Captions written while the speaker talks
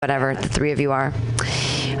whatever the three of you are.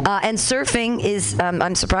 And surfing is,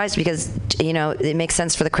 I'm surprised because, it makes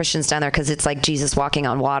sense for the Christians down there because it's like Jesus walking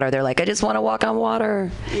on water. They're like, I just want to walk on water.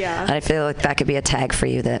 Yeah. And I feel like that could be a tag for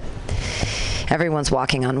you, that everyone's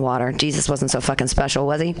walking on water. Jesus wasn't so fucking special,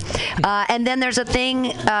 was he? And then there's a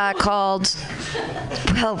thing called,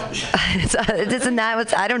 I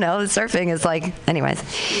don't know. Surfing is like, anyways.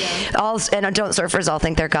 Yeah. And don't surfers all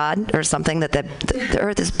think they're God or something, that the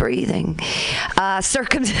earth is breathing?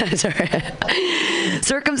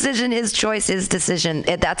 Circumcision, his choice, his decision.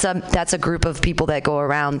 That's a group of people that go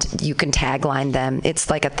around. You can tagline them. It's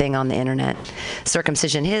like a thing on the internet.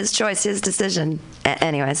 Circumcision, his choice, his decision.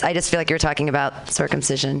 Anyways, I just feel like you're talking about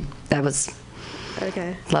circumcision. That was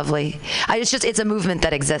okay. Lovely. It's a movement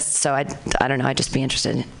that exists, so I don't know. I'd just be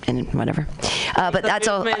interested in whatever. But that's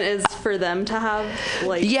all. The movement is for them to have,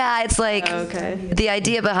 like. Yeah, it's like the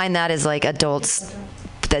idea behind that is like adults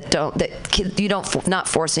not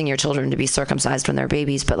forcing your children to be circumcised when they're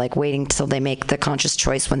babies, but like waiting till they make the conscious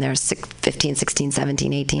choice when they're 15, 16,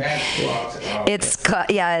 17, 18. It's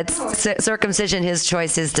circumcision, his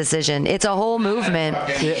choice, his decision. It's a whole movement.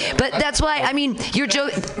 But that's why,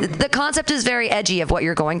 the concept is very edgy of what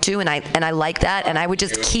you're going to, and I like that, and I would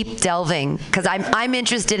just keep delving, because I'm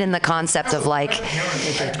interested in the concept of, like,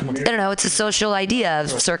 I don't know, it's a social idea of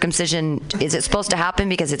circumcision. Is it supposed to happen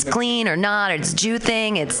because it's clean or not, or it's a Jew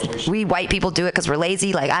thing? We white people do it because we're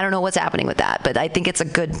lazy. Like, I don't know what's happening with that, but I think it's a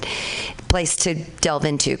good place to delve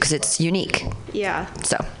into because it's unique. Yeah.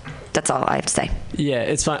 So that's all I have to say. Yeah,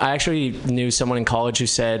 it's fun. I actually knew someone in college who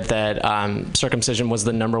said that circumcision was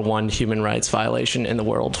the #1 human rights violation in the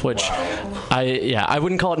world, which I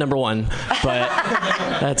wouldn't call it #1, but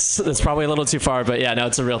that's probably a little too far. But yeah, no,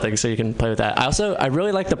 it's a real thing, so you can play with that. I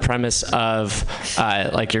really like the premise of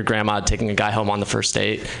like your grandma taking a guy home on the first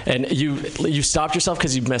date, and you stopped yourself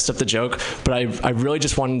because you messed up the joke, but I really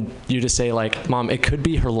just wanted you to say, like, Mom, it could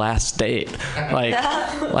be her last date.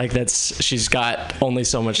 Like she's got only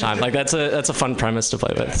so much time. Like that's a fun premise to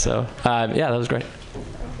play with. So that was great.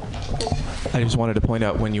 I just wanted to point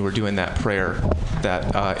out when you were doing that prayer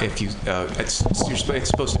that if you it's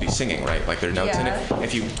supposed to be singing, right? Like there are notes in it.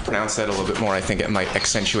 If you pronounce that a little bit more, I think it might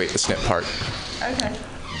accentuate the snip part. Okay.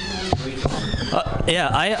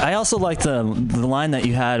 I also like the line that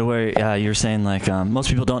you had where you were saying, like, most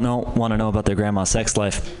people don't want to know about their grandma's sex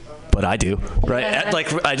life, but I do, right?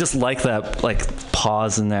 Like, I just like that, like,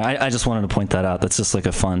 pause in there. I just wanted to point that out. That's just like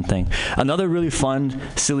a fun thing. Another really fun,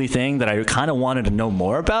 silly thing that I kind of wanted to know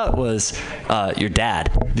more about was your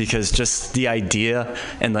dad, because just the idea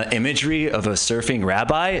and the imagery of a surfing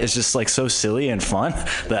rabbi is just like so silly and fun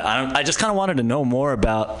that I just kind of wanted to know more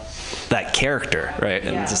about that character, right?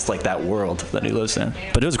 And just like that world that he lives in.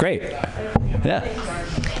 But it was great. Yeah.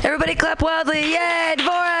 Everybody clap wildly. Yay,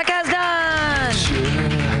 Dvorak has done!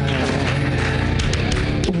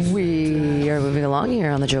 We are moving along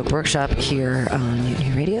here on the Joke Workshop here on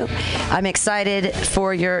Mutiny Radio. I'm excited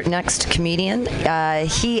for your next comedian.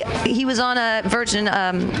 He was on a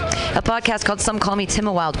podcast called Some Call Me Tim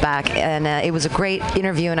a while back, and it was a great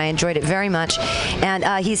interview, and I enjoyed it very much. And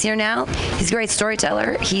he's here now. He's a great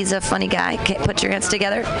storyteller. He's a funny guy. Put your hands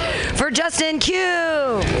together for Justin Q.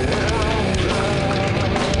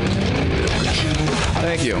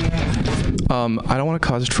 Thank you. I don't want to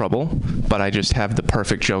cause trouble, but I just have the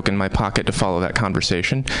perfect joke in my pocket to follow that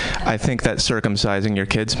conversation. I think that circumcising your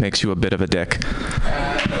kids makes you a bit of a dick.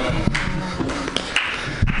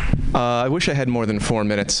 I wish I had more than 4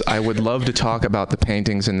 minutes. I would love to talk about the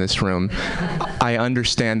paintings in this room. I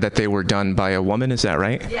understand that they were done by a woman, is that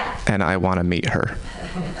right? Yeah. And I want to meet her.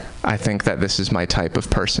 I think that this is my type of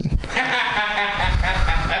person.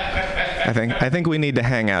 I think we need to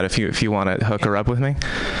hang out if you want to hook her up with me.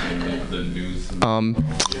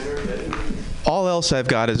 All else I've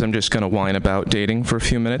got is I'm just going to whine about dating for a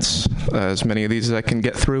few minutes, as many of these as I can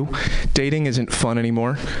get through. Dating isn't fun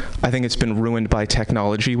anymore. I think it's been ruined by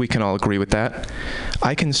technology. We can all agree with that.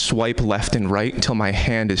 I can swipe left and right until my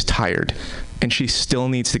hand is tired, and she still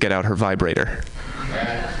needs to get out her vibrator.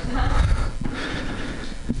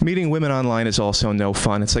 Meeting women online is also no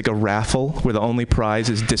fun. It's like a raffle where the only prize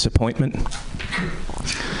is disappointment.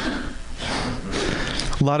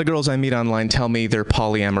 A lot of girls I meet online tell me they're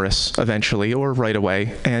polyamorous eventually or right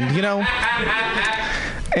away. And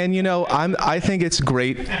I think it's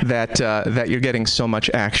great that you're getting so much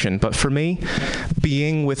action. But for me,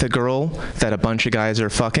 being with a girl that a bunch of guys are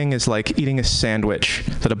fucking is like eating a sandwich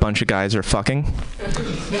that a bunch of guys are fucking.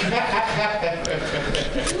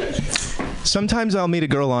 Sometimes I'll meet a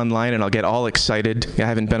girl online and I'll get all excited. I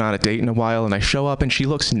haven't been on a date in a while, and I show up and she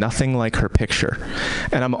looks nothing like her picture.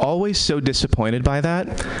 And I'm always so disappointed by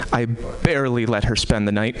that, I barely let her spend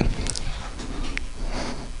the night.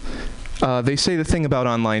 They say the thing about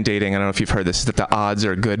online dating, I don't know if you've heard this, is that the odds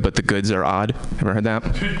are good, but the goods are odd. Ever heard that?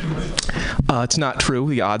 It's not true.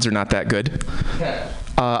 The odds are not that good.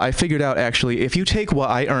 I figured out, actually, if you take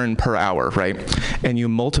what I earn per hour, right, and you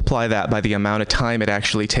multiply that by the amount of time it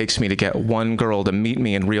actually takes me to get one girl to meet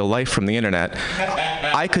me in real life from the internet,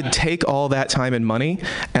 I could take all that time and money,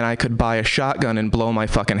 and I could buy a shotgun and blow my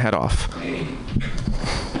fucking head off.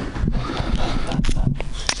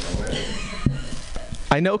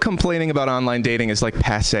 I know complaining about online dating is like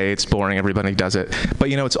passé, it's boring, everybody does it. But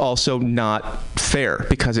you know, it's also not fair,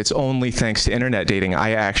 because it's only thanks to internet dating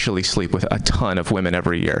I actually sleep with a ton of women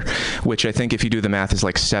every year, which I think if you do the math is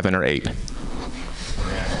like 7 or 8.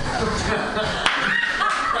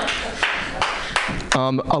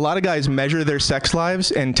 A lot of guys measure their sex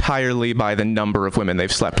lives entirely by the number of women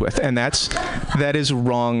they've slept with, and that is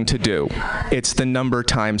wrong to do. It's the number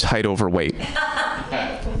times height over weight.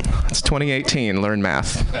 It's 2018, learn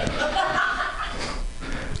math.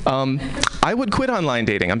 I would quit online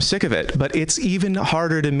dating. I'm sick of it. But it's even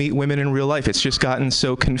harder to meet women in real life. It's just gotten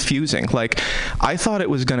so confusing. Like, I thought it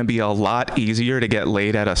was going to be a lot easier to get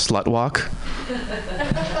laid at a slut walk.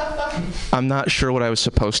 I'm not sure what I was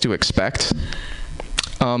supposed to expect.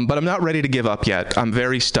 But I'm not ready to give up yet. I'm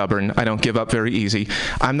very stubborn. I don't give up very easy.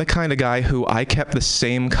 I'm the kind of guy who I kept the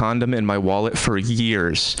same condom in my wallet for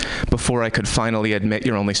years before I could finally admit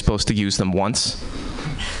you're only supposed to use them once.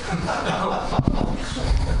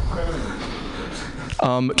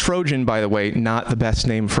 Trojan, by the way, not the best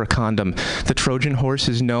name for a condom. The Trojan horse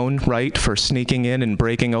is known, right, for sneaking in and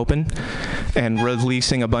breaking open and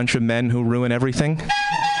releasing a bunch of men who ruin everything.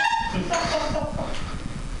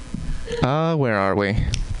 Where are we?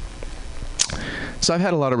 So I've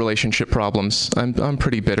had a lot of relationship problems. I'm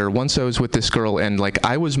pretty bitter. Once I was with this girl, and like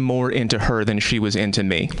I was more into her than she was into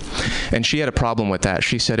me. And she had a problem with that.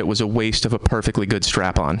 She said it was a waste of a perfectly good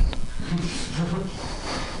strap-on.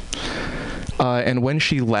 And when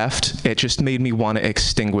she left, it just made me want to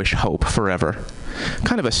extinguish hope forever.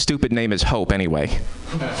 Kind of a stupid name is Hope, anyway.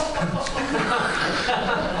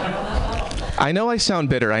 I know I sound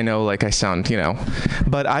bitter. I know, like, I sound, you know.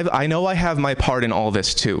 But I know I have my part in all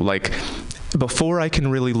this, too. Like, before I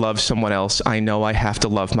can really love someone else, I know I have to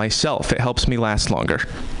love myself. It helps me last longer.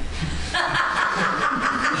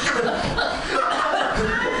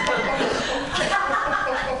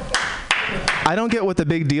 I don't get what the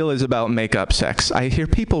big deal is about makeup sex. I hear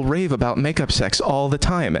people rave about makeup sex all the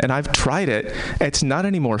time, and I've tried it. It's not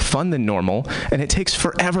any more fun than normal, and it takes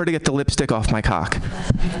forever to get the lipstick off my cock.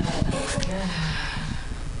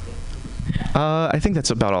 I think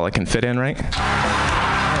that's about all I can fit in, right? All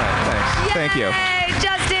right, thanks. Thank you.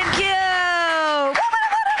 Justin Q!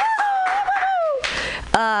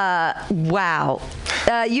 Wow.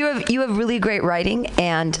 You have really great writing,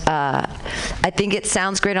 and I think it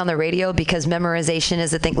sounds great on the radio because memorization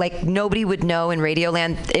is a thing. Like, nobody would know in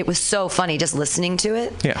Radioland. It was so funny just listening to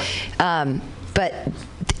it. Yeah.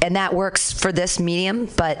 And that works for this medium,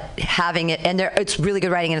 but having it, and it's really good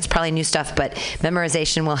writing, and it's probably new stuff, but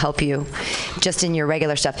memorization will help you just in your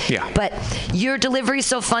regular stuff. Yeah. But your delivery is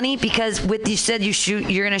so funny because you said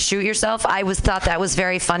you're going to shoot yourself. I thought that was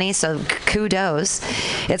very funny, so kudos.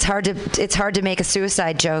 It's hard to make a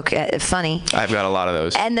suicide joke funny. I've got a lot of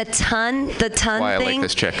those. And the ton Why thing. I like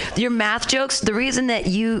this chick. Your math jokes. The reason that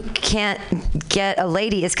you can't get a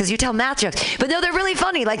lady is because you tell math jokes. But no, they're really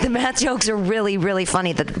funny. Like, the math jokes are really, really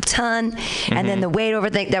funny. The ton, and then the weight over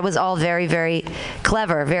thing, that was all very, very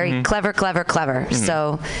clever. Very clever.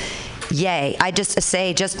 So, yay. I just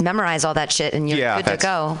say, just memorize all that shit and you're good to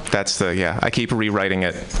go. I keep rewriting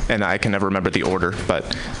it, and I can never remember the order,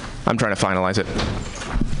 but I'm trying to finalize it.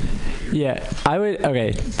 Yeah,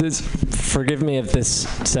 forgive me if this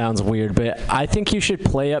sounds weird, but I think you should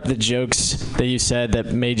play up the jokes that you said that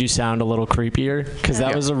made you sound a little creepier, because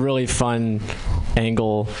that was a really fun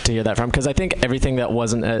angle to hear that from, because I think everything that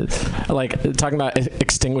wasn't like talking about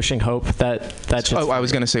extinguishing hope, that just, I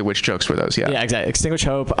was going to say which jokes were those. Yeah exactly, extinguish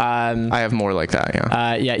hope. I have more like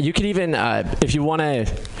that. Yeah, you could even if you want to,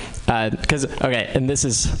 because and this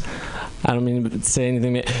is, I don't mean to say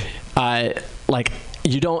anything, like,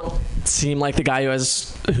 you don't seem like the guy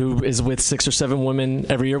who is with 6 or 7 women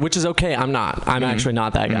every year, which is okay. I'm not. I'm actually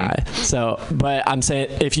not that guy. So, but I'm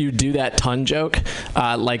saying, if you do that ton joke,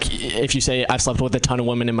 like if you say I've slept with a ton of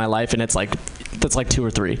women in my life, and it's like, that's like 2 or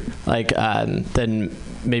 3, like then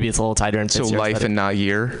maybe it's a little tighter and So fits yours life better. and not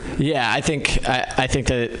year. Yeah, I think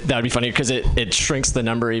that would be funny because it shrinks the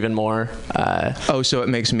number even more. So it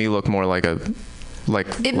makes me look more like a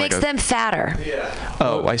It makes them fatter.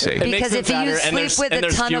 Oh, I see. Because if you sleep with a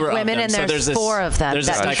ton of women and there's 4 of them,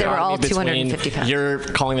 they were all 250 pounds. You're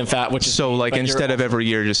calling them fat, which is so like instead of every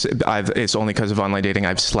year, it's only because of online dating.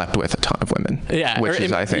 I've slept with a ton of women. Yeah, which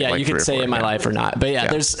is I think like you could say in my life or not, but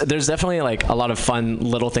there's definitely like a lot of fun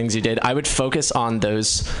little things you did. I would focus on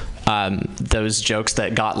those jokes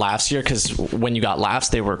that got laughs here, because when you got laughs,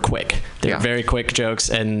 they were quick. They were very quick jokes,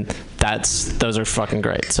 and those are fucking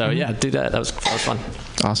great. So do that. That was fun.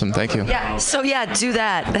 Awesome, thank you. Yeah. So do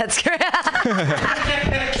that. That's great.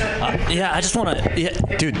 I just want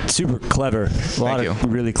to, dude, super clever. A lot of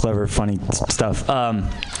really clever, funny stuff.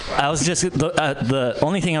 I was just the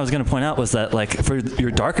only thing I was going to point out was that like for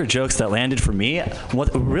your darker jokes that landed for me,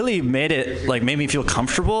 what really made me feel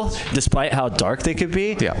comfortable, despite how dark they could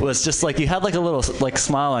be, was just like you had like a little like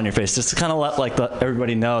smile on your face, just to kind of let like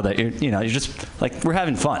everybody know that you're just like we're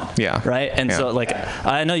having fun. Yeah. Right. And so like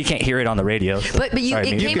I know you can't hear it on the radio, but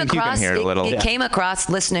it came across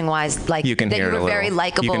listening wise like you can that hear you were very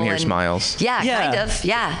likable. You can hear and, smiles. Kind of.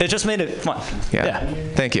 Yeah. It just made it fun. Yeah.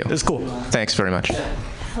 Thank you. It was cool. Thanks very much.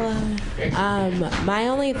 Hello. My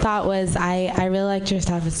only thought was I really liked your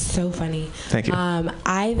stuff. It's so funny. Thank you.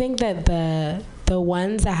 I think that the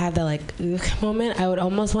ones that have the like moment, I would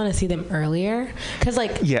almost want to see them earlier, because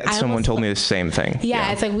like someone told me the same thing.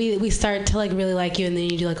 It's like we start to like really like you, and then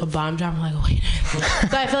you do like a bomb drop. I'm like, wait.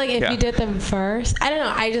 So I feel like if you did them first, I don't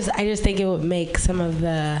know. I just think it would make some of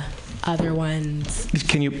the other ones.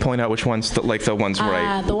 Can you point out which ones? The ones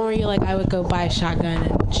where the one where you're like, I would go buy a shotgun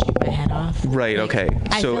and shoot my head off. Right. Like, okay.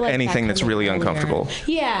 So like anything that's really uncomfortable.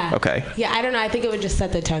 Yeah. Okay. Yeah. I don't know. I think it would just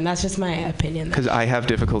set the tone. That's just my opinion. Because I have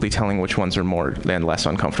difficulty telling which ones are more and less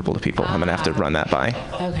uncomfortable to people. I'm gonna have to run that by.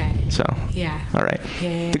 Okay. So. Yeah. All right.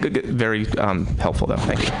 Yeah. Very helpful though.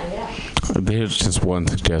 Thank you. There's just one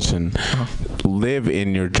suggestion. Live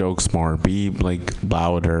in your jokes more. Be like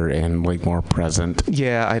louder and like more present.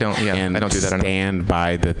 Yeah, I don't do that anymore. Stand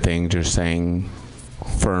by the things you're saying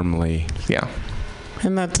firmly. Yeah.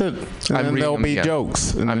 And that's it. And there'll be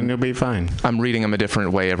jokes, and then you'll be fine. I'm reading them a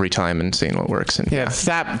different way every time and seeing what works. And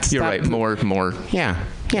stop. You're right. More. Yeah.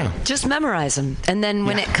 Just memorize them, and then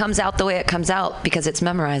when it comes out the way it comes out, because it's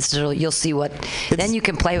memorized, you'll see what. Then you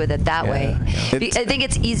can play with it that way. I think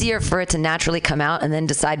it's easier for it to naturally come out, and then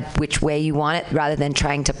decide which way you want it, rather than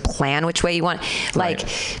trying to plan which way you want it. Like.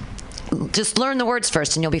 Just learn the words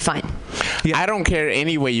first and you'll be fine. Yeah. I don't care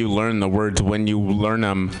any way you learn the words. When you learn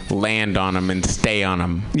them, land on them and stay on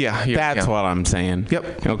them. That's what I'm saying.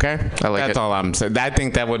 Yep. Okay? I like That's all I'm saying. I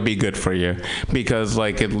think that would be good for you, because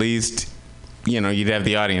like at least you'd have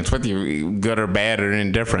the audience with you, good or bad or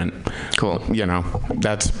indifferent. Cool.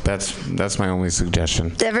 That's my only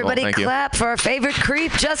suggestion. Everybody clap for our favorite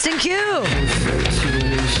creep, Justin Q.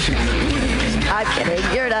 I'm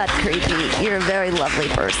kidding. You're not creepy. You're a very lovely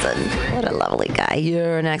person. What a lovely guy.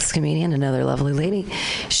 You're an ex-comedian, another lovely lady.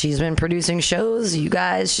 She's been producing shows. You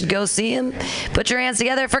guys should go see him. Put your hands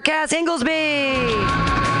together for Cass Inglesby.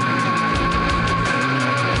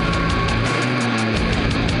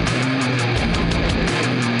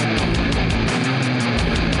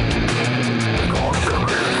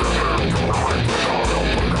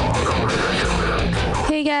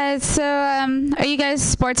 Hey guys, so are you guys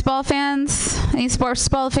sports ball fans? Any sports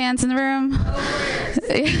ball fans in the room?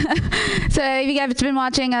 So have you guys been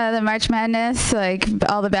watching the March Madness, like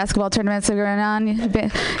all the basketball tournaments that are going on?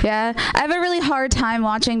 Yeah, I have a really hard time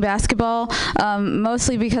watching basketball,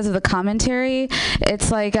 mostly because of the commentary.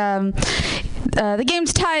 It's like the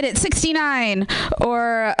game's tied at 69,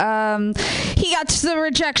 or he got the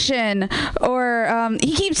rejection, or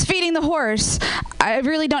he keeps feeding the horse. I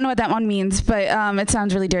really don't know what that one means, but it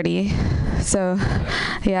sounds really dirty. So,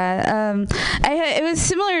 yeah, it was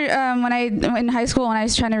similar in high school when I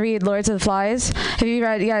was trying to read Lords of the Flies. Have you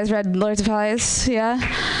guys read Lords of the Flies? Yeah.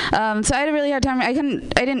 So I had a really hard time. I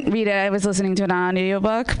didn't read it. I was listening to it on an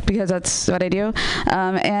audiobook because that's what I do.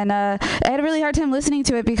 And I had a really hard time listening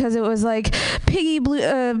to it because it was like Piggy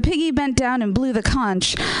bent down and blew the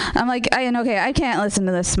conch. I'm like, I can't listen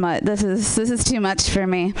to this smut. This is too much for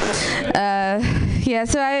me. Yeah.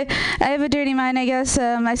 So I have a dirty mind, I guess.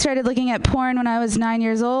 I started looking at porn when I was 9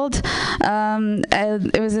 years old.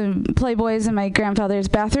 It was in Playboys in my grandfather's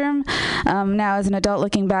bathroom. Now, as an adult,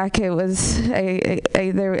 looking back, it was they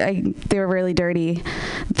were really dirty.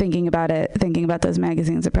 Thinking about those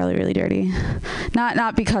magazines are probably really dirty.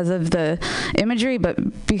 Not because of the imagery,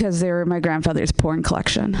 but because they were my grandfather's porn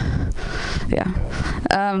collection. Yeah.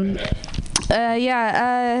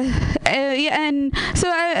 And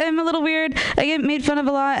so I'm a little weird. I get made fun of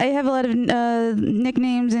a lot. I have a lot of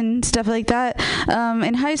nicknames and stuff like that.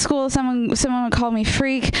 In high school, someone would call me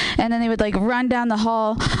freak, and then they would like run down the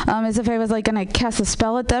hall as if I was like gonna cast a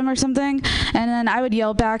spell at them or something, and then I would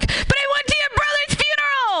yell back, "But I went to your brother's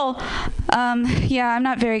funeral!" I'm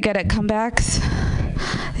not very good at comebacks.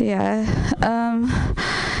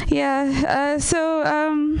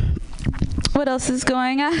 What else is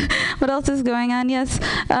going on? Yes.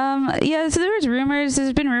 So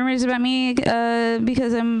there's been rumors about me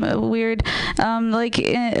because I'm weird. Like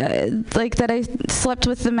that I slept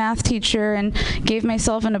with the math teacher and gave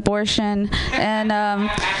myself an abortion and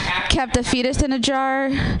kept a fetus in a jar.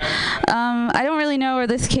 I don't really know where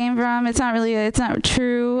this came from. It's not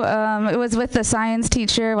true. It was with the science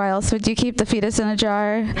teacher. Why else would you keep the fetus in a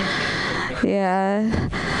jar?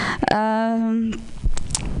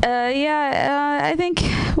 I think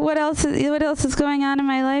what else is going on in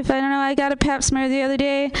my life? I don't know. I got a pap smear the other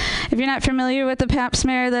day. If you're not familiar with the pap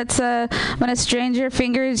smear, that's when a stranger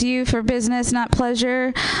fingers you for business, not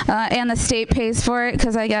pleasure, and the state pays for it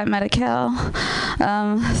because I got Medi-Cal.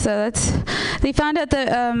 They found out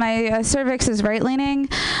that my cervix is right-leaning.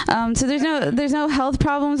 So there's no health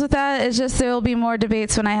problems with that. It's just there will be more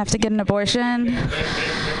debates when I have to get an abortion.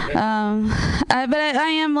 But I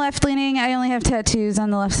am left-leaning. I only have tattoos on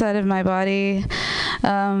the left side of my body.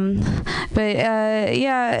 I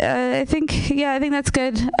think that's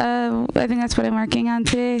good. I think that's what I'm working on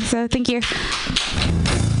today. So thank you.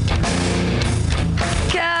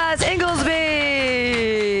 Cass Inglesby!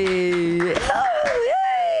 Oh,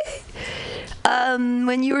 yay!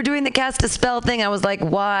 When you were doing the cast a spell thing, I was like,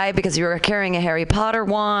 why? Because you were carrying a Harry Potter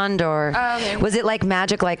wand, or was it like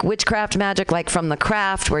magic, like witchcraft magic, like from The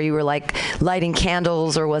Craft, where you were like lighting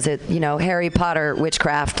candles, or was it, Harry Potter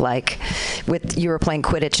witchcraft, like you were playing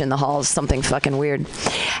Quidditch in the halls, something fucking weird?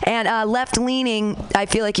 And left-leaning, I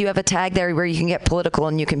feel like you have a tag there where you can get political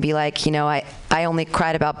and you can be like, I only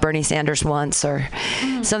cried about Bernie Sanders once, or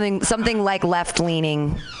something like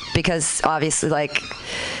left-leaning, because obviously, like,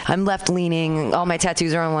 I'm left-leaning, all my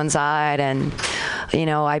tattoos are on one side, and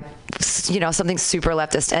something super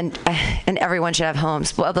leftist, and everyone should have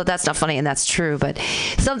homes. Well, although that's not funny, and that's true, but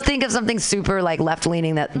think of something super like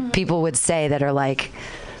left-leaning that people would say that are like,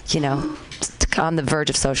 on the verge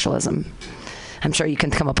of socialism. I'm sure you can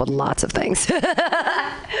come up with lots of things.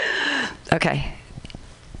 Okay.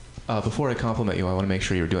 Before I compliment you, I want to make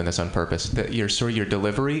sure you're doing this on purpose. That your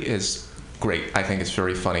delivery is great. I think it's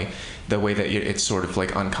very funny. The way that it's sort of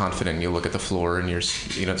like unconfident. You look at the floor and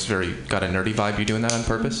it's very got a nerdy vibe. You doing that on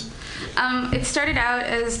purpose? It started out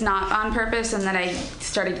as not on purpose, and then I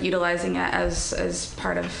started utilizing it as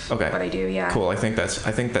part of what I do. Yeah. Cool. I think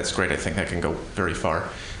that's great. I think that can go very far.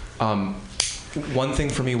 One thing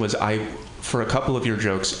for me was for a couple of your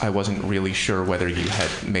jokes, I wasn't really sure whether you had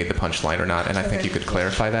made the punchline or not, and I think you could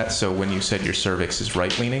clarify that. So when you said your cervix is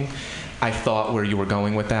right-leaning, I thought where you were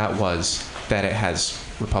going with that was that it has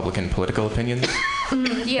Republican political opinions.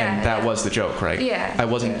 And that was the joke, right? Yeah. I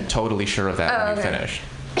wasn't totally sure of that when you finished.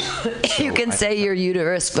 So you can say your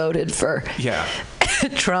uterus voted for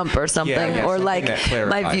Trump or something, or like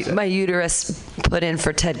my uterus put in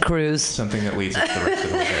for Ted Cruz. Something that leads us the rest of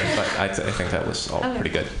the way there. But I think that was all pretty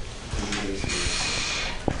good.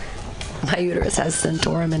 My uterus has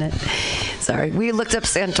Santorum in it. Sorry. We looked up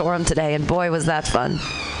Santorum today, and boy, was that fun.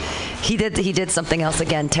 He did something else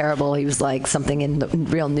again terrible. He was like something in the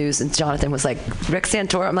real news, and Jonathan was like, Rick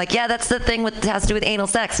Santorum. I'm like, yeah, that's the thing that has to do with anal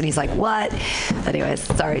sex. And he's like, what? Anyways,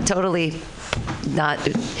 sorry, totally not.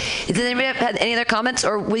 Does anybody have any other comments,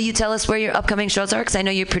 or will you tell us where your upcoming shows are? Because I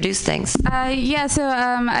know you produce things. So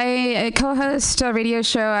I co-host a radio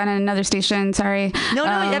show on another station. Sorry. No,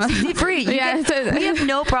 FCC free. We have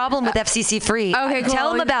no problem with FCC free. Okay, cool.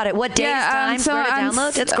 Tell them about it. What days, times, where to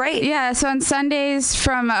download? It's great. Yeah, so on Sundays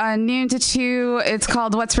from noon to 2, it's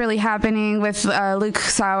called What's Really Happening with Luke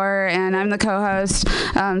Sauer, and I'm the co-host.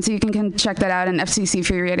 So you can check that out on FCC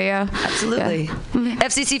Free Radio. Absolutely. Yeah.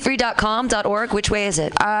 FCCfree.com.org. Which way is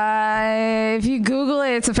it? If you Google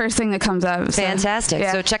it, it's the first thing that comes up. Fantastic.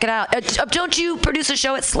 So check it out. Don't you produce a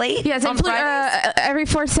show at Slate? Yes, on Fridays? Every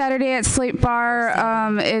fourth Saturday at Slate Bar.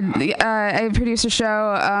 I produce a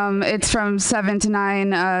show. It's from 7 to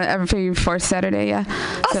 9 every fourth Saturday. Yeah.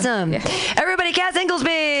 Awesome. So, everybody, Cass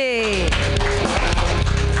Inglesby.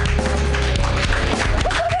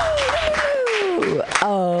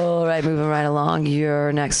 All right, moving right along.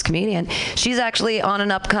 Your next comedian. She's actually on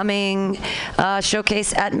an upcoming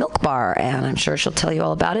showcase at Milk Bar, and I'm sure she'll tell you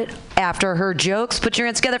all about it after her jokes. Put your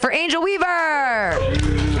hands together for Angel Weaver.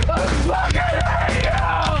 Fuck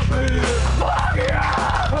yeah!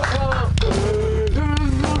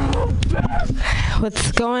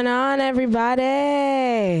 What's going on,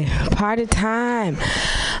 everybody? Party time.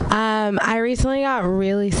 I recently got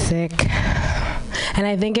really sick, and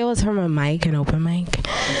I think it was from an open mic.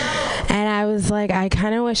 And I was like, I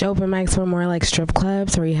kind of wish open mics were more like strip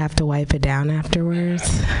clubs where you have to wipe it down afterwards.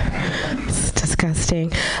 It's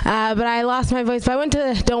disgusting. But I lost my voice. But I went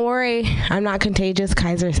to, don't worry, I'm not contagious,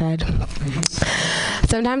 Kaiser said.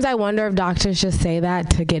 Sometimes I wonder if doctors just say that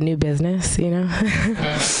to get new business, you know?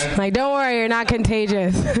 Like, don't worry, you're not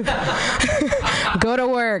contagious. Go to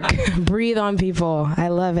work. Breathe on people. I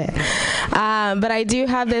love it. But I do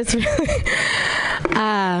have this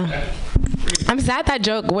I'm sad that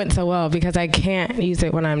joke went so well because I can't use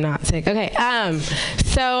it when I'm not sick. Okay,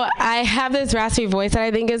 so I have this raspy voice that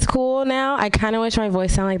I think is cool now. I kind of wish my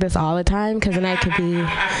voice sounded like this all the time because then I could be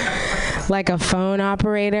like a phone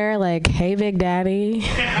operator, like, hey, Big Daddy.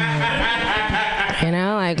 You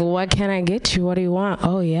know, like, what can I get you? What do you want?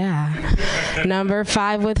 Oh, yeah. Number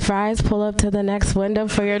 5 with fries. Pull up to the next window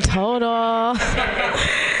for your total.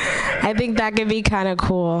 I think that could be kind of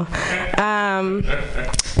cool.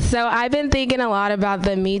 So I've been thinking a lot about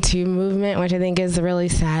the Me Too movement, which I think is really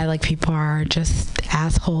sad. Like, people are just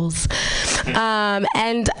assholes.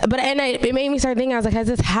 It made me start thinking, I was like, has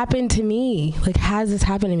this happened to me? Like, has this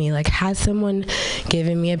happened to me? Like, has someone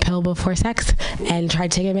given me a pill before sex and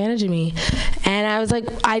tried to take advantage of me? And I was like,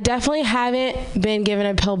 I definitely haven't been given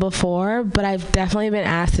a pill before, but I've definitely been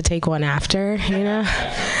asked to take one after, you know?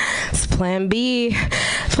 It's Plan B.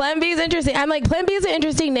 Plan B is interesting. I'm like, Plan B is an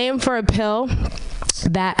interesting name for a pill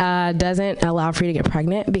that doesn't allow for you to get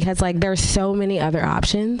pregnant because, like, there's so many other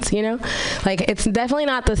options, you know? Like, it's definitely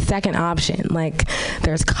not the second option. Like,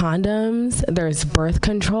 there's condoms, there's birth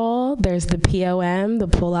control, there's the POM, the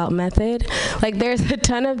pull-out method. Like, there's a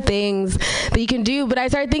ton of things that you can do, but I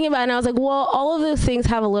started thinking about it, and I was like, well, all of those things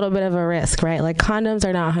have a little bit of a risk, right? Like, condoms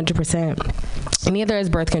are not 100%. Neither is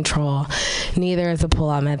birth control. Neither is the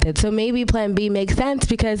pull-out method. So maybe Plan B makes sense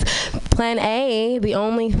because Plan A, the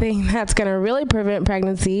only thing that's going to really prevent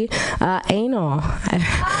pregnancy, anal.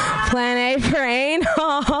 Plan A for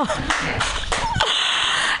anal.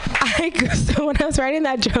 So when I was writing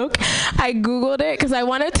that joke, I Googled it because I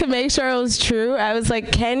wanted to make sure it was true. I was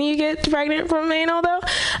like, can you get pregnant from anal, though?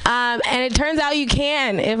 And it turns out you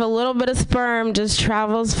can if a little bit of sperm just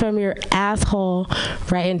travels from your asshole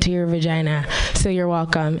right into your vagina. So you're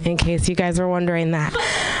welcome, in case you guys were wondering that.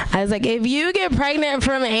 I was like, if you get pregnant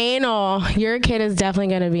from anal, your kid is definitely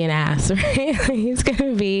going to be an ass, right? He's going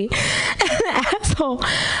to be an asshole.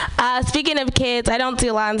 Speaking of kids, I don't see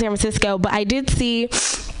a lot in San Francisco, but I did see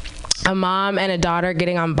a mom and a daughter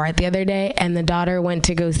getting on BART the other day, and the daughter went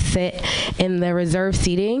to go sit in the reserved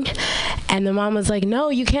seating, and the mom was like, no,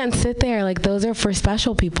 you can't sit there, like, those are for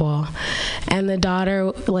special people. And the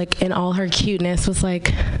daughter, like, in all her cuteness, was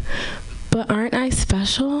like, but aren't I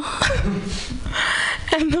special?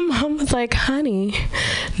 And the mom was like, honey,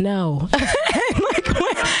 no.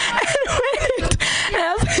 And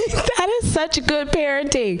I was like, that is such good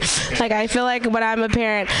parenting. Like, I feel like when I'm a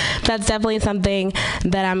parent, that's definitely something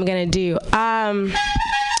that I'm going to do. All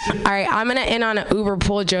right, I'm going to end on an Uber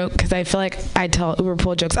pool joke because I feel like I tell Uber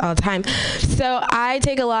pool jokes all the time. So I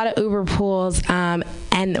take a lot of Uber pools, and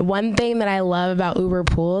one thing that I love about Uber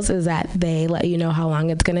pools is that they let you know how long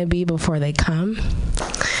it's going to be before they come.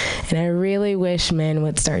 And I really wish men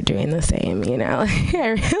would start doing the same, you know?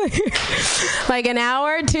 I really, like, an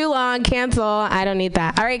hour too long, cancel. I don't need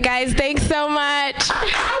that. All right, guys, thanks so much.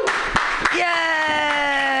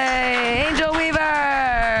 Yay! Angel Weaver!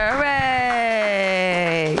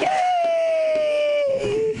 Hooray! Yay!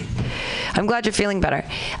 I'm glad you're feeling better.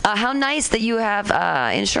 How nice that you have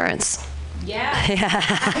insurance. Yeah.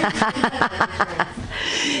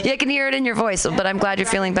 Yeah, I can hear it in your voice, but I'm glad you're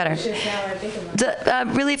feeling better.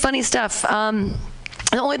 Really funny stuff. The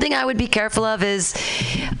only thing I would be careful of is,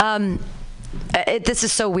 this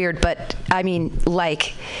is so weird, but I mean,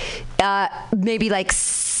 like, maybe like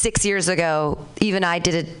 6 years ago, even I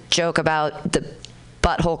did a joke about the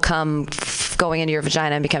butthole cum going into your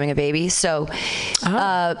vagina and becoming a baby. So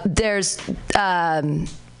there's...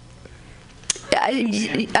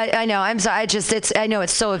 I know. I'm sorry. I know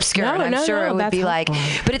it's so obscure, and I'm sure it would be like.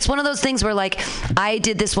 But it's one of those things where, like, I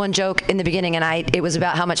did this one joke in the beginning, and it was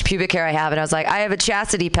about how much pubic hair I have, and I was like, I have a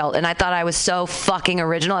chastity pelt, and I thought I was so fucking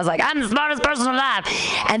original. I was like, I'm the smartest person alive.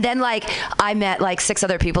 And then, like, I met like 6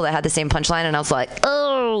 other people that had the same punchline, and I was like,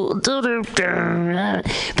 oh,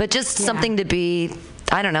 but just something to be.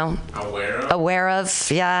 I don't know. Aware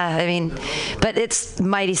of. Yeah, I mean, but it's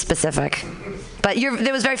mighty specific. But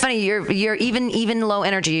it was very funny. You're even low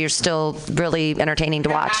energy. You're still really entertaining to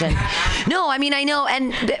watch. And no, I mean I know,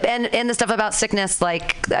 and the stuff about sickness,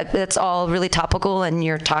 like that's all really topical. And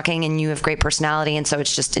you're talking, and you have great personality, and so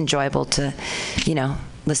it's just enjoyable to,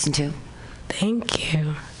 listen to. Thank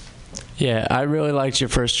you. Yeah, I really liked your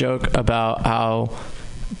first joke about how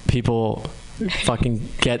people fucking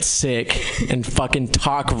get sick and fucking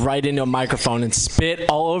talk right into a microphone and spit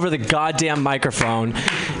all over the goddamn microphone,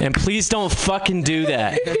 and please don't fucking do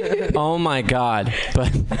that. Oh my god.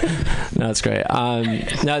 But no, it's great. Now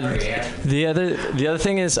the other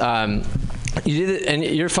thing is you did it, and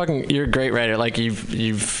you're a great writer. Like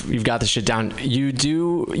you've got this shit down.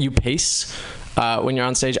 You pace when you're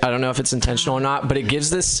on stage. I don't know if it's intentional or not, but it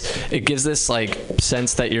gives this like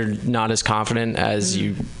sense that you're not as confident as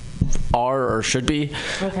you are or should be.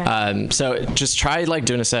 Okay. So just try like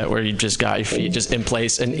doing a set where you just got your feet just in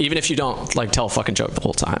place, and even if you don't like tell a fucking joke the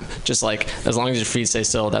whole time, just like as long as your feet stay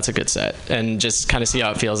still, that's a good set. And just kind of see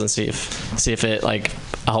how it feels and see if it like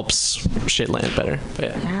helps shit land better.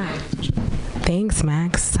 But yeah. Thanks,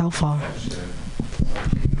 Max. It's helpful.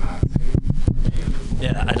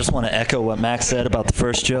 Yeah, I just want to echo what Max said about the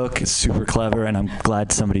first joke. It's super clever, and I'm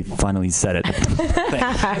glad somebody finally said it.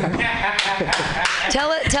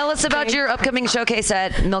 Tell us about your upcoming showcase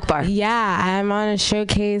at Milk Bar. Yeah, I'm on a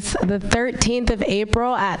showcase the 13th of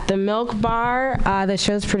April at the Milk Bar. The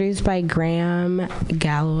show's produced by Graham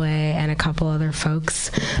Galloway and a couple other folks.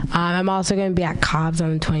 I'm also going to be at Cobb's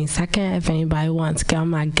on the 22nd. If anybody wants to get on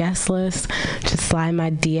my guest list, just slide my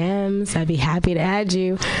DMs. I'd be happy to add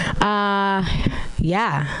you.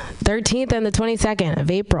 Yeah, 13th and the 22nd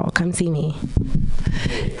of April. Come see me.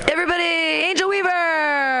 Everybody, Angel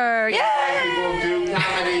Weaver! Yay! We'll do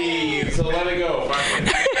comedy, so let it go. I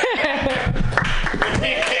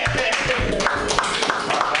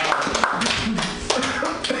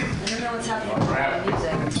don't know what's happening with my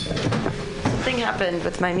music. Something happened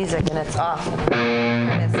with my music and it's off.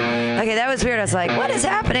 Okay, that was weird. I was like, what is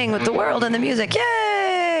happening with the world and the music?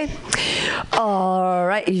 Yay! All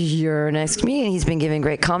right, your next comedian. He's been giving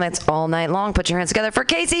great comments all night long. Put your hands together for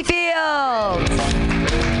Casey Fields.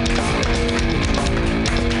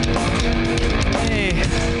 Hey.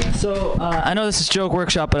 So I know this is joke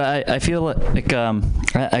workshop, but I feel like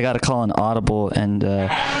I got to call an audible and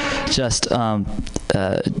just be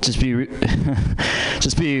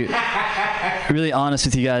just be really honest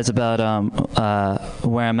with you guys about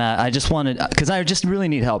where I'm at. I just wanted, because I just really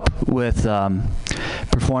need help with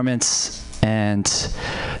performance and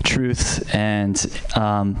truth and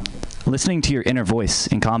listening to your inner voice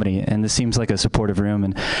in comedy. And this seems like a supportive room,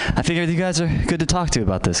 and I figured you guys are good to talk to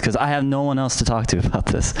about this because I have no one else to talk to about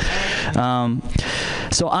this.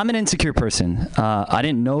 So I'm an insecure person. I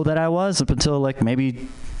didn't know that I was up until like maybe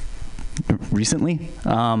recently,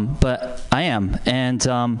 but I am. And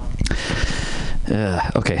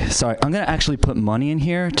okay, sorry. I'm going to actually put money in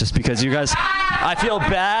here just because you guys, I feel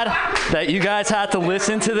bad that you guys had to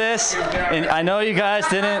listen to this. And I know you guys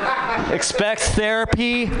didn't expect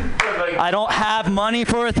therapy. I don't have money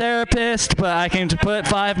for a therapist, but I can put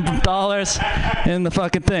 $5 in the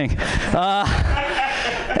fucking thing.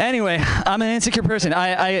 Anyway, I'm an insecure person.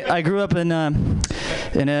 I grew up in a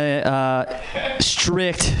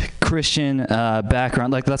strict Christian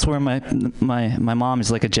background. Like that's where my mom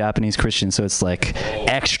is like a Japanese Christian, so it's like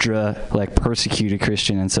extra like persecuted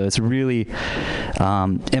Christian, and so it's really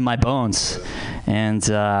in my bones. And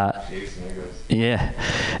yeah,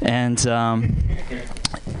 and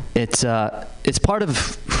it's part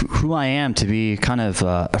of who I am to be kind of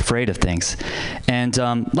afraid of things. And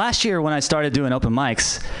last year when I started doing open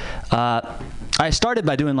mics, I started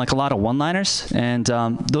by doing like a lot of one-liners, and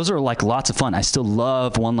those are like lots of fun. I still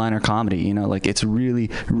love one-liner comedy, you know, like it's really,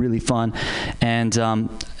 really fun. And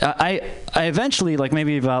I eventually, like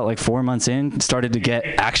maybe about like 4 months in, started to get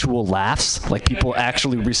actual laughs, like people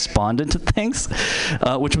actually responded to things,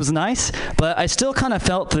 which was nice. But I still kind of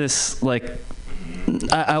felt this like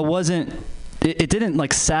I wasn't. It didn't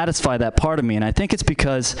like satisfy that part of me, and I think it's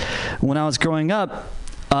because when I was growing up,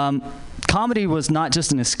 comedy was not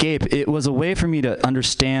just an escape. It was a way for me to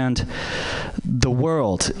understand the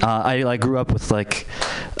world. I grew up with like,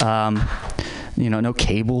 no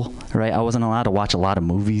cable, right? I wasn't allowed to watch a lot of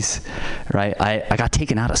movies, right? I got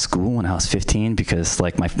taken out of school when I was 15 because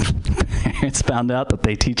like my parents found out that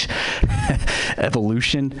they teach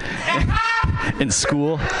evolution in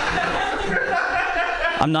school.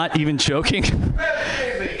 I'm not even joking.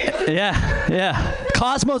 Yeah.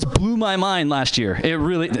 Cosmos blew my mind last year. It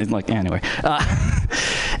really, like, anyway.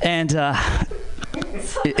 And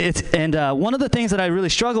one of the things that I really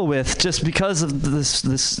struggle with, just because of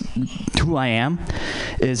this who I am,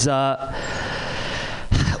 is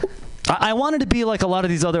I wanted to be like a lot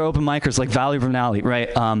of these other open micers, like Valerie Vernali,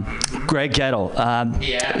 right? Greg Gettle,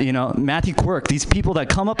 Matthew Quirk. These people that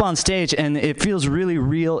come up on stage and it feels really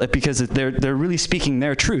real because they're really speaking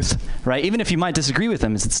their truth, right? Even if you might disagree with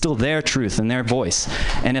them, it's still their truth and their voice.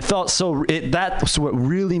 And it felt that's what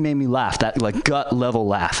really made me laugh, that like gut level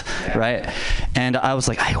laugh, right? And I was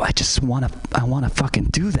like, I want to fucking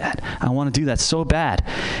do that. I want to do that so bad.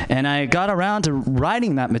 And I got around to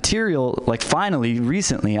writing that material, like finally,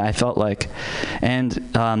 recently, I felt like. And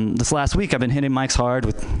this last week, I've been hitting mics hard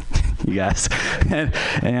with you guys, and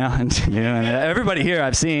everybody here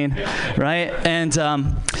I've seen, right? And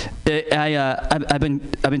I've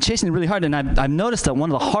been chasing it really hard, and I've noticed that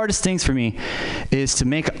one of the hardest things for me is to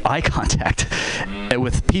make eye contact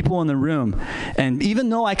with people in the room. And even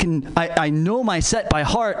though I know my set by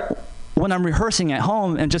heart, when I'm rehearsing at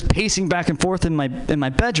home and just pacing back and forth in my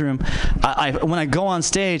bedroom, when I go on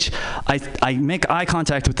stage, I make eye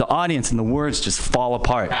contact with the audience and the words just fall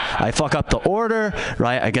apart. I fuck up the order,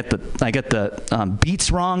 right? I get the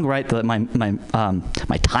beats wrong, right? My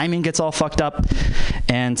timing gets all fucked up,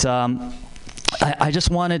 and I just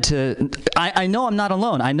wanted to. I know I'm not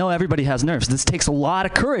alone. I know everybody has nerves. This takes a lot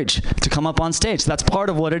of courage to come up on stage. That's part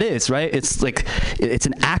of what it is, right? It's like it's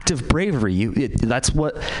an act of bravery.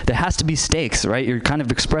 There has to be stakes, right? You're kind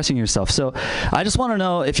of expressing yourself. So I just want to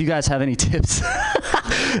know if you guys have any tips.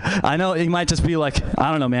 I know you might just be like, I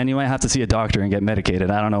don't know, man. You might have to see a doctor and get medicated.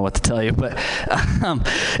 I don't know what to tell you, but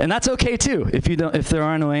and that's okay too if there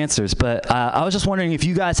are no answers. But I was just wondering if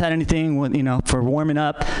you guys had anything, for warming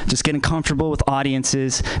up, just getting comfortable with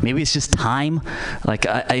audiences. Maybe it's just time, but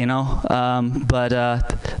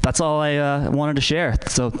that's all I wanted to share.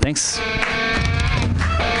 So thanks.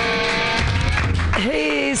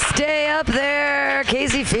 Hey, stay up there,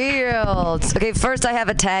 Casey Fields. Okay, first I have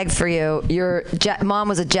a tag for you. Your mom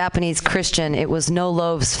was a Japanese Christian. It was no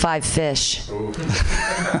loaves, 5 fish.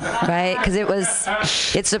 Right? Because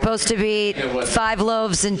it's supposed to be 5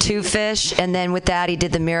 loaves and 2 fish, and then with that he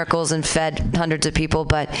did the miracles and fed hundreds of people.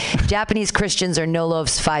 But Japanese Christians are no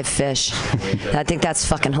loaves, 5 fish. I think that's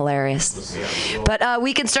fucking hilarious. But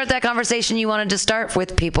we can start that conversation you wanted to start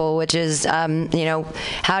with people, which is,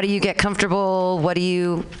 how do you get comfortable?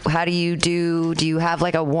 How do you do you have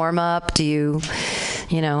like a warm up? Do you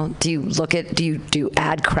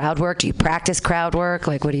add crowd work? Do you practice crowd work?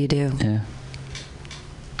 Like, what do you do? Yeah.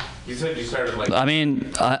 You said you started like. I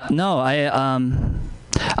mean, no,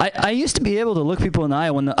 I used to be able to look people in the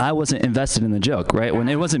eye when I wasn't invested in the joke, right? When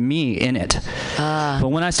it wasn't me in it. But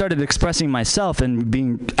when I started expressing myself and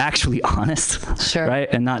being actually honest, sure, right,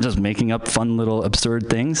 and not just making up fun little absurd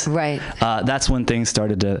things, right, that's when things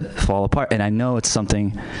started to fall apart. And I know it's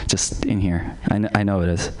something just in here. I know it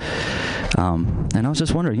is. And I was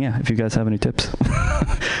just wondering, if you guys have any tips.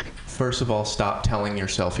 First of all, stop telling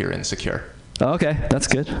yourself you're insecure. Oh, okay, that's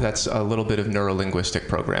good. That's a little bit of neurolinguistic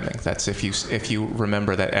programming. That's if you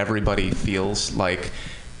remember that everybody feels like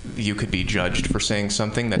you could be judged for saying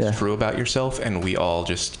something that's true about yourself, and we all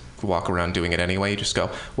just walk around doing it anyway. You just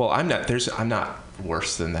go, well, I'm not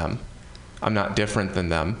worse than them. I'm not different than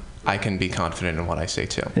them. I can be confident in what I say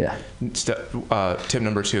too. Yeah. Tip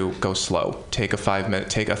number 2, go slow. Take a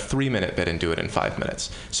 3-minute bit and do it in 5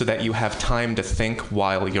 minutes, so that you have time to think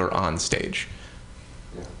while you're on stage.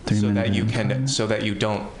 So that you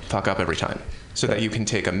don't fuck up every time. So that you can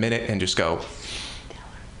take a minute and just go,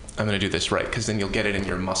 I'm going to do this right, because then you'll get it in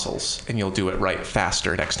your muscles and you'll do it right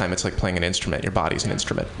faster next time. It's like playing an instrument. Your body's an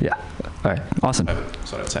instrument. Yeah. All right. Awesome.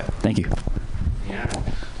 That's what I would say. Thank you. Yeah.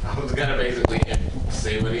 I was going to basically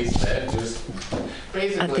say what he said. Just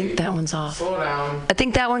basically. I think that one's off. Slow down. I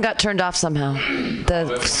think that one got turned off somehow.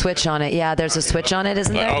 The switch on it. Yeah, there's a switch on it,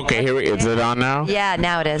 isn't there? Okay, is it on now? Yeah,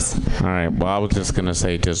 now it is. All right. Well, I was just going to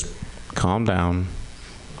say, just calm down,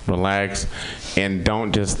 relax, and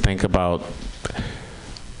don't just think about.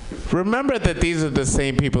 Remember that these are the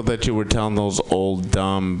same people that you were telling those old,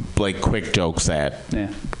 dumb, like, quick jokes at.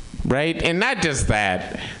 Yeah. Right? And not just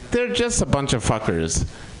that. They're just a bunch of fuckers.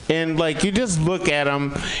 And, like, you just look at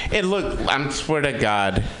them, and look, I swear to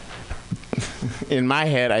God, in my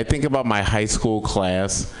head, I think about my high school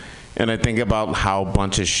class, and I think about how a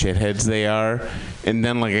bunch of shitheads they are, and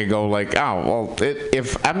then, like, I go, like, oh, well,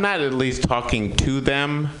 if I'm not at least talking to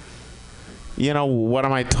them, what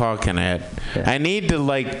am I talking at? Yeah. I need to,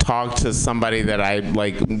 like, talk to somebody that I,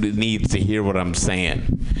 like, needs to hear what I'm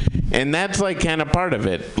saying. And that's like kind of part of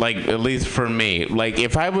it, like at least for me. Like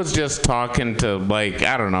if I was just talking to like,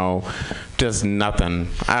 I don't know, just nothing.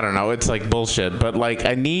 I don't know, it's like bullshit. But like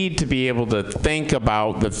I need to be able to think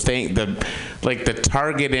about the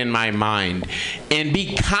target in my mind and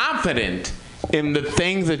be confident in the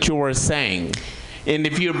things that you are saying. And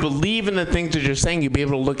if you believe in the things that you're saying, you'll be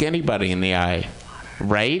able to look anybody in the eye,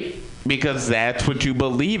 right? Because that's what you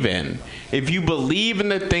believe in. If you believe in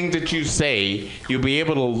the things that you say, you'll be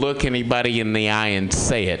able to look anybody in the eye and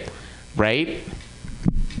say it, right?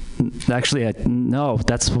 Actually, no,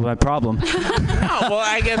 that's my problem. Well,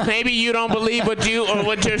 I guess maybe you don't believe what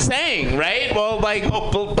you're saying, right? Well, like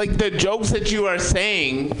the jokes that you are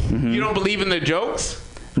saying, you don't believe in the jokes?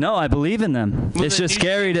 No, I believe in them. Well, it's just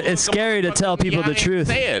scary to tell people the truth.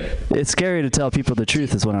 Say it. It's scary to tell people the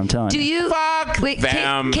truth is what I'm telling you. Do you Fuck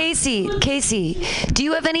them. Casey, do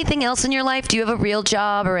you have anything else in your life? Do you have a real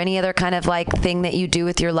job or any other kind of like thing that you do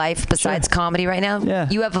with your life besides comedy right now? Yeah.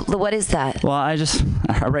 You have, what is that? Well, I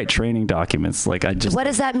write training documents. Like I just. What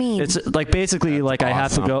does that mean? It's like basically That's like awesome. I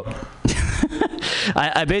have to go.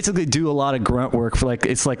 I basically do a lot of grunt work for like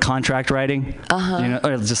it's like contract writing, you know,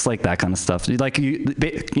 or just like that kind of stuff. Like you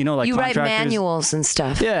know, like you write contractors. manuals and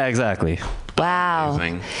stuff. Yeah, exactly. Wow.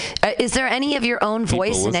 Amazing. Is there any of your own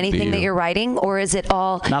voice in listen to anything you. that you're writing, or is it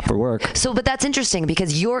all? Not for work. So, but that's interesting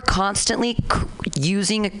because you're constantly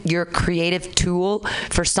using your creative tool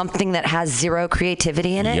for something that has zero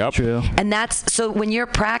creativity in it. Yep. True. And that's so when you're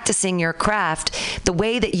practicing your craft, the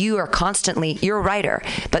way that you are constantly, you're a writer,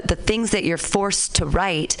 but the things that you're forced to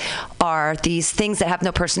write are these things that have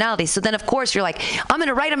no personality. So then, of course, you're like, I'm going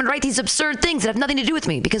to write these absurd things that have nothing to do with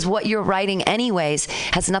me because what you're writing, anyways,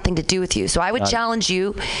 has nothing to do with you. So I would challenge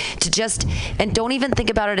you to just, and don't even think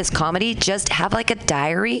about it as comedy, just have like a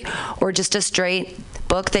diary or just a straight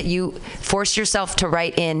book that you force yourself to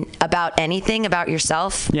write in about anything about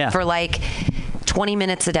yourself for like 20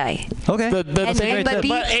 minutes a day. Okay. But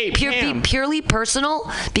hey, be purely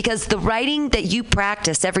personal because the writing that you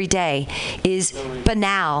practice every day is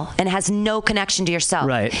banal and has no connection to yourself.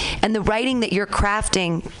 Right. And the writing that you're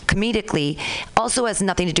crafting comedically also has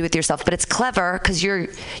nothing to do with yourself, but it's clever because you're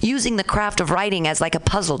using the craft of writing as like a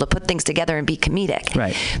puzzle to put things together and be comedic.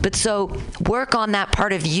 Right. But so work on that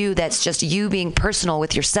part of you that's just you being personal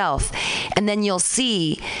with yourself, and then you'll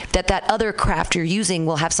see that that other craft you're using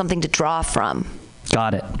will have something to draw from.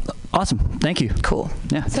 Got it. Awesome. Thank you. Cool.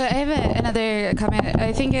 Yeah. So I have another comment.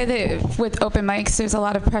 I think that with open mics, there's a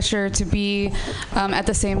lot of pressure to be at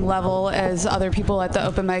the same level as other people at the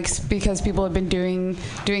open mics because people have been doing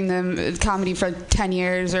the comedy for 10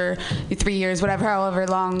 years or 3 years, however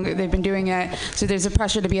long they've been doing it. So there's a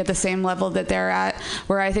pressure to be at the same level that they're at.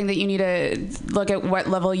 Where I think that you need to look at what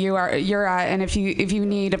level you're at, and if you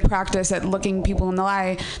need to practice at looking people in the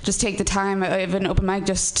eye, just take the time of an open mic,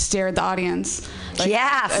 just stare at the audience. Like,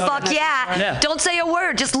 Fuck yeah. Don't say a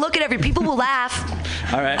word. Just look at people will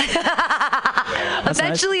laugh. All right.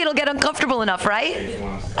 Eventually it'll get uncomfortable enough, right?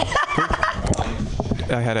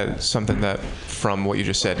 I had something that from what you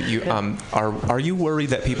just said. You are you worried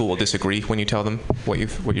that people will disagree when you tell them what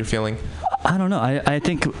you're feeling? I don't know. I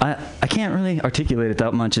think I can't really articulate it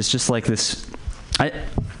that much. It's just like this.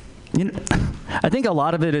 I think a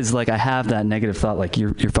lot of it is like I have that negative thought, like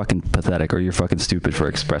you're fucking pathetic or you're fucking stupid for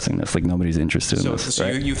expressing this. Like nobody's interested in this. So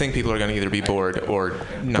right? you think people are going to either be bored or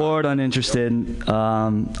not? Bored, uninterested,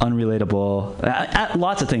 unrelatable,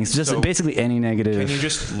 lots of things. Just basically any negative. Can you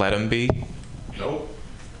just let them be? Nope.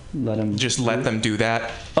 Let them do that.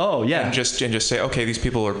 Oh yeah. And just say, okay, these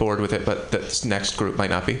people are bored with it, but this next group might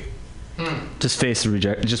not be. Just face the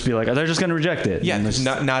reject. Just be like, they're just gonna reject it. Yeah, because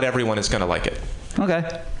not everyone is going to like it.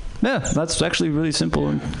 Okay. Yeah, that's actually really simple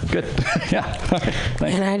and good. Yeah.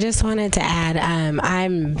 Thanks. And I just wanted to add,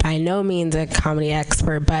 I'm by no means a comedy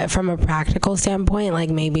expert, but from a practical standpoint,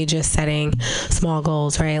 like maybe just setting small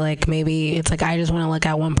goals, right? Like maybe it's like I just want to look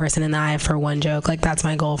at one person in the eye for one joke. Like that's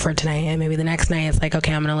my goal for tonight. And maybe the next night it's like,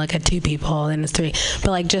 okay, I'm going to look at 2 people, and it's 3.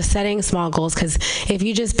 But like just setting small goals, because if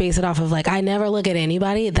you just base it off of like, I never look at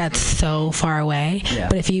anybody, that's so far away. Yeah.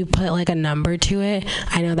 But if you put like a number to it,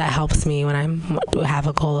 I know that helps me when I have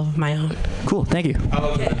a goal of my own. Cool, thank you.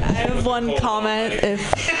 Okay, I have one comment.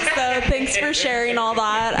 So thanks for sharing all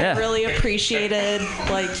that. Yeah. I really appreciated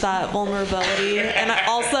like that vulnerability, and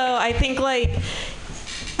I think like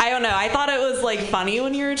I don't know. I thought it was like funny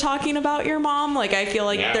when you were talking about your mom. Like I feel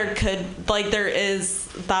like that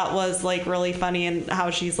was like really funny, and how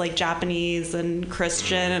she's like Japanese and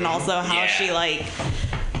Christian, and also how she like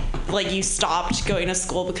you stopped going to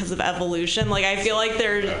school because of evolution. Like I feel like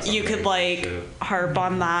you could like harp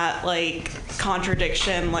on that like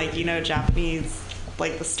contradiction, like, you know, Japanese,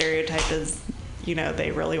 like the stereotype is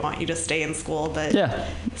they really want you to stay in school. But Yeah.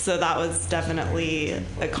 so that was definitely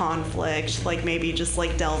a conflict. Like maybe just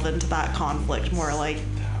like delve into that conflict more, like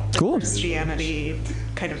the Cool. Christianity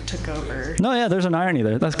kind of took over. No, yeah, there's an irony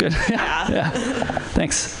there. That's good. Yeah.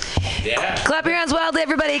 Thanks. Clap your hands wildly,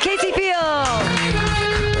 everybody. Casey Field.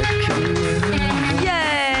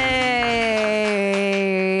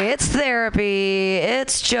 Yay! It's therapy.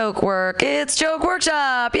 It's joke work. It's joke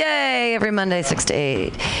workshop. Yay! Every Monday, 6 to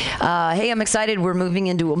 8. Hey, I'm excited. We're moving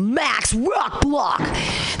into a Max rock block.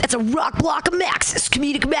 That's a rock block of Max's.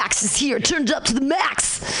 Comedic Max is here. Turned up to the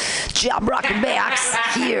max. Job rockin' Max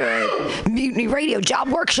here at Mutiny Radio. Job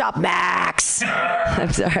workshop Max.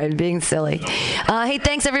 I'm sorry, I'm being silly. Hey,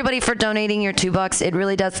 thanks everybody for donating your $2. It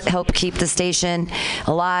really does help keep the station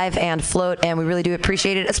alive and float, and we really do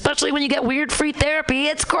appreciate it, especially when you get weird free therapy.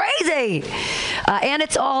 It's crazy. And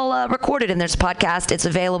it's all recorded, and there's a podcast. It's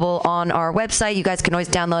available on our website. You guys can always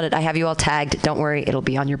download it. I have you all tagged. Don't worry, it'll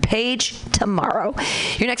be on your page tomorrow.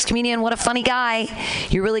 Your next comedian, what a funny guy.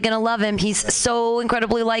 You're really going to love him. He's so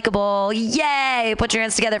incredibly likable. Yay! Put your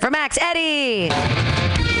hands together for Max Eddie.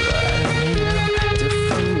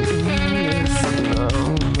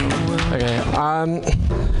 Okay.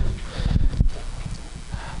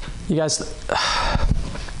 You guys,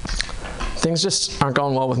 things just aren't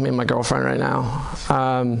going well with me and my girlfriend right now.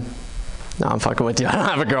 No, I'm fucking with you. I don't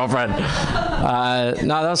have a girlfriend.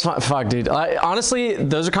 No, that was fun. Fuck, dude. Honestly,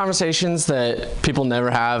 those are conversations that people never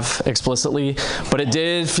have explicitly, but it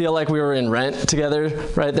did feel like we were in Rent together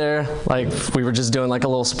right there. Like we were just doing like a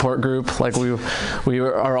little support group. Like we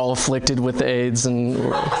are all afflicted with AIDS and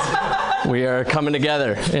we are coming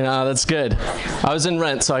together. That's good. I was in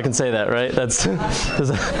Rent, so I can say that, right? Is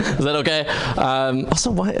that okay?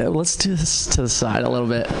 Also, let's do this to the side a little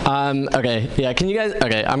bit. Okay, yeah, can you guys,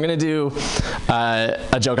 okay, I'm gonna do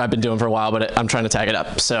a joke I've been doing for a while, but I'm trying to tag it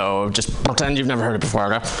up. So just pretend you've never heard it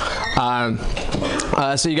before, okay?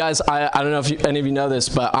 So you guys, I don't know if any of you know this,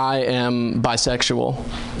 but I am bisexual.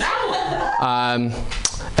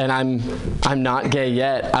 And I'm not gay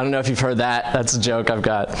yet. I don't know if you've heard that. That's a joke I've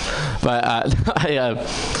got. But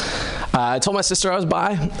I told my sister I was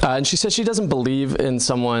bi, and she said she doesn't believe in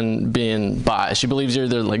someone being bi. She believes you're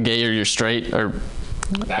either like gay or you're straight, or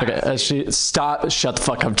okay. Shut the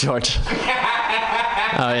fuck up, George.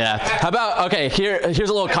 Oh yeah. How about, okay, here's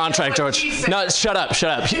a little contract, George. No, shut up.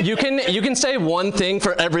 You can say one thing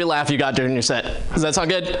for every laugh you got during your set. Does that sound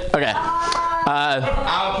good? Okay.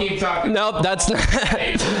 I'll keep talking. Nope, that's not.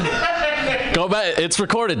 Go back. It's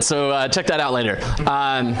recorded, so check that out later.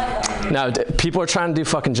 No, people are trying to do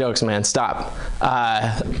fucking jokes, man. Stop.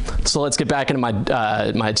 So let's get back into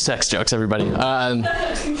my sex jokes, everybody.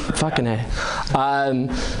 Fucking A.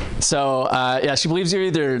 Yeah, she believes you're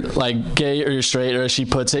either like gay or you're straight, or as she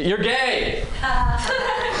puts it, you're gay.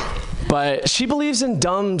 But she believes in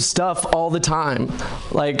dumb stuff all the time,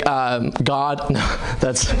 like God. No,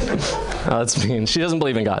 that's mean. She doesn't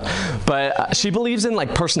believe in God, but she believes in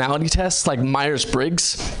like personality tests, like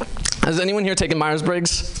Myers-Briggs. Has anyone here taken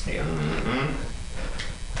Myers-Briggs?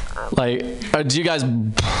 Like, do you guys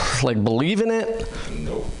like believe in it?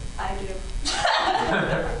 Nope. I do.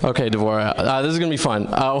 Okay, Devorah, this is gonna be fun.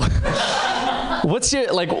 What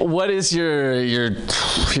is your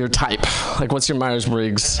type? Like, what's your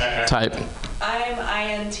Myers-Briggs type? I'm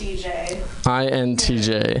INTJ.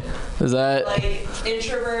 INTJ. Is that? Like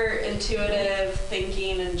introvert, intuitive,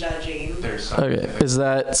 thinking, and judging. Okay.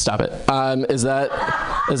 Stop it. Is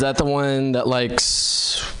that the one that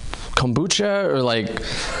likes kombucha or like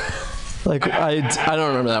I don't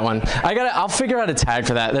remember that one. I'll figure out a tag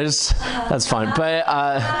for that. That's fun. But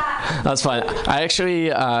that's fun. I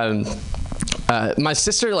actually my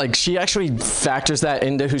sister, like, she actually factors that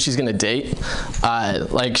into who she's gonna date.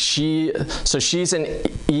 She's an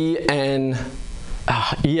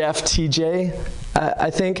EFTJ, I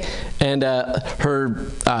think, and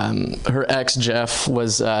her ex Jeff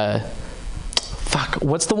was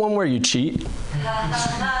what's the one where you cheat?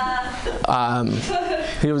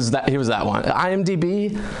 He was that one.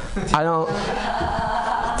 IMDb? I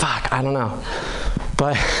don't know.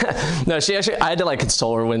 But no, I had to like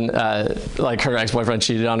console her when like her ex-boyfriend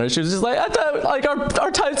cheated on her. She was just like, I thought like our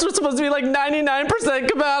types were supposed to be like 99%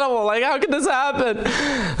 compatible. Like, how could this happen?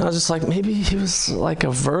 And I was just like, maybe he was like a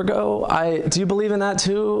Virgo. Do you believe in that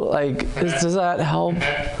too? Like, does that help?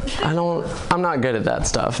 I'm not good at that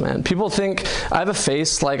stuff, man. People think I have a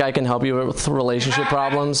face like I can help you with relationship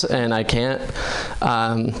problems, and I can't.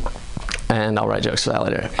 And I'll write jokes for that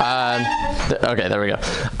later. Okay, there we go.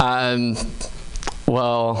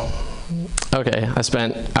 Well, Okay, I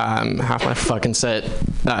spent half my fucking set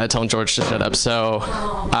telling George to shut up. So,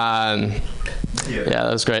 yeah,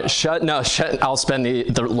 that was great. I'll spend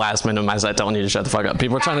the last minute of my set telling you to shut the fuck up.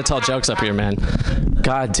 People are trying to tell jokes up here, man.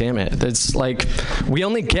 God damn it. It's like, we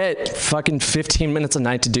only get fucking 15 minutes a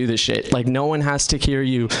night to do this shit. Like, no one has to hear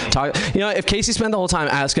you talk. You know, if Casey spent the whole time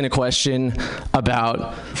asking a question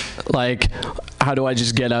about, like, how do I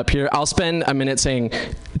just get up here? I'll spend a minute saying,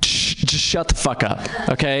 just shut the fuck up,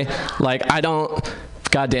 okay? Like,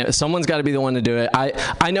 God damn it, someone's got to be the one to do it.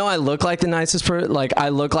 I know I look like the nicest person. Like, I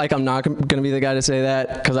look like I'm not going to be the guy to say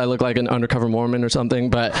that because I look like an undercover Mormon or something,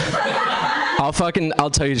 but I'll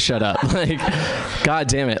tell you to shut up. Like, God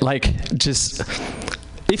damn it. Like, just,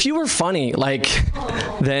 if you were funny, like,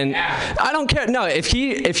 then I don't care. No, if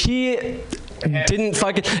he didn't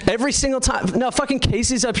fucking every single time. No, fucking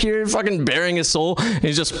Casey's up here fucking bearing his soul. And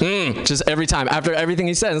he's just every time after everything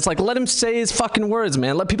he said. It's like, let him say his fucking words,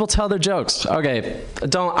 man. Let people tell their jokes. Okay, I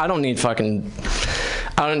don't need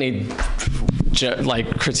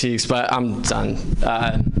like critiques, but I'm done.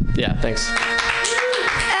 Yeah, thanks.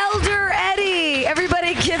 Elder Eddie,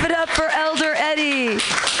 everybody, give it up for Elder Eddie.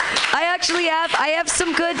 I have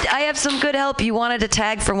some good help. You wanted to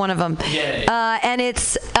tag for one of them. Yeah. And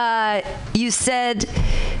it's you said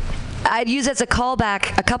I'd use it as a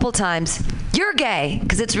callback a couple times. You're gay,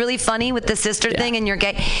 because it's really funny with the sister thing, and you're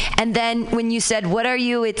gay. And then when you said, what are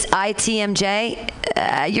you? It's ITMJ.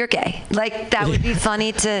 You're gay. Like, that would be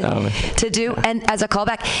funny to do, and as a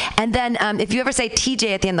callback. And then if you ever say TJ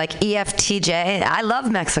at the end, like EFTJ, I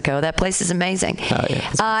love Mexico. That place is amazing. Oh,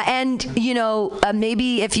 yeah. And, you know,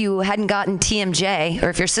 maybe if you hadn't gotten TMJ, or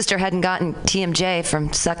if your sister hadn't gotten TMJ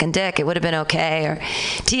from sucking dick, it would have been okay. Or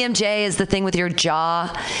TMJ is the thing with your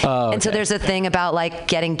jaw. Oh, okay. And so there's a thing about, like,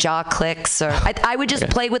 getting jaw clicks. Or I would just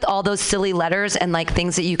play with all those silly letters and like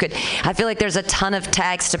things that you could. I feel like there's a ton of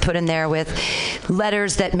tags to put in there with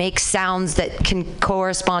letters that make sounds that can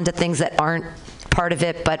correspond to things that aren't part of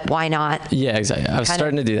it, but why not? Yeah, exactly. I was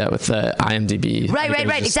starting to do that with the IMDb.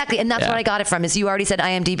 Right, exactly. And that's what I got it from, is you already said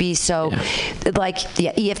IMDb, so like,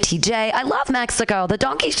 EFTJ. I love Mexico. The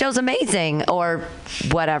Donkey Show's amazing, or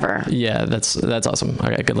whatever. Yeah, that's awesome.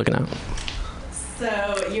 Okay, good looking out.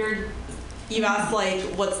 So you asked, like,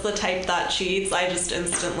 what's the type that cheats? I just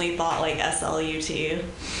instantly thought, like, SLUT.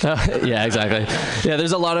 Yeah, exactly. Yeah,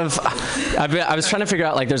 there's a lot of, I was trying to figure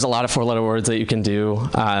out, like, there's a lot of 4-letter words that you can do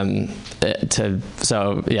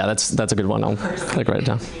so yeah, that's a good one. I'll like write it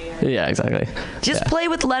down. Yeah, exactly. Just play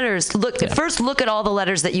with letters. First look at all the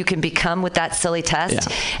letters that you can become with that silly test,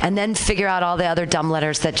 and then figure out all the other dumb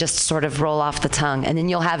letters that just sort of roll off the tongue, and then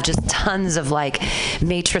you'll have just tons of like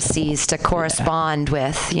matrices to correspond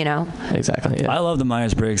with, you know? Exactly. Yeah. I love the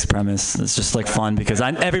Myers-Briggs premise. It's just like fun because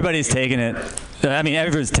everybody's taking it. I mean,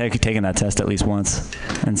 everyone's taken that test at least once,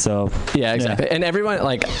 and so yeah, exactly. And everyone,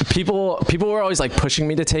 like, people were always like pushing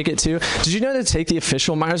me to take it too. Did you know to take the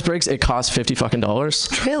official Myers-Briggs, it costs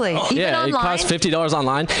 $50? Really? Even yeah, online? It costs $50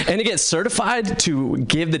 online, and to get certified to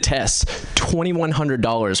give the test,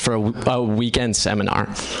 $2,100 for a weekend seminar.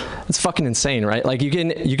 It's fucking insane, right? Like, you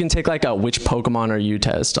can take like a which Pokemon are you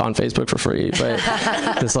test on Facebook for free, but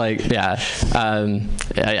it's like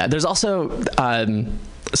There's also.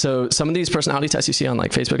 So some of these personality tests you see on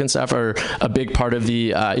like Facebook and stuff are a big part of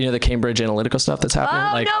the the Cambridge Analytical stuff that's happening.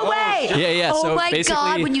 Oh, like, no way! Yeah. Oh so my basically,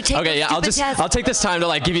 God! When you take I'll take this time to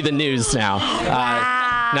like give you the news now.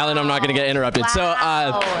 Now that I'm not going to get interrupted.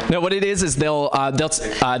 Wow. So no, what it is they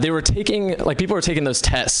were taking, like, people were taking those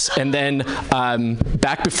tests, and then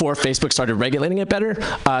back before Facebook started regulating it better,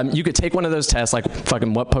 you could take one of those tests, like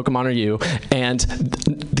fucking what Pokemon are you, and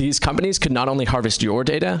these companies could not only harvest your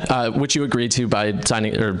data, which you agreed to by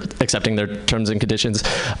signing or accepting their terms and conditions,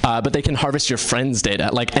 but they can harvest your friends' data,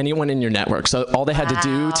 like anyone in your network. So all they had to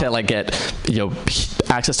do to like get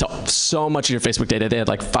access to so much of your Facebook data, they had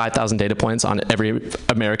like 5,000 data points on every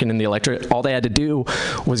American in the electorate. All they had to do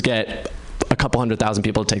was get a couple 100,000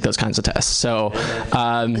 people to take those kinds of tests. So,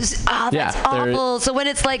 that's awful. So when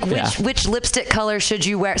it's like, which lipstick color should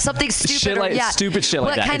you wear? Something stupid. Stupid shit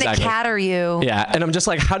like that. What kind of cat are you? Yeah, and I'm just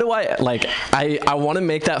like, how do I, like, I want to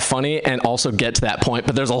make that funny and also get to that point,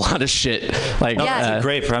 but there's a lot of shit. Like, that's a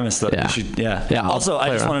great premise, though. Yeah. Also, I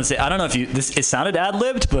just wanted to say, I don't know if it sounded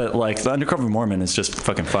ad-libbed, but like the Undercover Mormon is just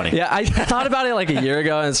fucking funny. Yeah, I thought about it like a year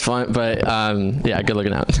ago, and it's fun, but good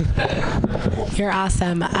looking out. You're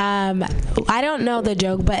awesome. I don't know the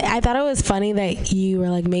joke, but I thought it was funny that you were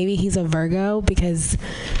like, maybe he's a Virgo because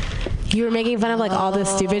you were making fun of like all this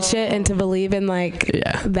stupid shit and to believe in like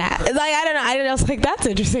that. Like I don't know. I was like, that's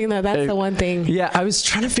interesting though. That's the one thing. Yeah, I was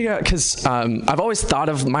trying to figure out because I've always thought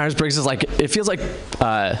of Myers-Briggs as like, it feels like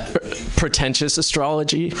pretentious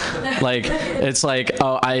astrology. Like it's like,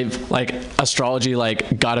 oh, I've like astrology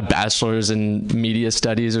like got a bachelor's in media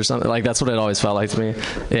studies or something. Like that's what it always felt like to me.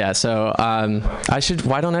 Yeah, so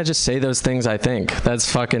why don't I just say those things I think?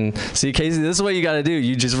 That's fucking, see, Casey, this is what you got to do.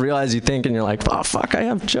 You just realize you think and you're like, oh fuck, I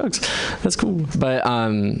have jokes. That's cool. But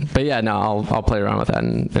yeah, no, I'll play around with that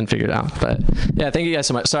and figure it out. But yeah, thank you guys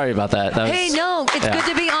so much. Sorry about that. Hey, no, it's good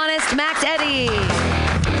to be honest. Max Eddy.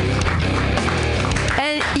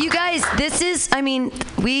 And you guys, this is, I mean,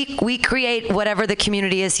 we create whatever the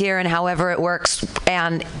community is here and however it works.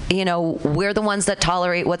 And, you know, we're the ones that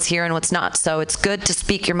tolerate what's here and what's not. So it's good to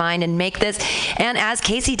speak your mind and make this. And as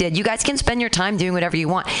Casey did, you guys can spend your time doing whatever you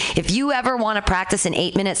want. If you ever want to practice an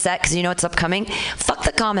 8-minute set because you know it's upcoming, fuck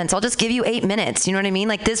the comments. I'll just give you 8 minutes. You know what I mean?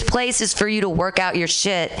 Like, this place is for you to work out your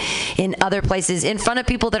shit in other places in front of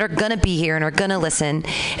people that are going to be here and are going to listen.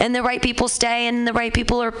 And the right people stay and the right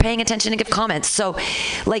people are paying attention and give comments. So,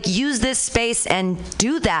 like, use this space and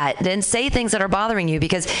do that and say things that are bothering you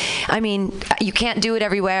because, I mean, you can't do it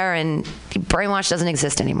everywhere and brainwash doesn't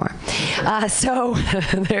exist anymore. So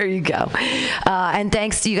there you go. And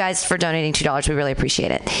thanks to you guys for donating $2. We really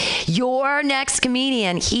appreciate it. Your next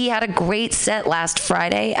comedian, he had a great set last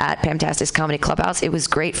Friday at Pamtastic's Comedy Clubhouse. It was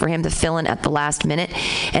great for him to fill in at the last minute.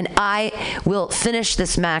 And I will finish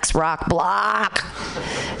this Max Rock block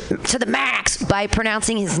to the max by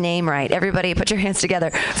pronouncing his name right. Everybody put your hands together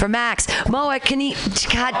for Max. Moa, can you,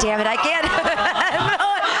 God damn it, I can't.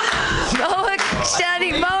 Moa,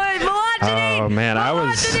 Shani, Moa, oh man, I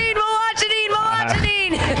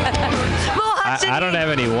don't have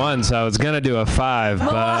any ones, so I was gonna do a 5,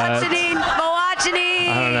 but I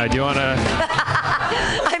don't know. Do you wanna?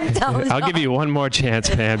 I'm done. I'll give you one more chance,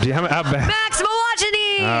 Pam. Do you have Max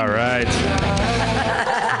Moachanine. All right.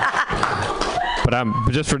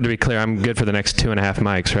 But just to be clear, I'm good for the next 2.5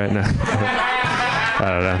 mics right now. I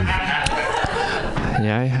don't know.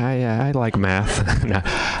 Yeah, I like math. No.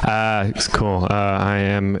 It's cool. I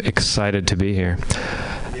am excited to be here.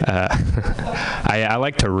 I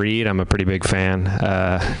like to read. I'm a pretty big fan.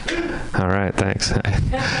 All right, thanks.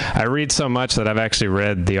 I read so much that I've actually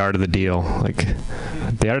read The Art of the Deal. Like,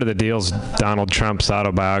 The Art of the Deal's Donald Trump's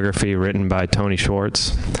autobiography written by Tony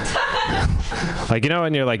Schwartz. Like, you know,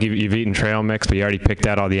 when you're like, you've eaten trail mix, but you already picked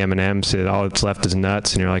out all the M&Ms, all that's left is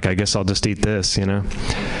nuts, and you're like, I guess I'll just eat this, you know?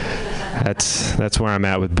 That's where I'm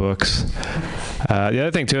at with books. The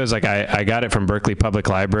other thing too is like I got it from Berkeley Public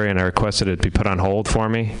Library and I requested it to be put on hold for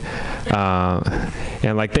me,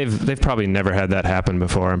 and like they've probably never had that happen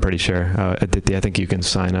before. I'm pretty sure. I think you can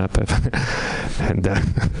sign up. And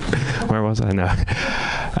where was I? No.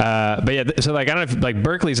 But yeah, so like I don't know if, like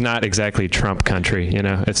Berkeley's not exactly Trump country, you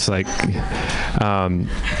know. It's like,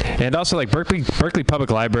 and also like Berkeley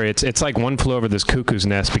Public Library. It's like One Flew Over This Cuckoo's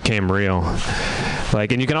Nest became real.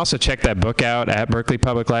 Like, and you can also check that book out at Berkeley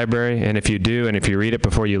Public Library, and if you do, and if you read it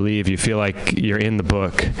before you leave, you feel like you're in the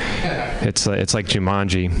book. It's like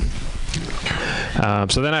Jumanji.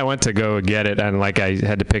 So then I went to go get it, and like I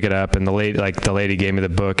had to pick it up, and the lady gave me the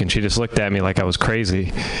book, and she just looked at me like I was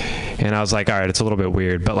crazy, and I was like, all right, it's a little bit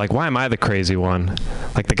weird, but like, why am I the crazy one?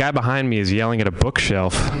 Like, the guy behind me is yelling at a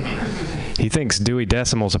bookshelf. He thinks Dewey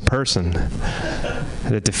Decimal's a person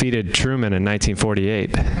that defeated Truman in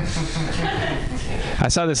 1948. I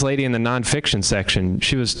saw this lady in the nonfiction section.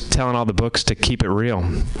 She was telling all the books to keep it real.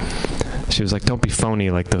 She was like, don't be phony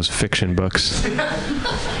like those fiction books.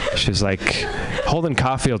 She was like, Holden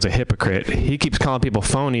Caulfield's a hypocrite. He keeps calling people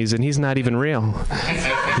phonies, and he's not even real.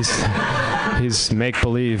 He's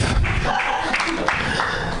make-believe.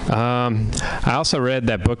 I also read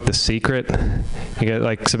that book, The Secret.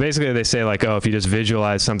 So basically they say like, oh, if you just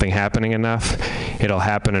visualize something happening enough, it'll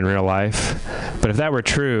happen in real life. But if that were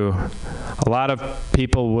true, a lot of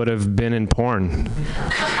people would have been in porn.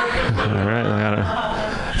 All right?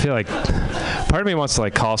 I feel like part of me wants to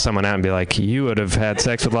like call someone out and be like, you would have had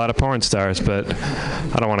sex with a lot of porn stars, but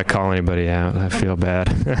I don't want to call anybody out. I feel bad.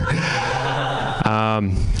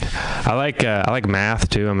 I like math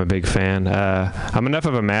too. I'm a big fan. I'm enough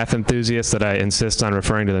of a math enthusiast that I insist on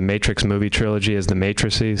referring to the Matrix movie trilogy as the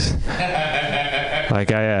Matrices.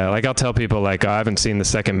 I'll tell people like, oh, I haven't seen the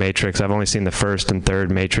second Matrix. I've only seen the first and third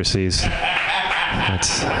Matrices.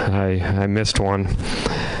 I missed one.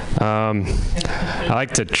 I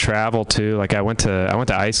like to travel too. Like I went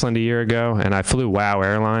to Iceland a year ago, and I flew WOW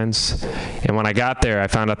Airlines. And when I got there, I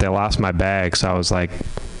found out they lost my bag. So I was like,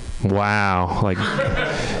 wow, like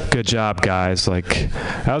good job, guys. Like,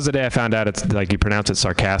 that was the day I found out it's like you pronounce it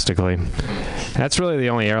sarcastically. That's really the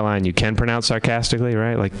only airline you can pronounce sarcastically,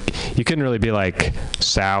 right? Like, you couldn't really be like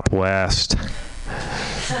Southwest.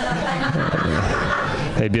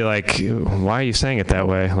 They'd be like, why are you saying it that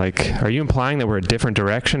way? Like, are you implying that we're a different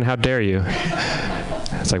direction? How dare you?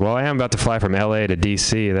 It's like, well, I am about to fly from LA to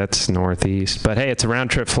DC. That's northeast. But hey, it's a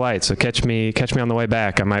round trip flight, so catch me on the way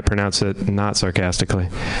back. I might pronounce it not sarcastically.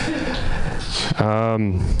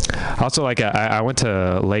 Also, like, I went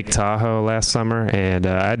to Lake Tahoe last summer, and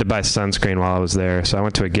I had to buy sunscreen while I was there. So I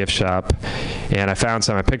went to a gift shop, and I found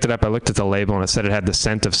some. I picked it up. I looked at the label, and it said it had the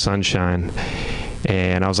scent of sunshine.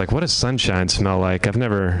 And I was like, what does sunshine smell like? I've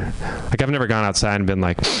never gone outside and been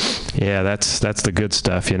like, yeah, that's the good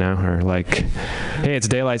stuff, you know? Or like, hey, it's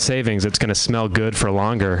daylight savings. It's going to smell good for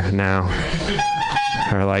longer now.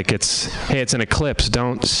 Or like, hey, it's an eclipse.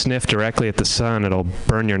 Don't sniff directly at the sun. It'll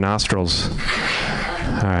burn your nostrils. All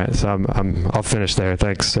right, so I'll finish there.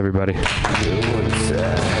 Thanks, everybody.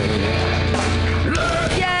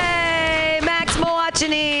 Yay! Max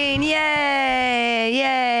Moachanin! Yay!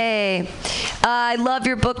 Yay! I love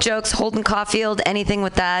your book jokes. Holden Caulfield, anything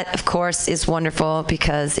with that, of course, is wonderful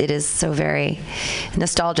because it is so very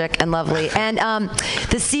nostalgic and lovely. And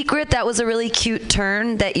The Secret, that was a really cute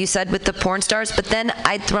turn that you said with the porn stars, but then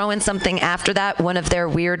I'd throw in something after that, one of their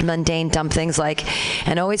weird, mundane, dumb things like,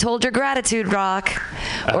 and always hold your gratitude rock,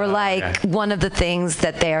 or like one of the things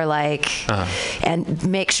that they're like, and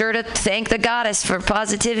make sure to thank the goddess for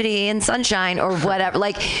positivity and sunshine, or whatever,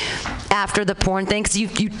 like after the porn thing, because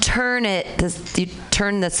you turn it, you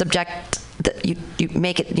turn the subject, you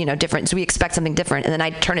make it, different. So we expect something different, and then I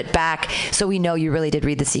turn it back so we know you really did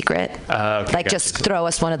read The Secret. Okay, like, just throw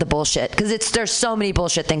us one of the bullshit, because there's so many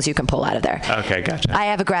bullshit things you can pull out of there. Okay, gotcha. I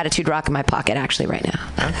have a gratitude rock in my pocket actually right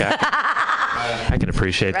now. Okay. I can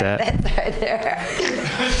appreciate that. Right there.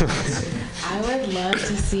 I would love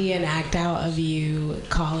to see an act out of you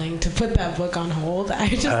calling to put that book on hold. I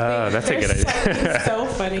just think that's a good idea. Something so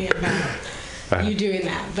funny about you doing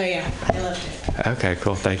that. But yeah, I loved it. Okay,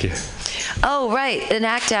 cool. Thank you. Oh, right. An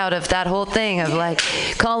act out of that whole thing of like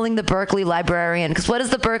calling the Berkeley librarian. Because what does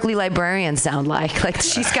the Berkeley librarian sound like? Like,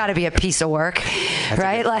 she's got to be a piece of work,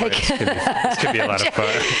 right? Like, this could be a lot of fun.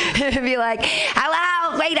 It'd be like,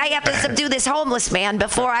 hello, wait, I have to subdue this homeless man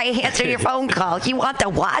before I answer your phone call. You want the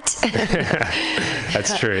what?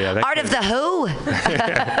 That's true, yeah. Art of the who?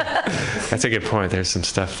 That's a good point. There's some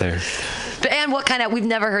stuff there. And what kind of, we've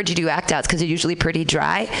never heard you do act outs because you're usually pretty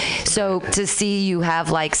dry. So to see you have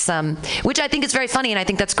like some, which I think is very funny, and I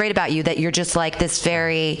think that's great about you, that you're just like this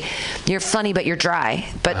you're funny, but you're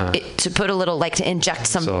dry. But to put a little, like, to inject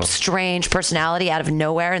some strange personality out of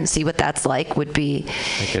nowhere and see what that's like would be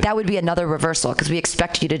another reversal, because we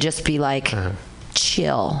expect you to just be like,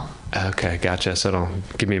 chill. Okay, gotcha. So it'll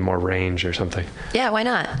give me more range or something. Yeah, why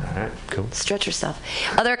not? All right, cool. Stretch yourself.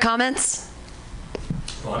 Other comments?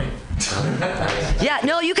 Funny. Yeah,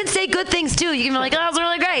 no, you can say good things too. You can be like, oh, it's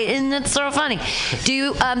really great, and it's so funny. Do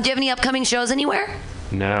you have any upcoming shows anywhere?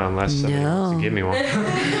 No, unless somebody wants to give me one.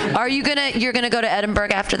 Are you you're gonna go to Edinburgh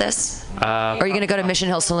after this? Or are you gonna go to Mission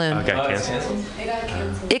Hill Saloon? It got canceled.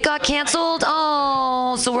 It got canceled?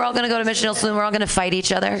 Oh, so we're all gonna go to Mission Hill Saloon. We're all gonna fight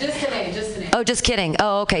each other? Just kidding. Oh, just kidding.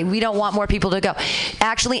 Oh, okay. We don't want more people to go.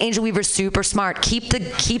 Actually, Angel Weaver's super smart. Keep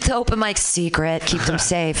the open mics secret. Keep them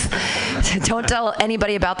safe. Don't tell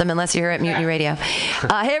anybody about them unless you're here at Mutiny Radio.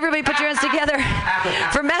 Hey, everybody, put your hands together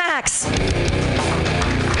for Max.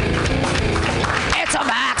 It's a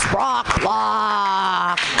Max Brock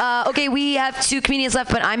block. Okay, we have 2 comedians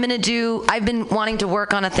left, but I've been wanting to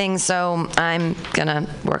work on a thing, so I'm gonna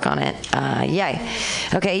work on it. Yay.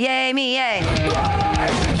 Okay, yay me, yay.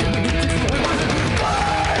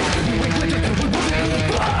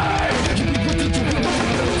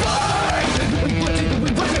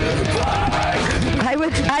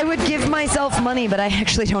 I would give myself money, but I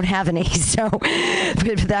actually don't have any, so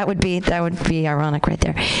that would be ironic right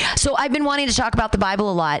there. So I've been wanting to talk about the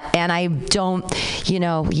Bible a lot, and I don't,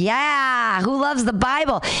 who loves the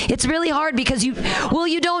Bible? It's really hard because you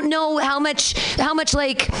don't know how much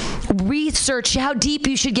like research, how deep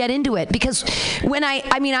you should get into it, because when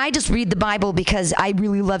I just read the Bible because I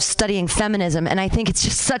really love studying feminism, and I think it's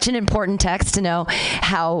just such an important text to know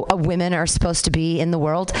how women are supposed to be in the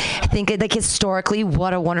world. I think, like, historically,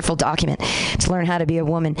 what a wonderful document to learn how to be a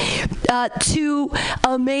woman. 2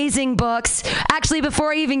 amazing books. Actually,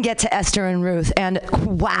 before I even get to Esther and Ruth, and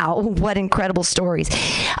wow, what incredible stories.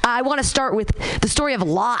 I want to start with the story of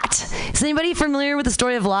Lot. Is anybody familiar with the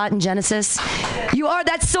story of Lot in Genesis? You are?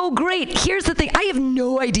 That's so great. great. Here's the thing. I have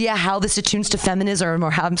no idea how this attunes to feminism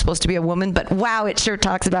or how I'm supposed to be a woman, but wow, it sure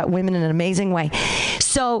talks about women in an amazing way.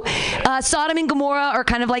 So Sodom and Gomorrah are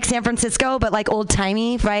kind of like San Francisco, but like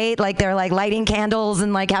old-timey, right? Like they're like lighting candles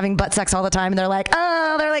and like having butt sex all the time. And they're like,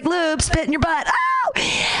 lube, spit in your butt. Oh!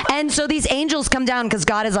 And so these angels come down because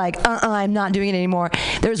God is like, I'm not doing it anymore.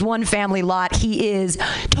 There's one family, Lot. He is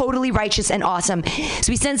totally righteous and awesome.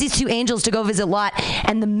 So he sends these two angels to go visit Lot.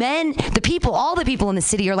 And the men, the people, all the people in the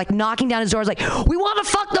city are like knocking down his doors like, we want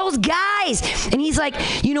to fuck those guys. And he's like,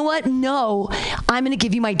 you know what? No, I'm going to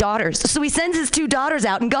give you my daughters. So he sends his two daughters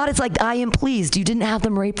out. And God is like, I am pleased. You didn't have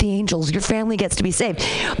them rape the angels. Your family gets to be saved.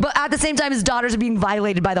 But at the same time, his daughters are being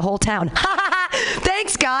violated by the whole town.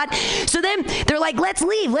 Thanks, God. So then they're like, let's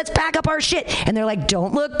leave. Let's pack up our shit. And they're like,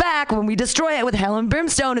 don't look back. When we destroy it with hell and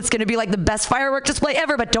brimstone, it's going to be like the best firework display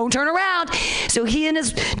ever, but don't turn around. So he and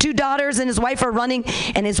his two daughters and his wife are running,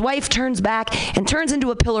 and his wife turns back and turns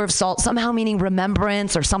into a pillar of salt, somehow meaning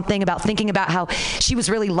remembrance or something about thinking about how she was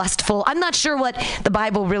really lustful. I'm not sure what the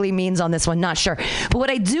Bible really means on this one, not sure. But what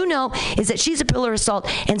I do know is that she's a pillar of salt,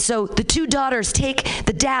 and so the two daughters take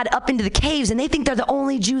the dad up into the caves, and they think they're the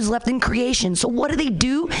only Jews left in creation. So what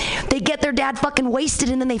do? They get their dad fucking wasted,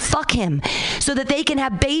 and then they fuck him so that they can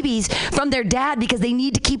have babies from their dad because they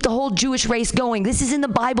need to keep the whole Jewish race going. This is in the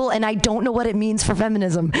Bible, and I don't know what it means for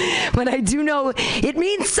feminism, but I do know it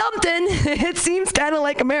means something. It seems kind of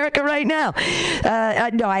like America right now.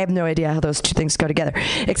 No, I have no idea how those two things go together,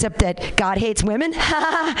 except that God hates women.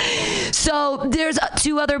 So there's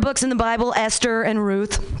two other books in the Bible, Esther and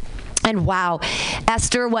Ruth. And wow,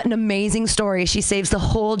 Esther, what an amazing story. She saves the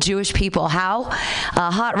whole Jewish people. How?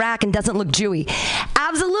 Hot rack and doesn't look Jewy.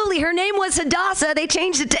 Absolutely. Her name was Hadassah. They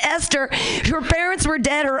changed it to Esther. Her parents were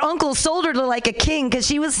dead. Her uncle sold her to like a king because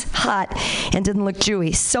she was hot and didn't look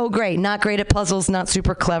Jewy. So great. Not great at puzzles, not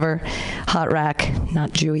super clever. Hot rack,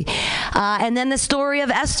 not Jewy. And then the story of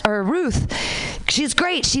Ruth. She's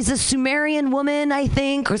great. She's a Sumerian woman, I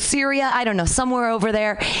think, or Syria. I don't know, somewhere over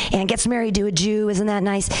there, and gets married to a Jew. Isn't that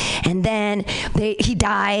nice? And then he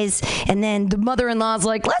dies, and then the mother-in-law's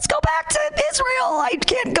like, let's go back to Israel. I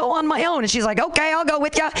can't go on my own. And she's like, okay, I'll go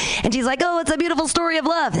with you. And she's like, oh, it's a beautiful story of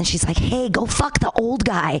love. And she's like, hey, go fuck the old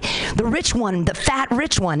guy, the rich one, the fat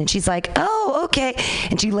rich one. And she's like, oh, okay.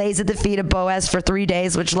 And she lays at the feet of Boaz for 3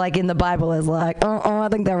 days, which like in the Bible is like, I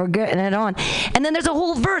think they were getting it on. And then there's a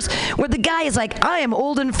whole verse where the guy is like, I am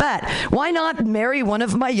old and fat. Why not marry one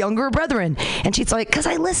of my younger brethren? And she's like, because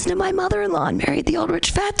I listened to my mother-in-law and married the old rich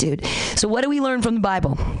fat dude. So what do we learn from the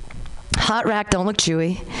Bible? Hot rack, don't look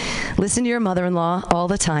Jewy. Listen to your mother-in-law all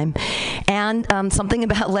the time. And something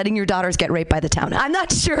about letting your daughters get raped by the town. I'm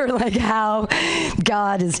not sure like how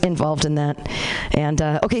God is involved in that. And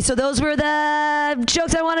okay, so those were the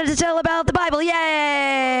jokes I wanted to tell about the Bible.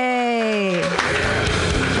 Yay!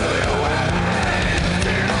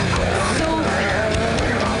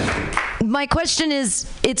 So my question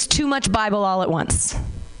is, it's too much Bible all at once.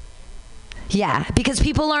 Yeah, because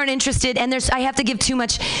people aren't interested, and I have to give too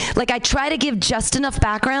much. Like, I try to give just enough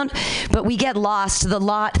background, but we get lost. The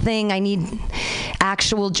Lot thing, I need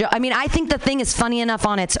actual I mean, I think the thing is funny enough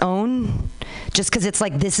on its own, just because it's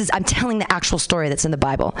like, I'm telling the actual story that's in the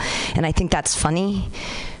Bible, and I think that's funny,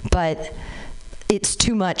 but it's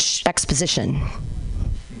too much exposition.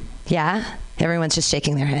 Yeah? Everyone's just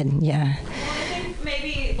shaking their head. Yeah. Well, I think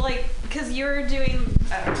maybe, like, because you're doing,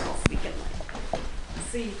 I don't know, speaking.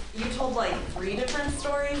 See, you told like 3 different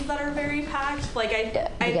stories that are very packed. Like I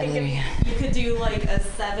think if you could do like a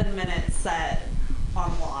 7-minute set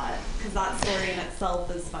on Lot, because that story in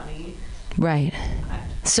itself is funny. Right.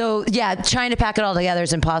 So yeah, trying to pack it all together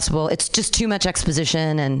is impossible. It's just too much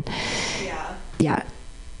exposition and. Yeah. Yeah.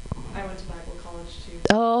 I went to Bible college too.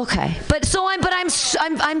 Oh, okay. But so I'm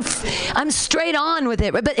straight on with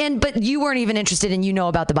it. But you weren't even interested, and you know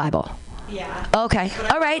about the Bible. Yeah. Okay.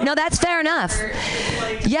 All right. No, that's fair enough.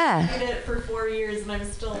 Yeah. I did it for 4 years, and I'm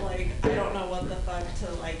still like, I don't know what the fuck to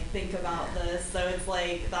like think about this. So it's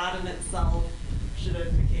like that in itself should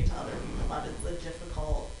indicate to other people that it's a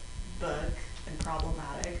difficult book and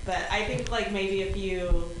problematic. But I think like maybe if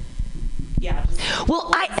you, just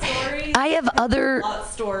well, I have other. Lot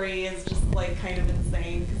story is just like kind of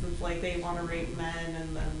insane because it's like they want to rape men,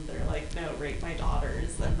 and then they're like, no, rape my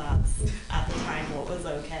daughters, and that's at the time what was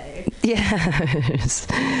okay. Yes.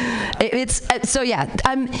 It's so yeah.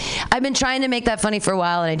 I've been trying to make that funny for a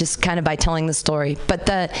while, and I just kind of by telling the story. But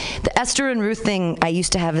the Esther and Ruth thing I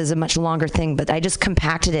used to have as a much longer thing, but I just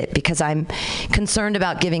compacted it because I'm concerned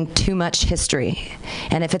about giving too much history,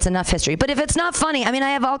 and if it's enough history. But if it's not funny, I mean, I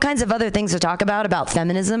have all kinds of other things to talk about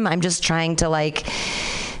feminism. I'm just trying to like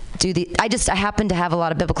I happen to have a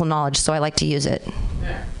lot of biblical knowledge, so I like to use it.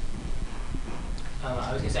 Yeah.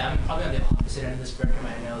 I was gonna say I'm probably on the opposite end of the spectrum.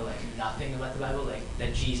 I know like nothing about the Bible, like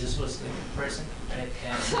that Jesus was the person, right?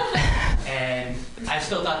 And I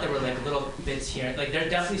still thought there were like little bits here. Like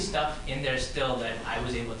there's definitely stuff in there still that I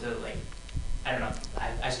was able to like. I don't know.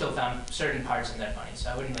 I still found certain parts in that funny,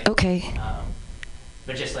 so I wouldn't like. Okay.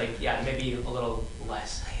 But just like maybe a little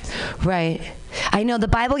less. I guess. Right. I know the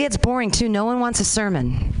Bible gets boring too. No one wants a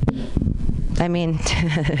sermon. I mean,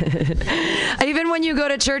 even when you go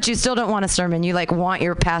to church, you still don't want a sermon. You like want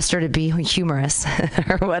your pastor to be humorous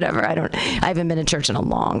or whatever. I haven't been to church in a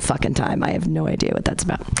long fucking time. I have no idea what that's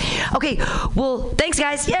about. Okay, well, thanks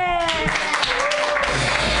guys. Yay!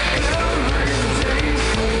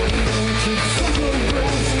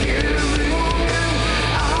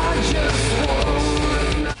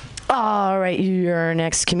 All right, your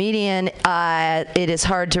next comedian. It is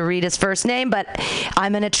hard to read his first name, but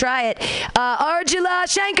I'm going to try it. Arjula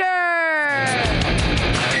Shankar!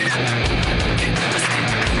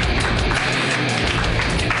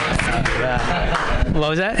 What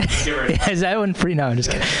was that? Is that one free? No, I'm just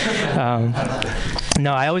kidding.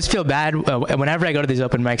 No, I always feel bad whenever I go to these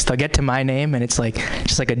open mics. They'll get to my name, and it's like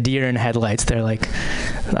just like a deer in headlights. They're like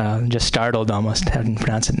just startled almost having to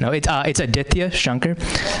pronounce it. No, it's Aditya Shankar.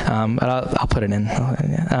 But I'll put it in.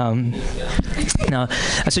 No,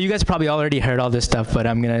 so you guys probably already heard all this stuff, but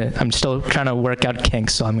I'm still trying to work out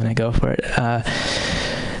kinks, so I'm gonna go for it.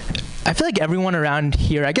 I feel like everyone around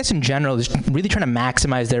here, I guess in general, is really trying to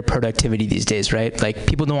maximize their productivity these days, right? Like,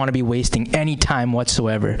 people don't want to be wasting any time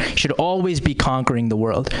whatsoever. Should always be conquering the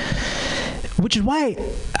world. Which is why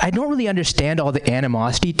I don't really understand all the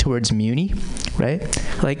animosity towards Muni, right?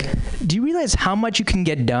 Like, do you realize how much you can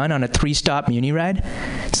get done on a 3-stop Muni ride?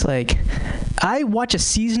 It's like, I watch a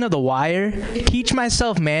season of The Wire, teach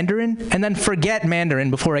myself Mandarin, and then forget Mandarin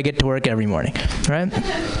before I get to work every morning, right?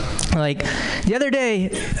 Like, the other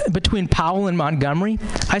day, between Powell and Montgomery,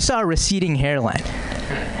 I saw a receding hairline.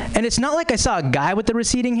 And it's not like I saw a guy with a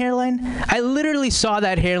receding hairline. I literally saw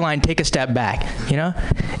that hairline take a step back, you know?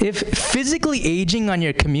 If physically aging on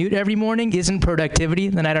your commute every morning isn't productivity,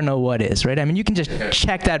 then I don't know what is, right? I mean, you can just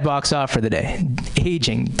check that box off for the day.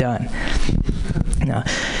 Aging, done. No.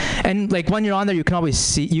 And like when you're on there, you can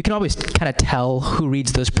always kind of tell who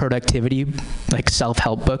reads those productivity, like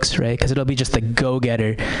self-help books, right? Because it'll be just the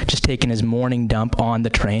go-getter just taking his morning dump on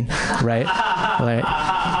the train, right?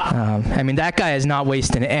 I mean, that guy is not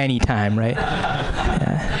wasting any time, right?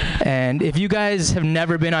 Yeah. And if you guys have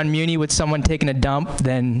never been on Muni with someone taking a dump,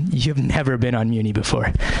 then you've never been on Muni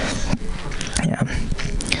before. Yeah.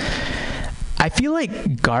 I feel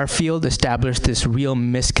like Garfield established this real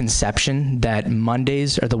misconception that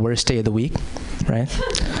Mondays are the worst day of the week, right?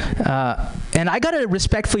 And I gotta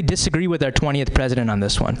respectfully disagree with our 20th president on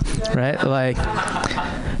this one, right? Like,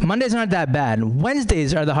 Mondays aren't that bad.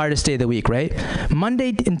 Wednesdays are the hardest day of the week, right?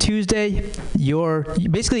 Monday and Tuesday,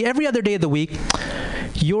 basically every other day of the week,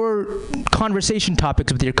 your conversation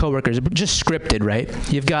topics with your coworkers are just scripted, right?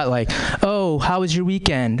 You've got like, oh, how was your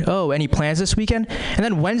weekend? Oh, any plans this weekend? And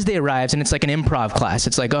then Wednesday arrives and it's like an improv class.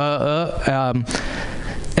 It's like, and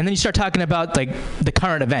then you start talking about like the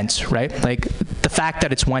current events, right? Like the fact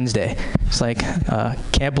that it's Wednesday. It's like,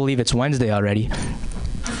 can't believe it's Wednesday already.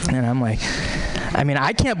 And I'm like, I mean,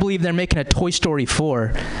 I can't believe they're making a Toy Story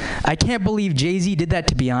 4. I can't believe Jay-Z did that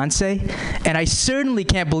to Beyonce. And I certainly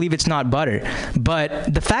can't believe it's not butter.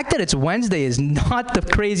 But the fact that it's Wednesday is not the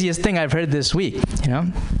craziest thing I've heard this week, you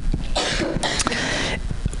know?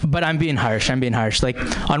 But I'm being harsh.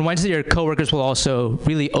 Like, on Wednesday, your coworkers will also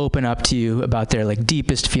really open up to you about their, like,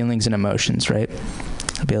 deepest feelings and emotions, right?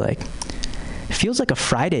 They'll be like, it feels like a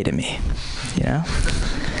Friday to me, you know?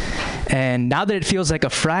 And now that it feels like a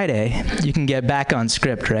Friday, you can get back on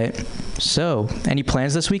script, right? So, any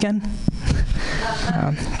plans this weekend?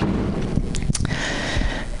 I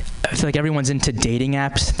feel like everyone's into dating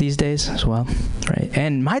apps these days as well, right?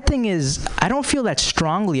 And my thing is, I don't feel that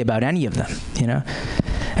strongly about any of them, you know?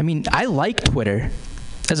 I mean, I like Twitter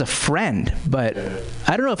as a friend, but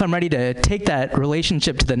I don't know if I'm ready to take that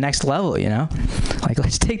relationship to the next level, you know? Like,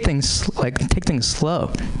 let's take things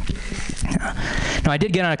slow. No, I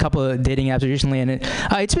did get on a couple of dating apps recently, and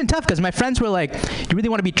it's been tough because my friends were like, you really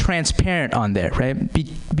want to be transparent on there, right? Be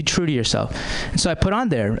true to yourself. And so I put on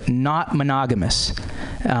there, not monogamous.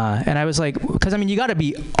 And I was like, because I mean, you got to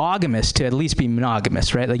be ogamous to at least be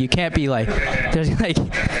monogamous, right? Like, you can't be like, there's like,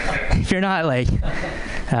 if you're not like,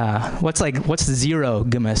 what's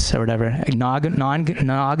zero-gamous or whatever?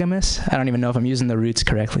 Non-monogamous? I don't even know if I'm using the roots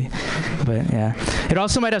correctly. But yeah. It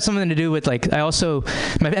also might have something to do with like,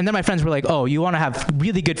 and then my friends were like, oh, you want to have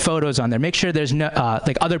really good photos on there. Make sure there's no,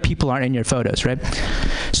 like other people aren't in your photos, right?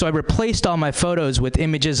 So I replaced all my photos with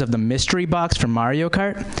images of the mystery box from Mario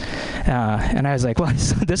Kart. And I was like, well,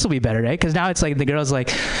 this will be better, right? Because now it's like the girl's like,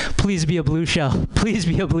 please be a blue shell. Please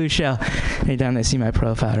be a blue shell. Anytime they see my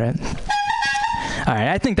profile, right? All right,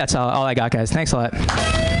 I think that's all I got, guys. Thanks a lot.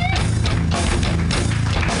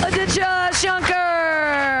 Aditya Shankar.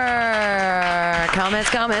 Comments.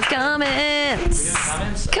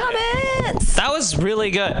 That was really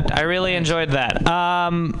good. I really enjoyed that.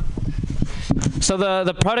 So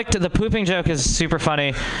the pooping joke is super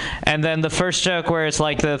funny, and then the first joke where it's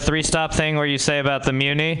like the 3-stop thing where you say about the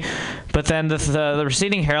Muni, but then the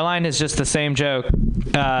receding hairline is just the same joke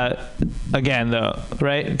again though,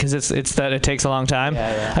 right? Because it's that it takes a long time.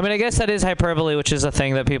 Yeah. I mean, I guess that is hyperbole, which is a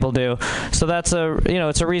thing that people do. So that's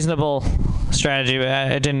it's a reasonable strategy.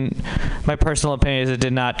 But my personal opinion is it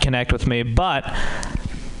did not connect with me, but.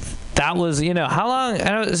 That was, how long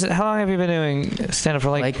have you been doing stand-up for?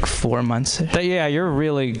 Like 4 months. That's really,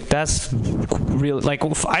 I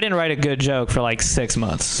didn't write a good joke for like 6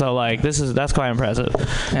 months. So that's quite impressive.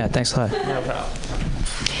 Yeah, thanks a lot. No problem.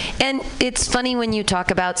 And it's funny when you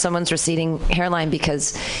talk about someone's receding hairline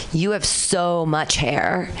because you have so much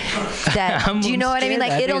hair that, do you know what I mean?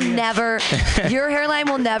 Like your hairline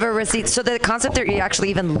will never recede. So the concept that you're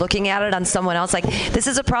actually even looking at it on someone else, like this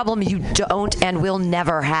is a problem you don't and will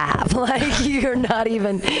never have. Like you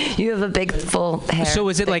have a big full hair. So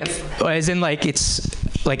is it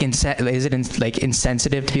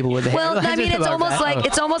insensitive to people with hair? Well, I mean, it's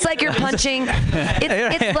almost like you're punching.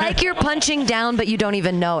 It's like you're punching down, but you don't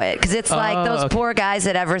even know it because it's like those poor guys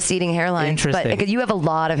that have receding hairlines. Interesting. But you have a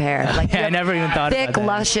lot of hair. Like I never even thought thick, about that.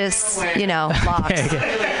 luscious, locks.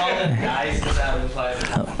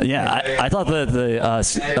 I thought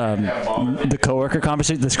the coworker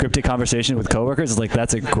conversation, the scripted conversation with coworkers,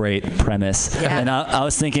 that's a great premise. Yeah. And I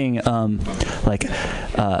was thinking, I was like,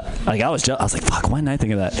 fuck, why didn't I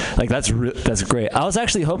think of that? Like that's great. I was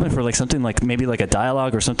actually hoping for something maybe a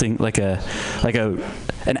dialogue or something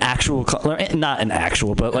an actual, not an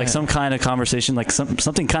actual, but some kind of conversation,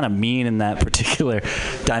 something kind of mean in that particular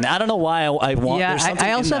dynamic. I don't know why I want. Yeah,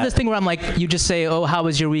 I also have this thing where I'm like, you just say, "Oh, how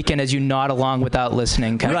was your weekend?" as you nod along without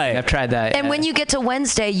listening. Right. I've tried that. And when you get to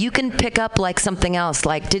Wednesday, you can pick up something else.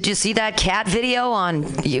 Like, did you see that cat video on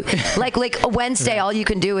you? like Wednesday, all you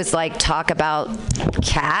can do is talk about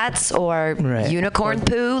cats or unicorn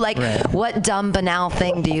poo. What dumb banal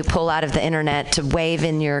thing do you pull out of the internet to wave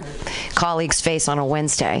in your colleague's face on a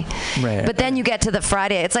Wednesday? Right. But then you get to the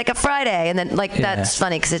Friday. It's like a Friday, and then that's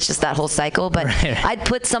funny because it's just that whole cycle. But I'd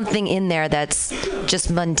put something in there that's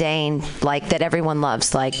just mundane, that everyone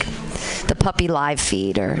loves, like the puppy live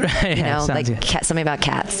feed or something about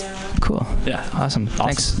cats. Cool. Yeah. Awesome.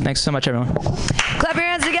 Thanks so much, everyone. Clap your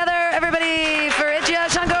hands together, everybody, for Aditya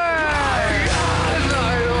Shankar.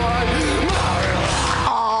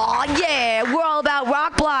 Oh yeah, we're all about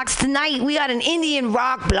rock blocks tonight. We got an Indian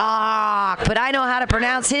rock block, but I know how to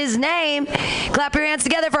pronounce his name. Clap your hands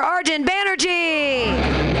together for Arjun Banerjee.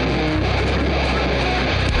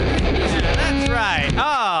 Right.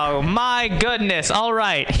 Oh my goodness. All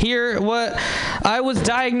right. I was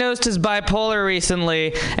diagnosed as bipolar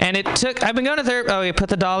recently, and I've been going to therapy. Oh, you put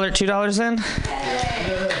the $2 in?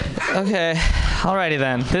 Okay. Alrighty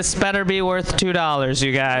then. This better be worth $2,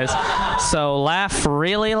 you guys. So laugh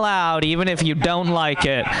really loud, even if you don't like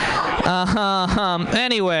it.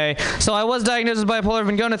 Anyway, so I was diagnosed as bipolar. I've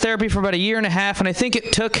been going to therapy for about 1.5 years, and I think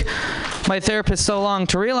it took my therapist so long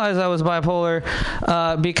to realize I was bipolar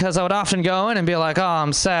because I would often go in and be like, oh,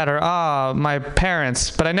 I'm sad, or oh, my parents.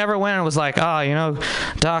 But I never went and was like, oh,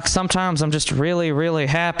 doc, sometimes I'm just really, really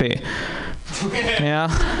happy.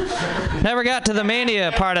 Never got to the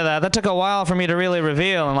mania part of that. That took a while for me to really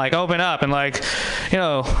reveal and open up and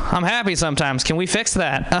I'm happy sometimes. Can we fix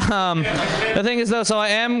that? The thing is though, so I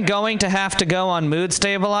am going to have to go on mood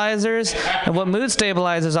stabilizers. And what mood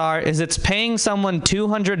stabilizers are is it's paying someone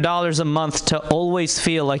 $200 a month to always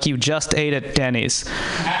feel like you just ate at Denny's.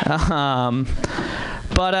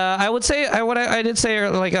 But I would say I did say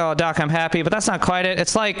oh doc, I'm happy, but that's not quite it.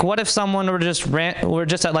 It's like, what if someone were just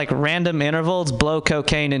at random intervals blow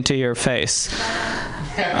cocaine into your face?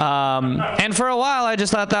 And for a while I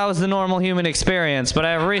just thought that was the normal human experience, but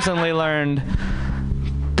I've recently learned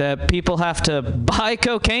that people have to buy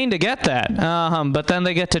cocaine to get that, but then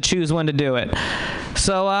they get to choose when to do it.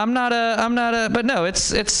 So but no,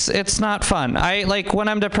 it's not fun. When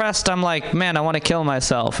I'm depressed, I'm like, man, I want to kill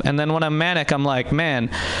myself. And then when I'm manic, I'm like, man,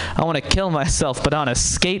 I want to kill myself, but on a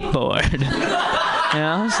skateboard.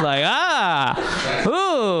 It's like,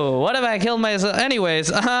 ooh, what if I killed myself?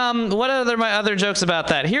 Anyways, what are my other jokes about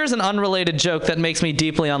that? Here's an unrelated joke that makes me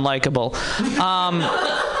deeply unlikable.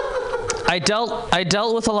 I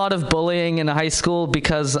dealt with a lot of bullying in high school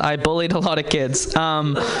because I bullied a lot of kids.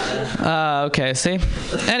 Okay, see.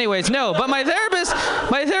 Anyways, no, but my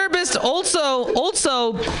therapist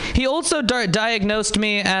also diagnosed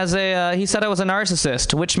me as he said I was a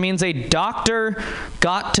narcissist, which means a doctor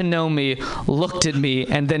got to know me, looked at me,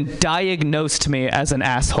 and then diagnosed me as an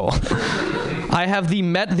asshole. I have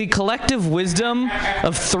the collective wisdom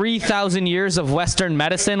of 3,000 years of Western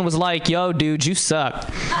medicine was like, yo, dude, you suck.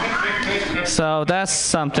 So that's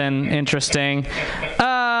something interesting.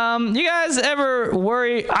 You guys ever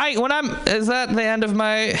worry? Is that the end of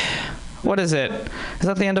my? What is it? Is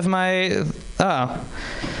that the end of my?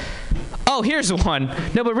 Oh, here's one.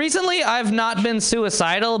 No, but recently I've not been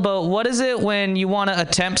suicidal, but what is it when you want to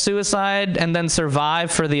attempt suicide and then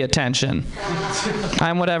survive for the attention?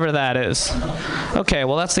 I'm whatever that is. Okay,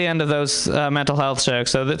 well, that's the end of those mental health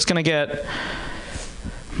jokes, so it's going to get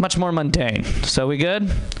much more mundane. So we good?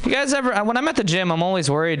 You guys ever, when I'm at the gym, I'm always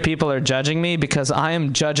worried people are judging me because I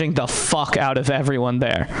am judging the fuck out of everyone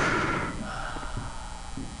there.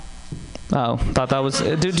 Oh, thought that was...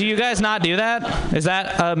 Do you guys not do that? Is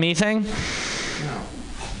that a me thing?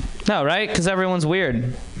 No, right? Because everyone's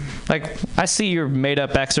weird. Like, I see your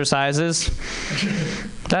made-up exercises.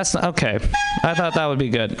 That's... Okay. I thought that would be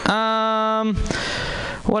good.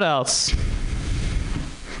 What else?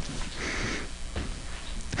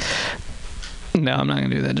 No, I'm not going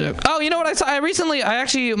to do that joke. Oh, you know what I saw?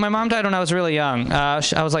 My mom died when I was really young. I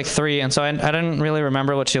was like 3, and so I didn't really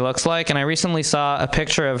remember what she looks like. And I recently saw a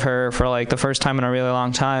picture of her for like the first time in a really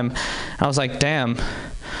long time. I was like, damn,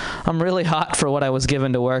 I'm really hot for what I was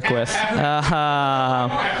given to work with.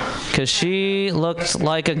 Because she looked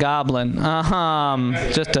like a goblin.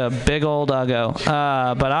 Just a big old uggo.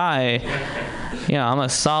 But I'm a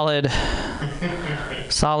solid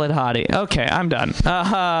hottie. Okay, I'm done.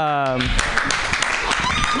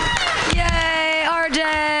 Yay,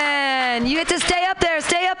 Arjun! You get to stay up there.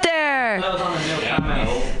 Stay up there.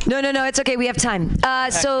 No, it's okay. We have time. We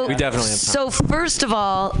definitely have time. So first of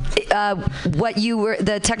all,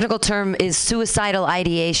 the technical term is suicidal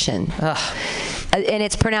ideation. And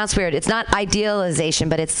it's pronounced weird. It's not idealization,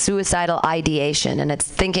 but it's suicidal ideation. And it's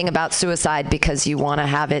thinking about suicide because you want to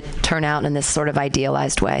have it turn out in this sort of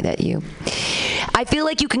idealized way I feel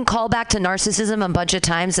like you can call back to narcissism a bunch of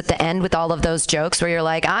times at the end with all of those jokes where you're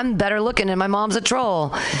like, I'm better looking and my mom's a troll.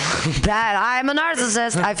 That I'm a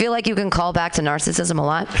narcissist. I feel like you can call back to narcissism a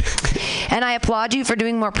lot. And I applaud you for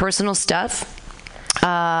doing more personal stuff.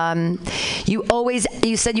 You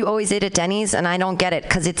said you always ate at Denny's, and I don't get it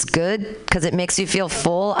because it's good, because it makes you feel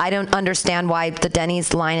full. I don't understand why the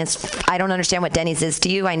Denny's line I don't understand what Denny's is to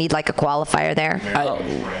you. I need like a qualifier there.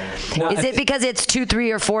 Is it because it's $2,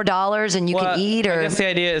 $3, or $4 and you can eat? Or I guess the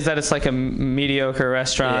idea is that it's like a mediocre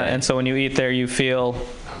restaurant, and so when you eat there, you feel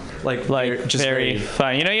like just very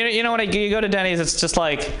fine. You know when you go to Denny's, it's just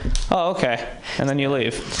like, oh, okay, and then you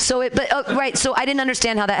leave. Right. So I didn't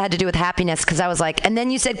understand how that had to do with happiness, because I was like, and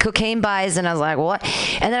then you said cocaine buys, and I was like, what?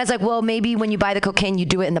 And then I was like, well, maybe when you buy the cocaine, you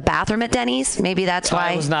do it in the bathroom at Denny's. Maybe that's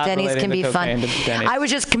why Denny's can be fun. I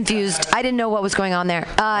was just confused. I didn't know what was going on there.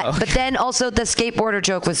 But then also the skateboarder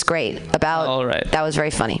joke was great. That was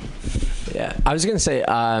very funny. Yeah, I was gonna say.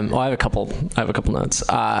 I have a couple notes.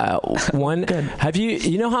 One, have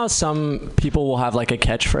you know how some people will have like a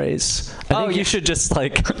catchphrase? I think you should just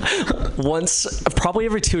like once, probably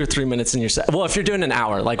every 2 or 3 minutes in your set. Well, if you're doing an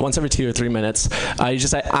hour, like once every 2 or 3 minutes, you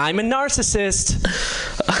just say, "I'm a narcissist,"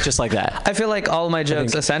 just like that. I feel like all my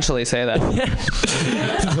jokes essentially say that.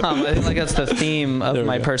 I think like that's the theme of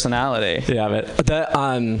my personality. Yeah, but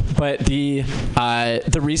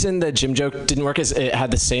the reason the gym joke didn't work is it had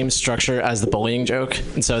the same structure as the bullying joke,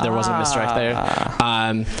 and so there was a misdirect there.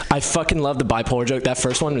 I fucking love the bipolar joke. That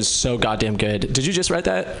first one was so goddamn good. Did you just write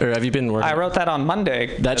that, or have you been working? I wrote that on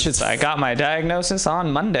Monday. I got my diagnosis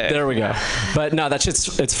on Monday. There we go. But no, that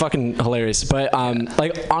shit's it's fucking hilarious. But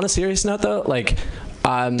like on a serious note though, like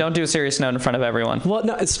don't do a serious note in front of everyone. Well,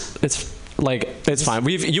 no, it's like it's fine.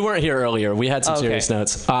 You weren't here earlier. We had some serious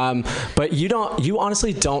notes. But you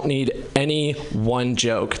honestly don't need any one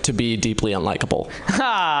joke to be deeply unlikable. Okay?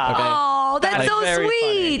 Oh, that's so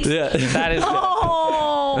sweet. Yeah. That is.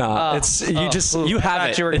 You have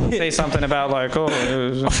it. You were going to say something about like, mental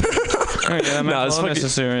illness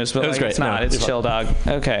is serious, but it's not. It's chill, dog.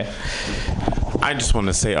 Okay. I just want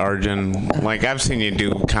to say, Arjun, like I've seen you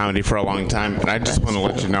do comedy for a long time, and I just want to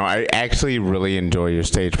let you know I actually really enjoy your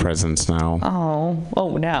stage presence now.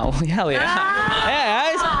 Oh, now, hell yeah!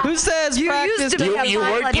 Hey guys, Who says You practice used to be makes a You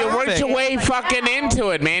worked perfect? your way fucking into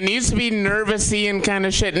it, man. You used to be nervousy and kind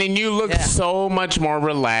of shit, and then you look so much more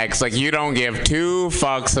relaxed. Like you don't give two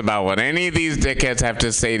fucks about what any of these dickheads have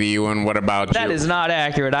to say to you, and what about you. That is not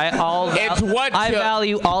accurate. I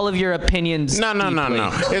value all of your opinions. No.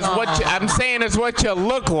 It's what I'm saying is what you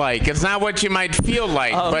look like. It's not what you might feel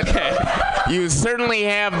like. Okay. But you certainly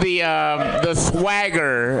have the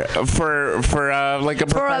swagger for like a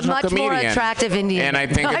For a professional much comedian. more attractive Indian. And I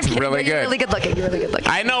think it's really You're good. really good looking. You're really good looking.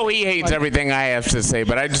 I know he hates everything I have to say,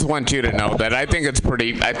 but I just want you to know that I think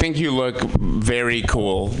I think you look very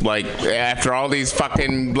cool. Like after all these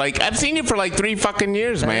fucking, like I've seen you for like 3 fucking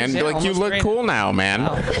years, man. Yeah, Like you look cool now, man.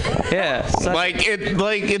 Yeah.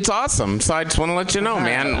 It's awesome. So I just want to let you know,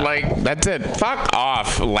 man. Like that's it. Fuck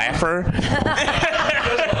off, laugher.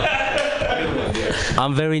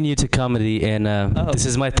 I'm very new to comedy, and this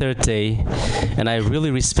is my 3rd day, and I really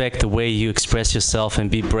respect the way you express yourself and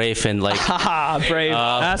be brave and like. Haha, brave.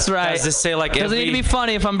 That's right. As they say, like doesn't need to be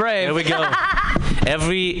funny if I'm brave. There we go.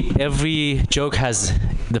 Every joke has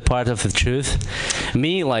the part of the truth.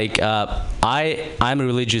 Me, like I'm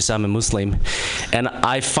religious. I'm a Muslim, and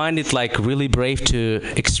I find it like really brave to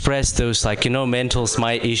express those like mental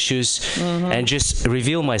my issues, and just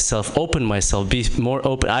reveal myself, open myself, be more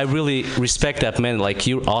open. I really respect that, man. Like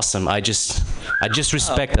you're awesome. I just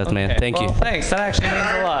respect that, man. Thank you. Thanks. That actually means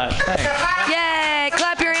a lot. Thanks. Yay!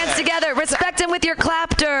 Clap your hands together. Respect him with your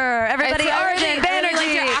clapter. Everybody, Arjun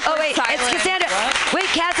Banerjee. Oh wait, it's Cassandra. Wait,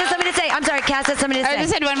 Cass has something to say. I'm sorry, Cass has something to say. I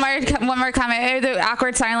just had one more comment. The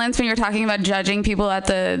awkward silence when you were talking about judging people at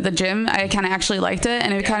the gym. I kind of actually liked it,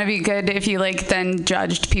 and it would kind of be good if you like then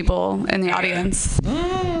judged people in the audience.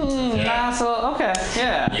 Asshole. Okay.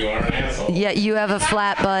 Yeah. You are an asshole. Yeah, you have a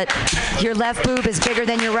flat butt. Your left boob is bigger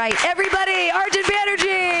than your right. Everybody, Arjun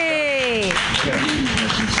Banerjee.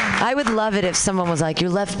 I would love it if someone was like, your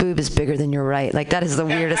left boob is bigger than your right. Like, that is the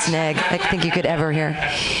weirdest neg I think you could ever hear.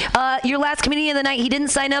 Your last comedian of the night, he didn't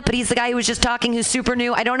sign up, but he's the guy who was just talking who's super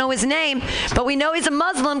new. I don't know his name, but we know he's a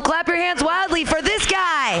Muslim. Clap your hands wildly for this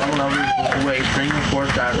guy. I'm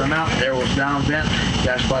out there with down vent.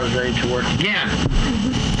 Gas spot is ready to work again.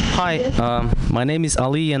 Hi, my name is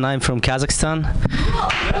Ali, and I'm from Kazakhstan.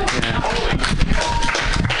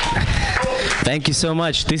 Thank you so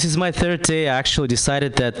much. This is my 3rd day. I actually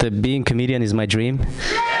decided that being comedian is my dream.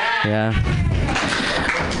 Yeah.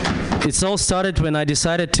 It's all started when I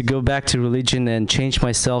decided to go back to religion and change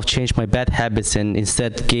myself, change my bad habits, and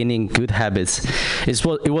instead gaining good habits. It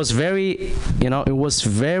was very, it was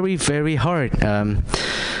very, very hard.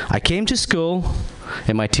 I came to school,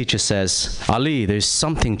 and my teacher says, Ali, there's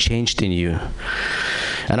something changed in you.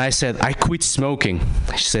 And I said, I quit smoking.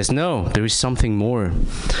 She says, no, there is something more.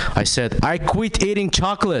 I said, I quit eating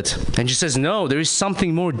chocolate. And she says, no, there is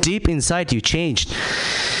something more deep inside you changed.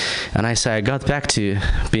 And I said, I got back to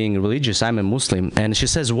being religious. I'm a Muslim. And she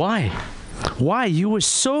says, why? Why? You were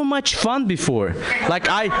so much fun before. Like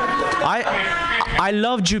I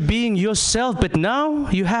loved you being yourself, but now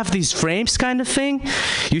you have these frames kind of thing.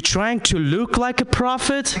 You're trying to look like a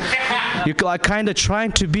prophet. You're like kind of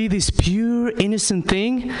trying to be this pure, innocent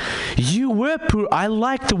thing. You were pure. I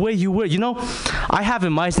like the way you were. I have a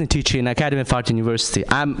Meisner teacher in Academy of Art University.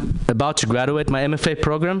 I'm about to graduate my MFA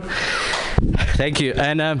program. Thank you.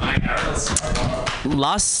 And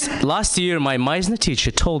last year, my Meisner teacher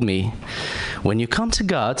told me, when you come to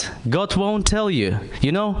God, God won't tell you,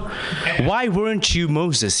 why weren't you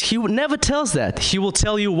Moses? He never tells that. He will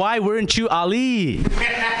tell you, why weren't you Ali?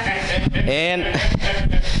 And,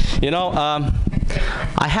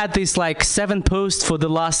 I had this like 7 posts for the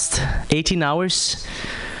last 18 hours.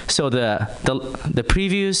 So the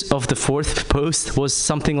previews of the 4th post was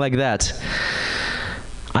something like that.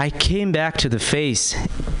 I came back to the faith,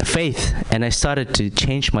 and I started to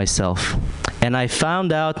change myself. And I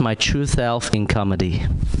found out my true self in comedy.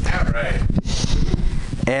 All right.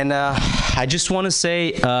 And I just want to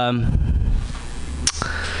say,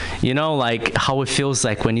 like how it feels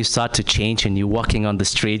like when you start to change and you're walking on the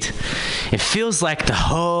street. It feels like the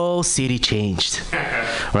whole city changed,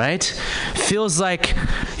 right? Feels like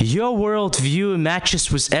your worldview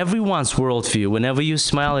matches with everyone's worldview. Whenever you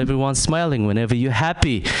smile, everyone's smiling. Whenever you're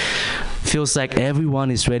happy, feels like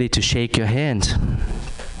everyone is ready to shake your hand.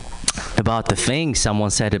 About the thing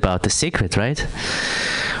someone said about The Secret, right?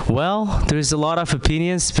 Well, there's a lot of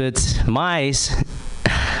opinions, but mine,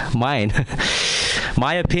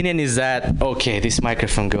 my opinion is that, okay, this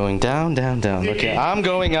microphone going down, down, down. Okay, I'm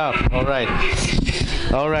going up. All right.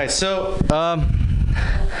 So,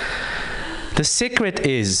 the secret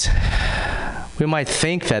is, we might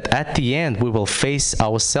think that at the end we will face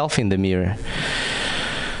ourselves in the mirror.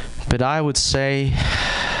 But I would say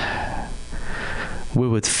we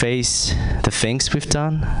would face the things we've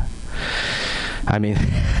done. I mean,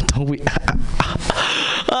 don't we?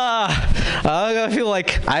 I feel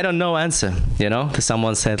like I don't know answer.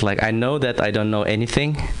 Someone said like, I know that I don't know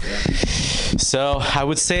anything. So I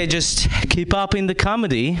would say just keep up in the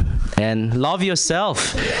comedy and love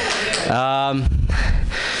yourself.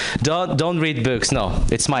 Don't read books. No,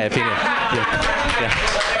 it's my opinion. Yeah.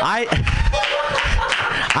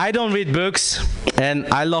 I don't read books, and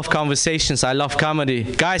I love conversations. I love comedy.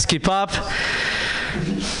 Guys, keep up.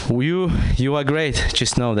 You are great.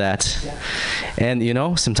 Just know that. And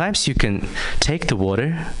sometimes you can take the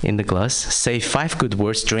water in the glass, say 5 good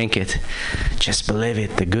words, drink it. Just believe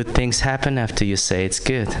it. The good things happen after you say it's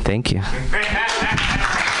good. Thank you.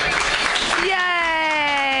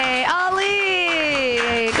 Yay!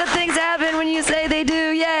 Ali! Good things happen when you say they do.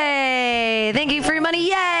 Yay! Thank you for your money.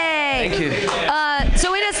 Yay! Thank you. So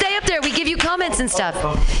we're gonna stay up there. We give you comments and stuff.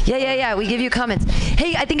 Yeah. We give you comments.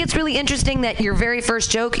 Hey, I think it's really interesting that your very first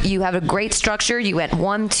joke, you have a great structure. You went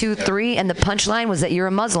 1, 2, 3, and the punchline was that you're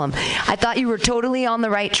a Muslim. I thought you were totally on the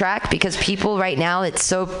right track because people right now, it's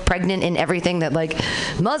so pregnant in everything that like,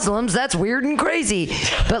 Muslims, that's weird and crazy.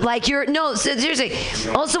 But like seriously.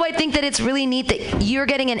 Also, I think that it's really neat that you're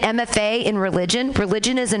getting an MFA in religion.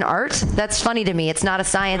 Religion is an art. That's funny to me. It's not a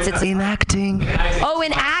science. It's in acting. Oh,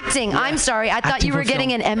 in acting. I'm sorry. I thought you were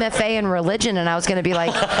getting an MFA in religion, and I was going to be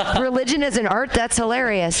like, religion is an art? That's hilarious.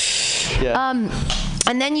 Yeah.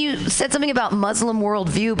 And then you said something about Muslim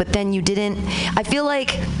worldview, but then you didn't. I feel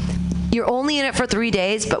like you're only in it for 3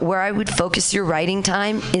 days, but where I would focus your writing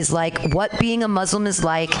time is like what being a Muslim is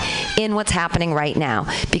like in what's happening right now.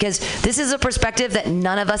 Because this is a perspective that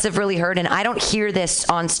none of us have really heard, and I don't hear this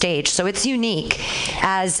on stage. So it's unique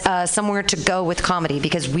as somewhere to go with comedy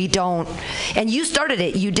because we don't. And you started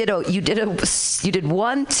it. You did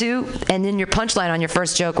 1, 2, and then your punchline on your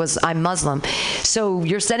first joke was "I'm Muslim." So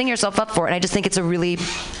you're setting yourself up for it. And I just think it's a really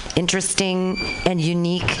interesting and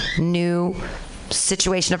unique new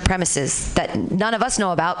situation of premises that none of us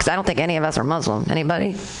know about because I don't think any of us are Muslim.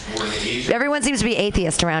 Anybody? Everyone seems to be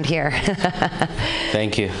atheist around here.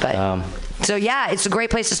 Thank you. So yeah, it's a great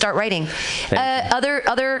place to start writing.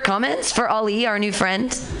 Other comments for Ali, our new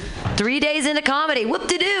friend? 3 days into comedy.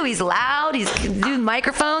 Whoop-de-doo. He's loud. He's doing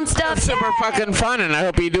microphone stuff. It's super fucking fun, and I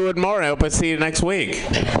hope you do it more. I hope I see you next week.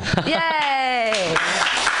 Yay!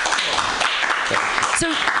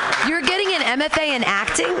 So you're getting an MFA in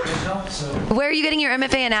acting? Where are you getting your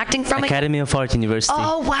MFA in acting from? Academy of Art University.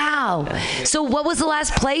 Oh, wow. So what was the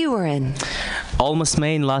last play you were in? Almost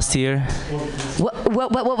Maine last year.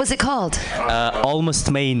 What was it called? Almost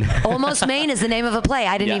Maine. Almost Maine is the name of a play.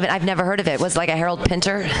 I've never heard of it. It was like a Harold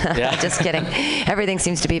Pinter. Yeah. Just kidding. Everything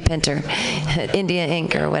seems to be Pinter. India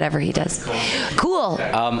Ink or whatever he does. Cool.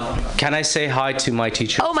 Can I say hi to my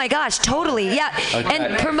teacher? Oh my gosh, totally. Yeah. Okay.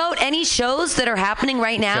 And promote any shows that are happening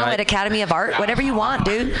right now at Academy of Art. Whatever you want,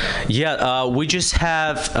 dude. Yeah, we just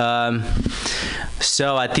have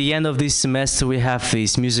so at the end of this semester we have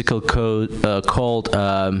this musical called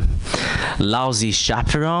Lousy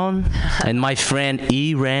Chaperone, and my friend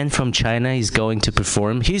E Ran from China is going to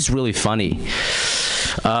perform. He's really funny.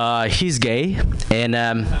 He's gay, and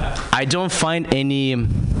I don't find any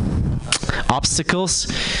obstacles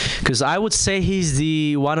because I would say he's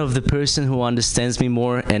the one of the person who understands me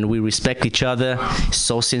more, and we respect each other.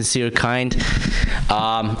 So sincere, kind.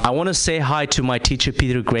 I want to say hi to my teacher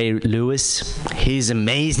Peter Gray Lewis. He's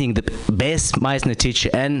amazing, the best Meisner teacher.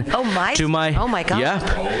 And to my God. Yeah,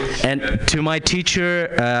 and to my teacher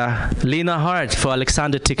Lena Hart for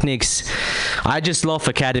Alexander Techniques. I just love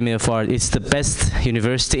Academy of Art. It's the best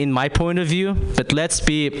university in my point of view. But let's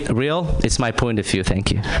be real. It's my point of view.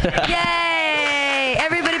 Thank you. Yay!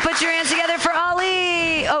 Everybody put your hands together for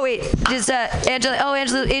Ali. Oh wait, just Angela. Oh,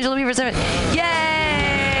 Angela Weaver.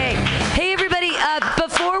 Yay! Hey everybody,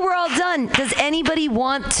 before we're all done, does anybody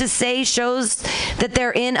want to say shows that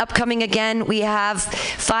they're in upcoming again? We have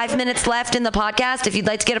 5 minutes left in the podcast. If you'd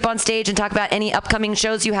like to get up on stage and talk about any upcoming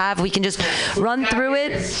shows you have, we can just run through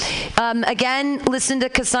it. Again, listen to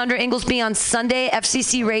Cassandra Inglesby on Sunday,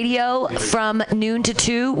 FCC Radio from noon to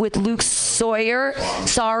 2 with Luke Sawyer.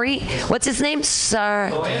 Sorry. What's his name?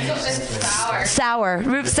 Sour.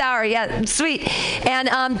 Roof Sour. Yeah, sweet.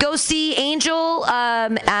 And go see Angel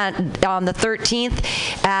on the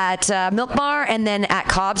 13th at Milk Bar, and then at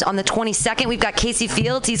Cobb's on the 22nd. We've got Casey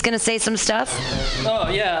Fields. He's going to say some stuff. Oh,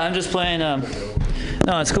 yeah. I'm just playing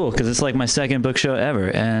No, it's cool because it's like my second book show ever,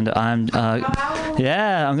 and I'm going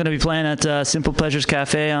to be playing at Simple Pleasures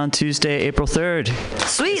Cafe on Tuesday, April 3rd.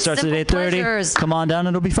 Sweet. It starts Simple at 8:30. Pleasures. Come on down,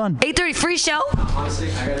 it'll be fun. 8:30 free show.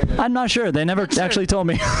 Honestly, I gotta go. I'm not sure. They never actually told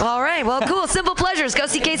me. All right. Well, cool. Simple Pleasures. Go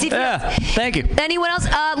see Casey Fields. Yeah. Thank you. Anyone else?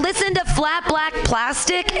 Listen to Flat Black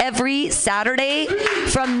Plastic every Saturday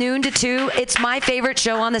from noon to 2. It's my favorite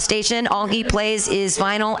show on the station. All he plays is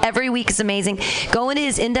vinyl. Every week is amazing. Go into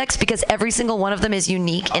his index because every single one of them is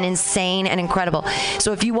unique and insane and incredible.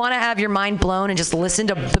 So if you want to have your mind blown and just listen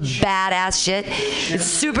to the badass shit, it's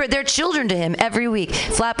super. They're children to him every week.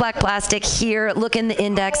 Flat Black Plastic here. Look in the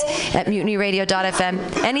index at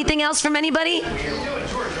MutinyRadio.fm. Anything else from anybody?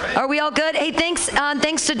 Are we all good? Hey, thanks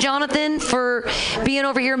to Jonathan for being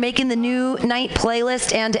over here making the new night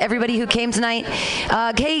playlist, and to everybody who came tonight.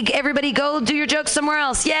 Hey, everybody, go do your jokes somewhere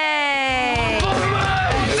else. Yay!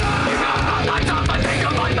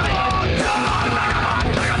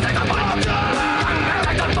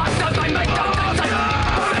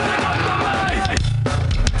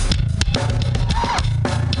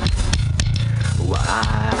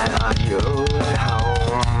 Why are you at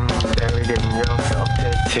home, buried in your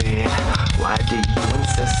self-pity? Why do you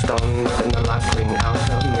insist on letting the life bring out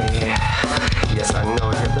of me? Yes, I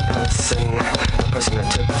know you're the person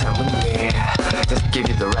that took time with me. Just give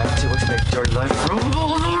you the right to expect your life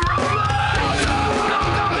rumbles around.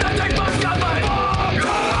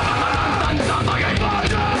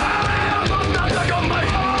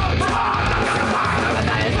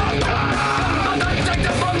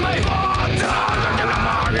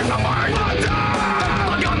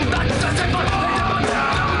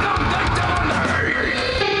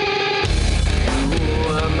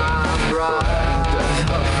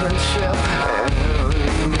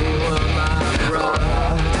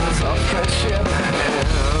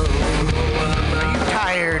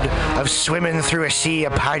 Of swimming through a sea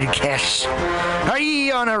of podcasts? Are ye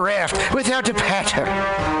on a raft without a paddle?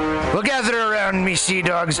 Well, gather around me, sea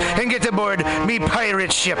dogs, and get aboard me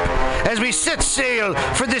pirate ship as we set sail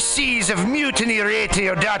for the seas of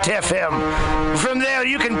MutinyRadio.fm. From there,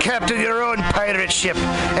 you can captain your own pirate ship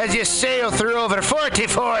as you sail through over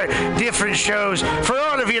 44 different shows for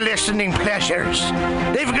all of your listening pleasures.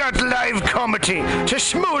 They've got live comedy to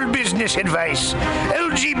small business advice,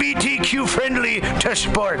 LGBTQ friendly to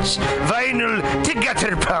sports, vinyl to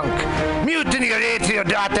gutter punk.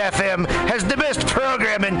 MutinyRadio.fm has the best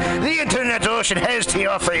programming the internet ocean has to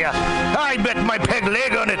offer you. I bet my peg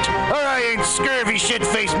leg on it, or I ain't scurvy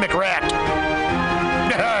shit-faced McRat.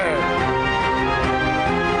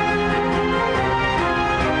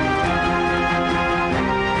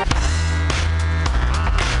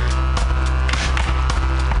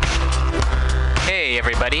 Hey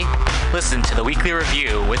everybody, listen to the Weekly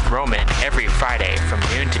Review with Roman every Friday from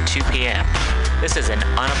noon to 2 p.m. This is an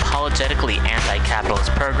unapologetically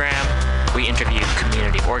anti-capitalist program. We interview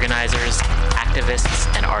community organizers, activists,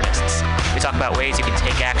 and artists. We talk about ways you can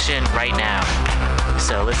take action right now.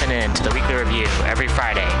 So listen in to the Weekly Review every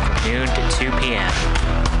Friday from noon to 2 p.m.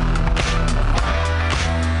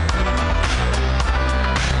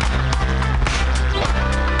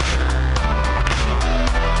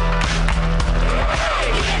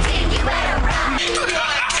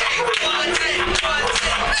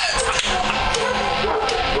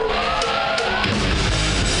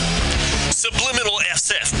 Subliminal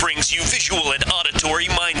SF brings you visual and auditory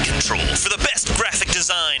mind control. For the best graphic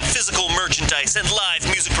design, physical merchandise, and live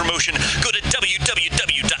music promotion, go to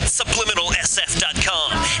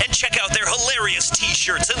www.subliminalsf.com and check out their hilarious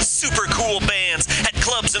t-shirts and super cool bands at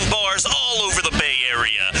clubs and bars all over the Bay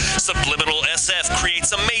Area. Subliminal SF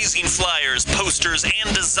creates amazing flyers, posters,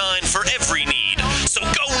 and design for every need. So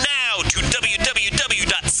go now to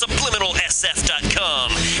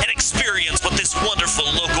www.subliminalsf.com and experience what this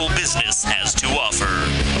wonderful local business has to offer.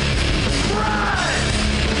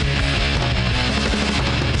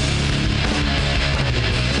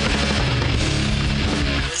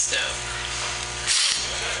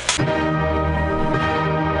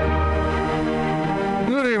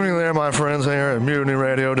 Good evening there, my friends here at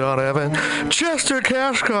MutinyRadio.fm. Chester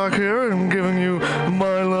Cashcock here, and giving you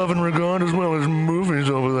my love and regard as well as movies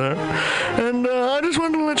over there. And I just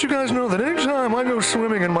wanted to let you guys know that anytime I go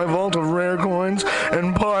swimming in my vault of rare coins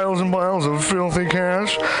and piles of filthy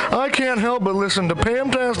cash, I can't help but listen to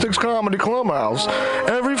Pamtastic's Comedy Clubhouse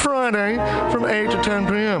every Friday from 8 to 10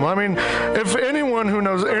 p.m. I mean, if anyone who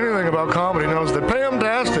knows anything about comedy knows that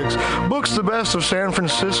Pamtastics books the best of San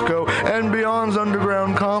Francisco and beyond's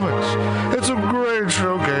underground comics. It's a great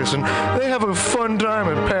showcase, and they have a fun time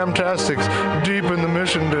at Pamtastics deep in the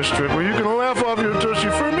Mission District, where you can laugh off your tushy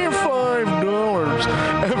for a mere $5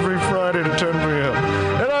 every Friday to 10 p.m.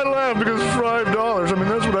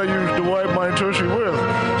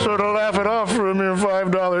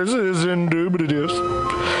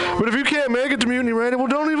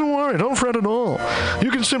 worry. Don't fret at all.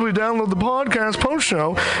 You can simply download the podcast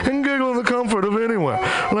post-show and giggle in the comfort of anywhere,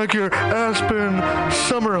 like your Aspen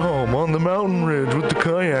summer home on the mountain ridge with the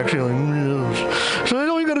kayak feeling. So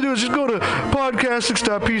all you got to do is just go to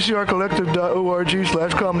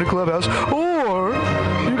podcastics.pcrcollective.org/comedy clubhouse, or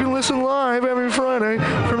you can listen live every Friday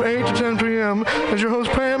from 8 to 10 p.m. as your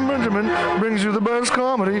host Pam Benjamin brings you the best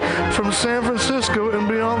comedy from San Francisco and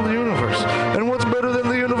beyond the universe. And what's better than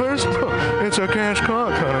the universe? It's a cash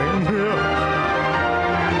cock, honey. Yeah.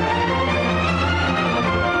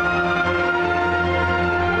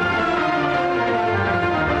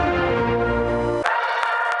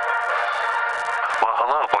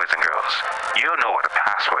 You know what a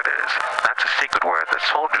password is. That's a secret word that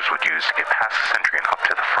soldiers would use to get past the sentry and up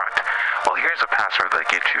to the front. Well, here's a password that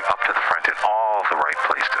gets you up to the front in all the right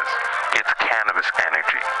places. It's cannabis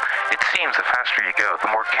energy. It seems the faster you go,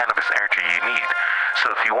 the more cannabis energy you need.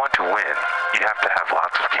 So if you want to win, you have to have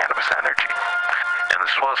lots of cannabis energy. And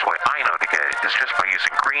the slowest way I know to get it is just by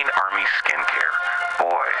using Green Army Skincare.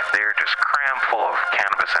 Boy, they're just crammed full of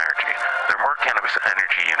cannabis energy. There are more cannabis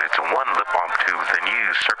energy units in one lip balm tube than you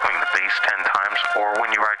use circling the base 10 times or when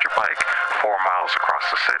you ride your bike 4 miles across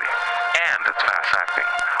the city. And it's fast acting.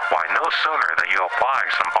 Why, no sooner than you apply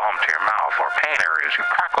some balm to your mouth or pain areas, you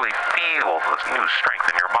practically feel the new strength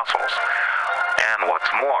in your muscles. And what's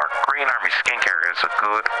more, Green Army Skincare is a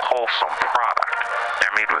good, wholesome product.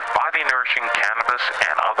 They're made with body-nourishing cannabis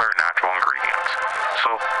and other natural ingredients.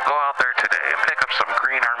 So go out there today and pick up some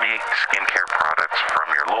Green Army Skincare products from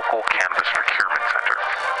your local cannabis procurement center.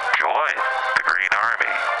 Join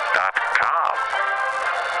thegreenarmy.com.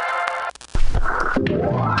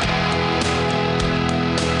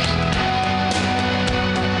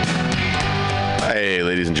 Hey,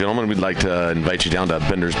 ladies and gentlemen, we'd like to invite you down to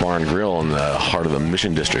Bender's Bar and Grill in the heart of the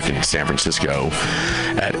Mission District in San Francisco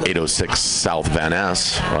at 806 South Van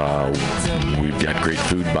Ness. We've got great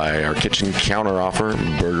food by our kitchen counter offer: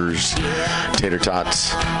 burgers, tater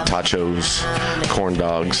tots, tachos, corn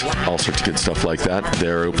dogs, all sorts of good stuff like that.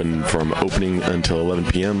 They're open from opening until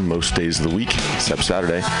 11 p.m. most days of the week, except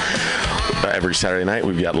Saturday. Every Saturday night,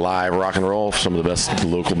 we've got live rock and roll, some of the best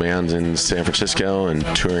local bands in San Francisco and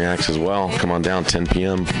touring acts as well. Come on down, 10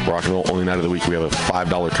 p.m. rock and roll, only night of the week. We have a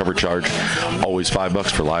 $5 cover charge, always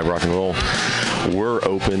 $5 for live rock and roll. We're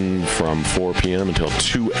open from 4 p.m. until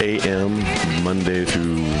 2 a.m. Monday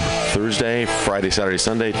through Thursday, Friday, Saturday,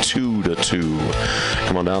 Sunday, 2 to 2.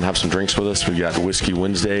 Come on down, have some drinks with us. We've got Whiskey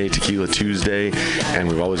Wednesday, Tequila Tuesday, and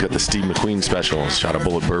we've always got the Steve McQueen special, shot of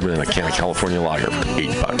bullet bourbon and a can of California lager for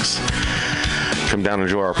 $8. Come down and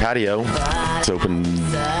enjoy our patio. It's open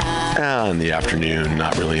in the afternoon,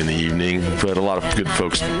 not really in the evening, but a lot of good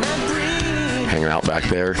folks hanging out back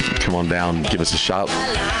there. Come on down, give us a shot.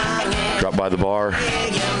 Drop by the bar,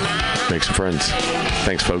 make some friends.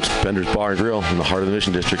 Thanks, folks. Bender's Bar and Grill in the heart of the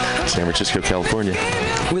Mission District, San Francisco, California.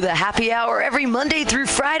 With a happy hour every Monday through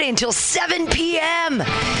Friday until 7 p.m.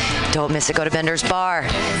 Don't miss it. Go to Bender's Bar.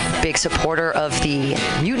 Big supporter of the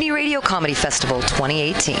Mutiny Radio Comedy Festival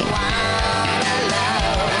 2018.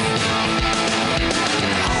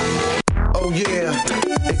 Oh yeah,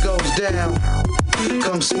 it goes down.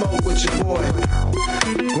 Come smoke with your boy,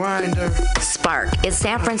 Grinder. Spark is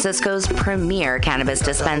San Francisco's premier cannabis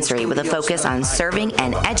dispensary with a focus on serving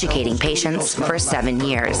and educating patients for 7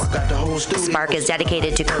 years. Spark is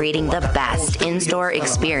dedicated to creating the best in-store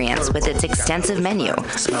experience with its extensive menu,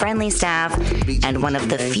 friendly staff, and one of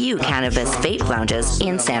the few cannabis vape lounges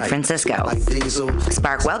in San Francisco.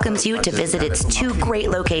 Spark welcomes you to visit its 2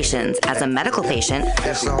 great locations as a medical patient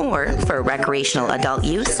or for recreational adult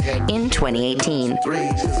use in 2018.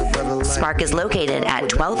 Spark is located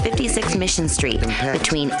at 1256 Mission Street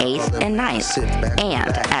between 8th and 9th and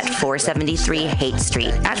at 473 Haight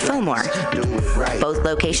Street at Fillmore. Both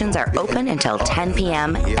locations are open until 10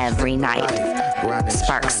 p.m. every night.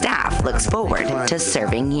 Spark staff looks forward to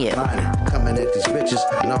serving you. Coming at these bitches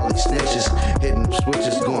and all these snitches, hitting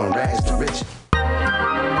switches, going rags to riches.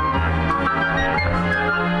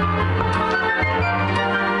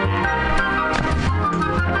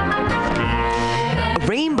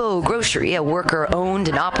 Rainbow Grocery, a worker-owned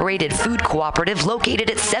and operated food cooperative located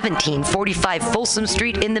at 1745 Folsom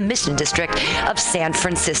Street in the Mission District of San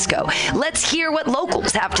Francisco. Let's hear what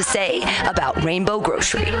locals have to say about Rainbow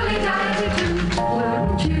Grocery.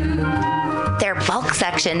 Their bulk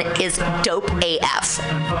section is dope AF.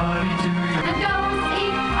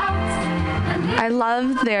 I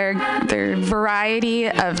love their variety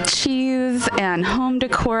of cheese and home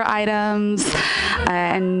decor items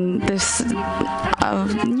and this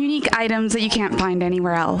unique items that you can't find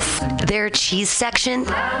anywhere else. Their cheese section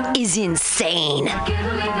is insane.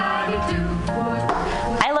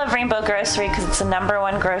 I love Rainbow Grocery because it's the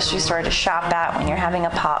 #1 grocery store to shop at when you're having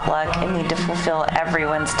a potluck and need to fulfill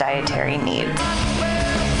everyone's dietary needs.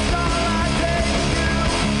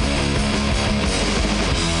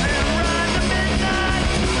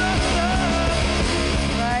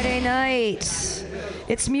 Friday night.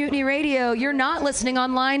 It's Mutiny Radio. You're not listening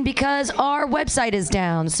online because our website is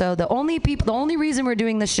down. So the only reason we're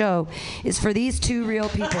doing the show is for these two real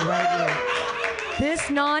people right here.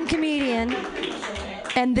 This non-comedian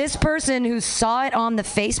and this person who saw it on the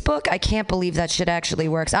Facebook. I can't believe that shit actually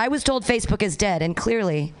works. I was told Facebook is dead, and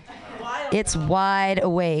clearly it's wide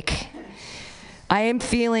awake. I am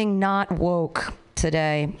feeling not woke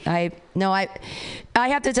today. I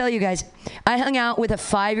have to tell you guys, I hung out with a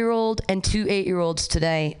 5-year-old and 2 8-year-olds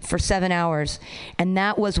today for 7 hours, and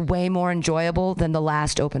that was way more enjoyable than the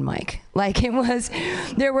last open mic. Like, it was,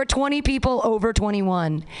 there were 20 people over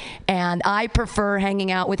 21, and I prefer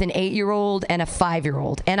hanging out with an 8-year-old and a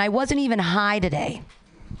 5-year-old, and I wasn't even high today.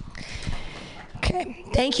 Okay.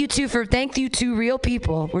 Thank you two real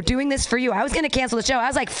people. We're doing this for you. I was going to cancel the show. I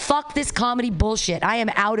was like, fuck this comedy bullshit. I am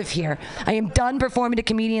out of here. I am done performing to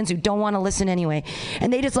comedians who don't want to listen anyway.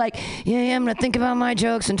 And they just like, yeah, I'm going to think about my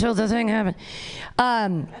jokes until the thing happens.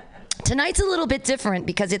 Tonight's a little bit different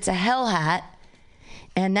because it's a hell hat.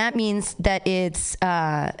 And that means that it's...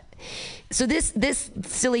 So this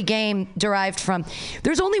silly game derived from,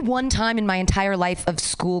 there's only one time in my entire life of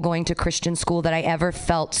school, going to Christian school, that I ever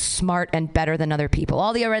felt smart and better than other people.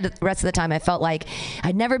 All the rest of the time I felt like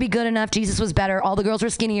I'd never be good enough. Jesus was better. All the girls were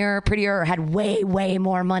skinnier, prettier, or had way, way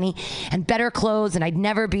more money and better clothes. And I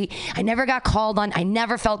never got called on. I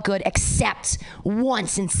never felt good, except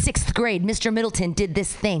once in 6th grade, Mr. Middleton did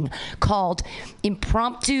this thing called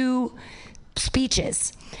impromptu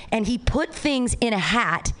speeches, and he put things in a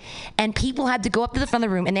hat, and people had to go up to the front of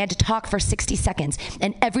the room and they had to talk for 60 seconds,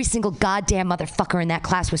 and every single goddamn motherfucker in that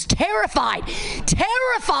class was terrified,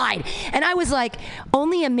 and I was like,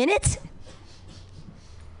 only a minute?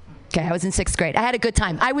 Okay, I was in 6th grade. I had a good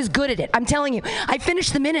time. I was good at it. I'm telling you. I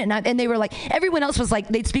finished the minute, and they were like, everyone else was like,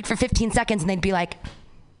 they'd speak for 15 seconds and they'd be like,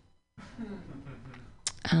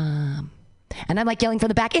 and I'm like yelling from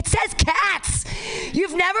the back, it says cats!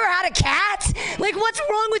 You've never had a cat? Like, what's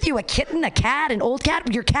wrong with you? A kitten, a cat, an old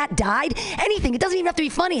cat? Your cat died? Anything. It doesn't even have to be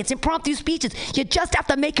funny. It's impromptu speeches. You just have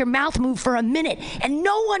to make your mouth move for a minute, and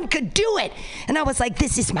no one could do it. And I was like,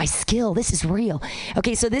 this is my skill. This is real.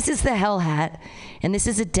 Okay, so this is the hell hat, and this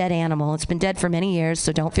is a dead animal. It's been dead for many years,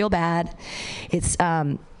 so don't feel bad. It's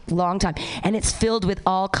long time, and it's filled with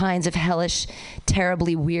all kinds of hellish,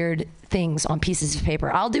 terribly weird things on pieces of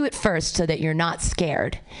paper. I'll do it first so that you're not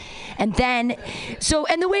scared. And then,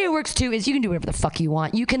 and the way it works too is you can do whatever the fuck you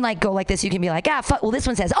want. You can like go like this. You can be like, fuck, well, this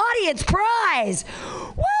one says audience prize.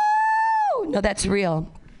 Woo! No, that's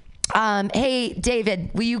real. Hey, David,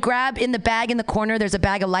 will you grab in the bag in the corner? There's a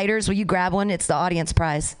bag of lighters. Will you grab one? It's the audience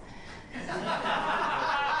prize.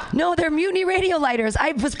 No, they're Mutiny Radio lighters.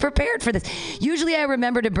 I was prepared for this. Usually I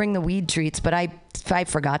remember to bring the weed treats, but I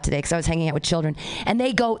forgot today because I was hanging out with children. And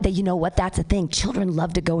you know what? That's the thing. Children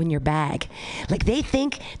love to go in your bag. Like they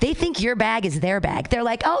think your bag is their bag. They're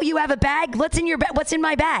like, oh, you have a bag? What's in your bag? What's in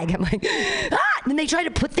my bag? I'm like, and they try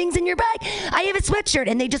to put things in your bag. I have a sweatshirt,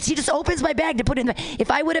 and he just opens my bag to put it in the bag. If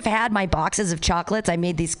I would have had my boxes of chocolates, I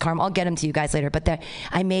made these caramel. I'll get them to you guys later. But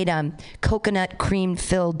I made coconut cream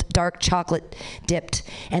filled dark chocolate dipped,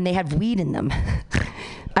 and they had weed in them.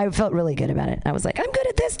 I felt really good about it. I was like, I'm good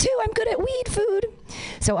at this too. I'm good at weed food.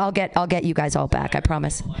 So I'll get you guys all back. I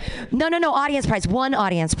promise. No. Audience prize. One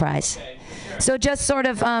audience prize. So just sort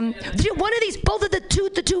of one of these. Both of the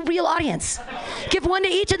two real audience. Give one to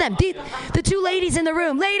each of them. The two ladies in the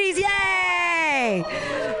room. Ladies, yay!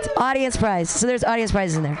 It's audience prize. So there's audience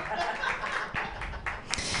prizes in there.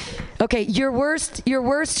 Okay, your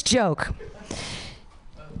worst joke.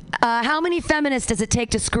 How many feminists does it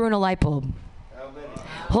take to screw in a light bulb?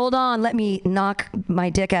 Hold on, let me knock my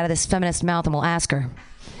dick out of this feminist mouth and we'll ask her.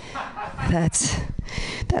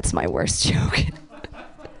 That's my worst joke.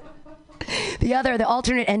 The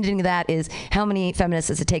alternate ending to that is, how many feminists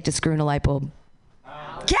does it take to screw in a light bulb?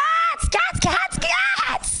 Cats!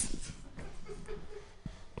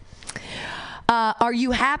 Are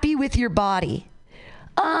you happy with your body?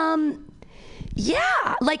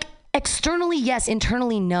 Yeah, like, externally, yes.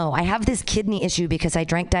 Internally, no. I have this kidney issue because I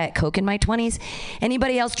drank Diet Coke in my 20s.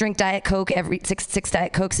 Anybody else drink Diet Coke every six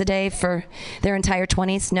Diet Cokes a day for their entire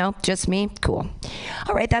 20s? No? Just me? Cool.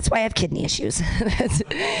 All right, that's why I have kidney issues.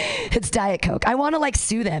 It's Diet Coke. I want to like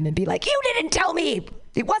sue them and be like, you didn't tell me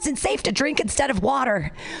it wasn't safe to drink instead of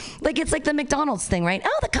water. Like, it's like the McDonald's thing, right?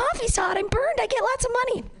 Oh, the coffee's hot. I'm burned. I get lots of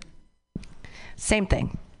money. Same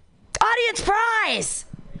thing. Audience prize!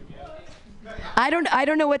 I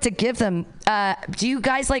don't know what to give them. Do you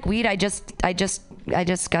guys like weed? I just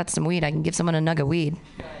got some weed. I can give someone a nug of weed.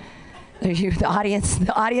 The audience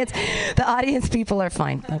people are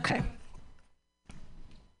fine. Okay.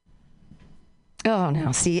 Oh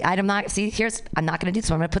no! See, I'm not going to do this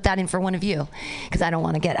one. I'm going to put that in for one of you, because I don't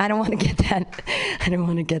want to get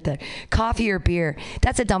that. Coffee or beer?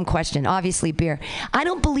 That's a dumb question. Obviously, beer. I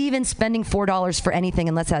don't believe in spending $4 for anything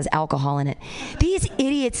unless it has alcohol in it. These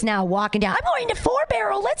idiots now walking down. I'm going to 4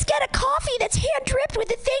 Barrel. Let's get a coffee that's hand dripped with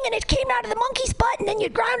the thing, and it came out of the monkey's butt, and then you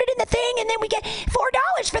ground it in the thing, and then we get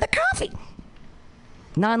 $4 for the coffee.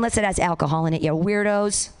 Not unless it has alcohol in it, you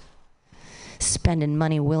weirdos. Spending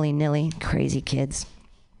money willy-nilly. Crazy kids.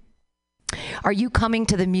 Are you coming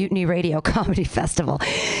to the Mutiny Radio Comedy Festival?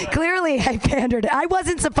 Clearly, I pandered. I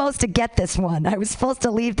wasn't supposed to get this one. I was supposed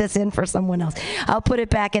to leave this in for someone else. I'll put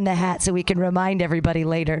it back in the hat so we can remind everybody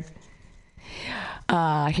later.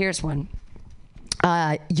 Here's one.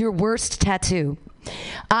 Your worst tattoo.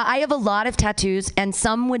 I have a lot of tattoos, and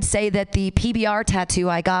some would say that the PBR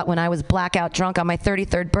tattoo I got when I was blackout drunk on my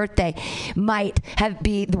 33rd birthday might have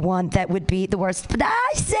been the one that would be the worst. But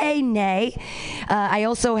I say nay. I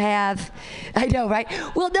also have, I know, right?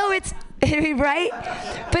 Well, no, it's right,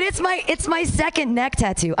 but it's my second neck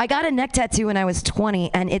tattoo. I got a neck tattoo when I was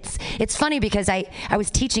 20, and it's funny because I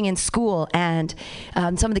was teaching in school, and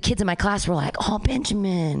some of the kids in my class were like, "Oh,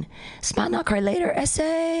 Benjamin, smile now, cry later,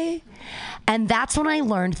 essay." And that's when I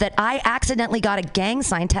learned that I accidentally got a gang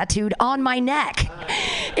sign tattooed on my neck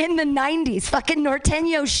in the 90s. Fucking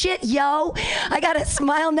Norteño shit, yo. I got a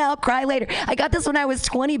smile now, cry later. I got this when I was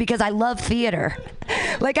 20 because I love theater.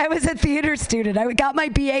 Like, I was a theater student. I got my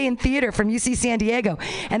BA in theater from UC San Diego.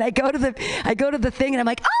 And I go to the thing, and I'm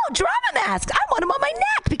like, oh, drama masks. I want them on my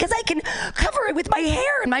neck because I can cover it with my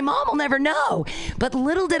hair, and my mom will never know. But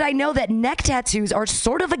little did I know that neck tattoos are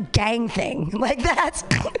sort of a gang thing. Like, that's...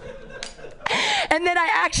 And then I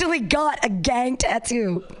actually got a gang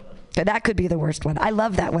tattoo. That could be the worst one. I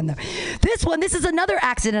love that one, though. This is another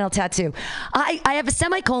accidental tattoo. I have a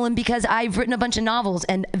semicolon because I've written a bunch of novels,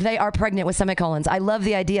 and they are pregnant with semicolons. I love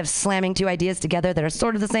the idea of slamming two ideas together that are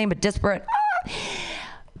sort of the same but disparate.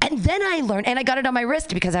 And then I learned, and I got it on my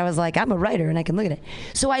wrist because I was like, I'm a writer and I can look at it.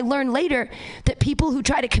 So I learned later that people who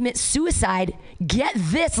try to commit suicide get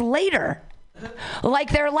this later.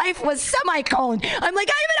 Like their life was semicolon. I'm like,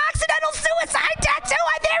 I have an accidental suicide tattoo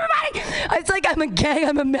on everybody. It's like I'm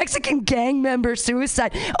a Mexican gang member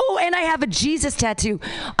suicide. Oh, and I have a Jesus tattoo.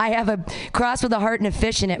 I have a cross with a heart and a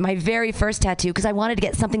fish in it, my very first tattoo, because I wanted to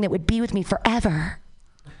get something that would be with me forever.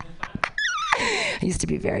 I used to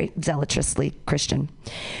be very zealously Christian.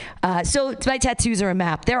 So my tattoos are a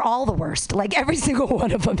map. They're all the worst. Like every single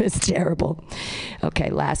one of them is terrible.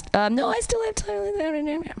 Okay, last. No, I still have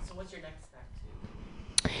time. So what's your next?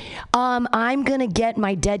 I'm gonna get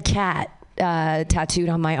my dead cat tattooed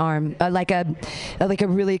on my arm, like a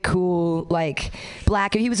really cool like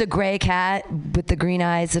black. He was a gray cat with the green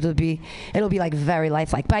eyes. It'll be like very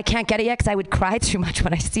lifelike. But I can't get it yet because I would cry too much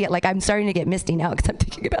when I see it. Like I'm starting to get misty now because I'm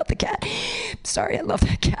thinking about the cat. Sorry, I love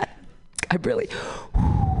that cat. I really.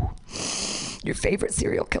 Your favorite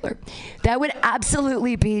serial killer? That would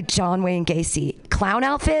absolutely be John Wayne Gacy. Clown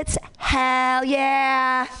outfits? Hell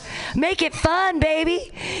yeah. Make it fun,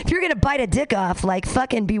 baby. If you're gonna bite a dick off, like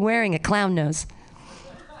fucking be wearing a clown nose.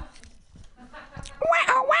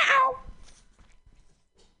 Wow, wow.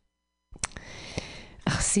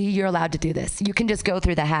 Oh, see, you're allowed to do this. You can just go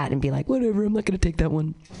through the hat and be like, whatever, I'm not gonna take that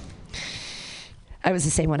one. I was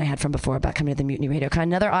the same one I had from before about coming to the Mutiny Radio Con.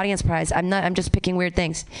 Another audience prize. I'm just picking weird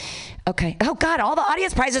things. Okay. Oh God, all the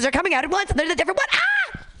audience prizes are coming out at once. There's a different one. Ah!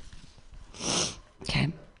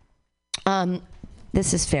 Okay.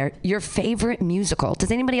 This is fair. Your favorite musical.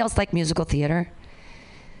 Does anybody else like musical theater?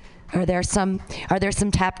 Are there some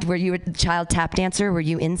tap? Were you a child tap dancer? Were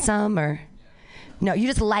you in some or? No, you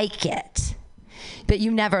just like it. But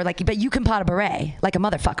you never but you can pot a beret like a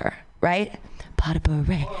motherfucker, right? Pot a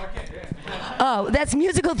beret. Oh, that's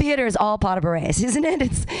musical theater is all pot of berets, isn't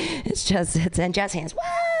it? It's and jazz hands.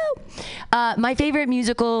 Woo! My favorite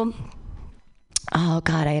musical. Oh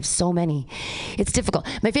God, I have so many. It's difficult.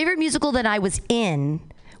 My favorite musical that I was in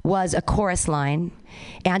was A Chorus Line.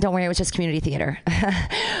 And don't worry, it was just community theater.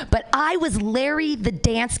 But I was Larry the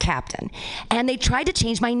dance captain. And they tried to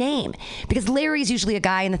change my name. Because Larry's usually a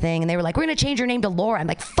guy in the thing. And they were like, we're going to change your name to Laura. I'm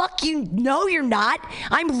like, fuck you. No, you're not.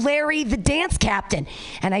 I'm Larry the dance captain.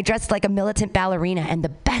 And I dressed like a militant ballerina. And the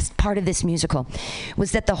best part of this musical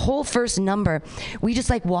was that the whole first number, we just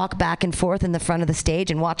like walk back and forth in the front of the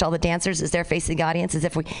stage and watch all the dancers as they're facing the audience as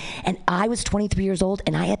if and I was 23 years old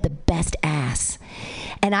and I had the best ass.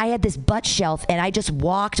 And I had this butt shelf and I just just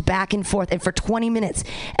walked back and forth. And for 20 minutes,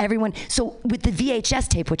 everyone, so with the VHS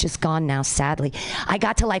tape, which is gone now, sadly, I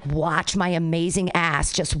got to like watch my amazing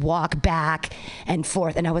ass just walk back and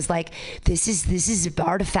forth. And I was like, this is an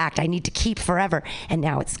artifact I need to keep forever. And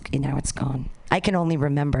now it's gone. I can only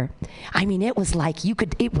remember. I mean, it was like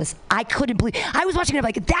I couldn't believe, I was watching it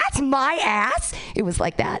like, that's my ass? It was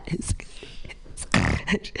like that.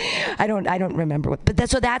 I don't remember what, but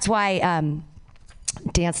that's why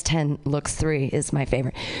Dance 10 Looks 3 is my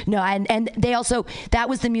favorite. No, and they also, that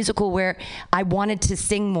was the musical where I wanted to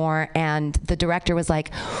sing more, and the director was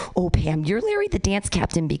like, oh, Pam, you're Larry the dance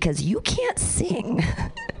captain because you can't sing.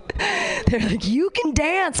 They're like, you can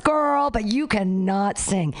dance, girl, but you cannot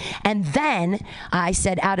sing. And then I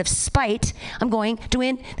said, out of spite, I'm going to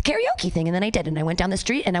win the karaoke thing. And then I did. And I went down the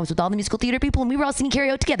street and I was with all the musical theater people and we were all singing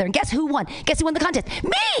karaoke together. And guess who won? Guess who won the contest?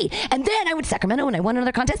 Me! And then I went to Sacramento and I won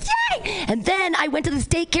another contest. Yay! And then I went to the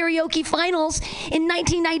state karaoke finals in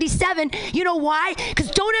 1997. You know why?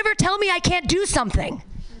 Because don't ever tell me I can't do something.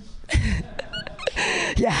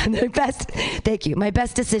 Yeah, thank you. My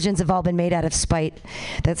best decisions have all been made out of spite.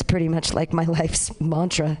 That's pretty much like my life's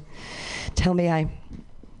mantra. Tell me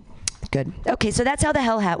good. Okay, so that's how the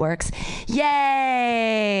Hell Hat works.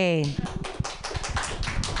 Yay!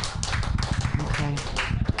 Okay.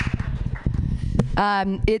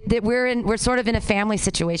 We're sort of in a family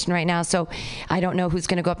situation right now, so I don't know who's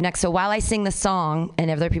going to go up next. So while I sing the song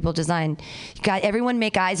and other people design, everyone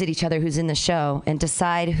make eyes at each other who's in the show and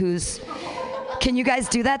decide who's... Can you guys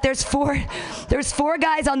do that? There's four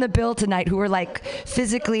guys on the bill tonight who are like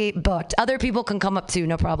physically booked. Other people can come up too,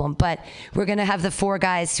 no problem. But we're gonna have the 4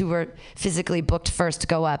 guys who were physically booked first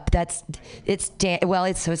go up. It's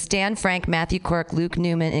Dan Frank, Matthew Quirk, Luke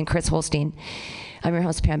Newman, and Chris Holstein. I'm your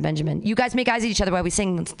host, Pam Benjamin. You guys make eyes at each other while we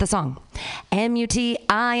sing the song.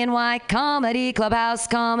 MUTINY Comedy Clubhouse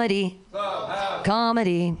Comedy. Clubhouse.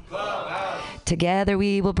 Comedy. Clubhouse. Together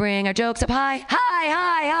we will bring our jokes up high, high,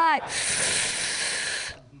 high, high.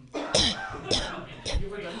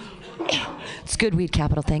 It's good weed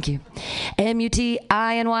capital, thank you. MUTINY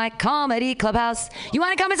Comedy Clubhouse. You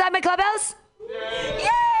want to come inside my clubhouse? Yay!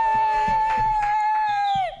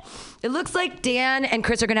 It looks like Dan and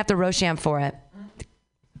Chris are going to have to Rosham for it.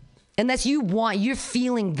 Unless you're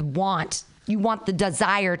feeling the want. You want the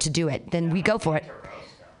desire to do it, then we go for it.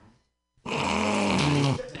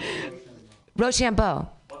 Rochambeau.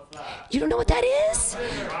 You don't know what that is?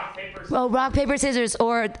 Well, rock, paper, scissors,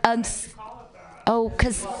 or because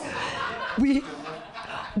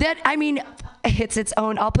it's its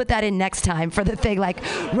own. I'll put that in next time for the thing, like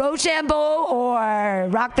Rochambeau or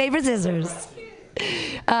rock, paper, scissors.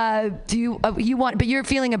 Do you want? But you're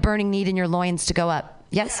feeling a burning need in your loins to go up.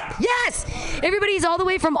 Yes? Yes! Everybody's all the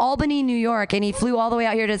way from Albany, New York, and he flew all the way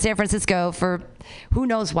out here to San Francisco for who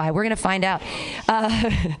knows why. We're going to find out.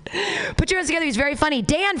 Put your hands together. He's very funny.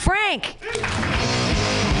 Dan Frank!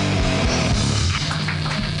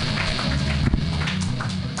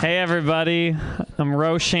 Hey, everybody. I'm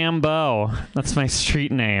Rochambeau. That's my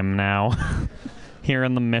street name now here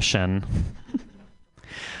in the Mission.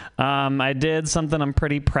 I did something I'm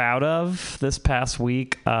pretty proud of this past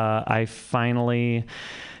week. I finally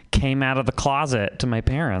came out of the closet to my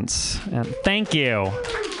parents. And thank you.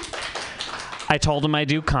 I told them I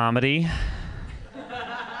do comedy.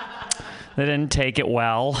 They didn't take it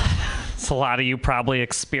well. It's a lot of you probably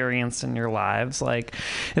experienced in your lives. Like,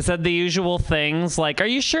 it said the usual things like, are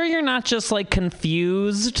you sure you're not just like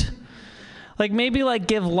confused? Like maybe like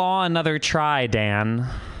give law another try, Dan.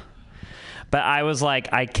 But I was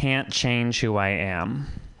like, I can't change who I am.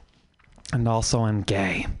 And also I'm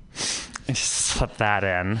gay. I just slipped that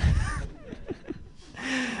in.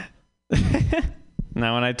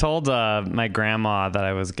 Now, when I told my grandma that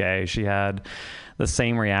I was gay, she had the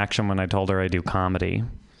same reaction when I told her I do comedy.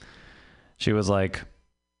 She was like,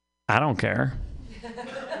 I don't care.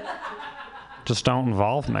 Just don't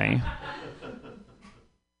involve me.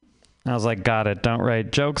 I was like, got it. Don't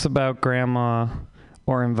write jokes about grandma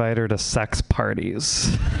or invite her to sex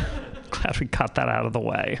parties. Glad we got that out of the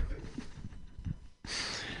way.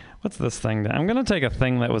 What's this thing? I'm going to take a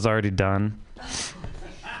thing that was already done.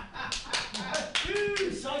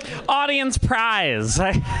 Audience prize.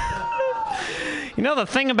 You know the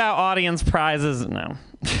thing about audience prizes? No.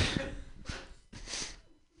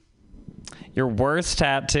 Your worst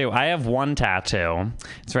tattoo. I have one tattoo.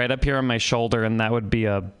 It's right up here on my shoulder, and that would be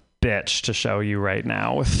a bitch to show you right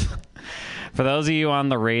now. For those of you on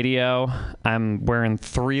the radio, I'm wearing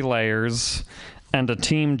 3 layers and a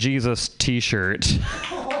Team Jesus t-shirt.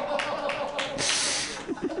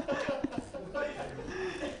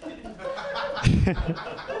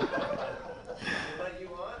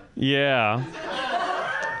 Yeah.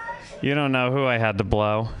 You don't know who I had to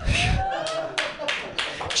blow.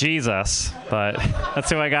 Jesus, but that's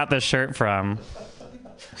who I got this shirt from.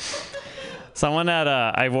 Someone had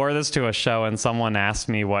I wore this to a show, and someone asked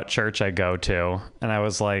me what church I go to, and I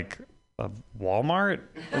was like, Walmart?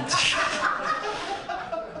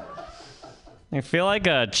 I feel like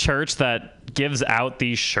a church that gives out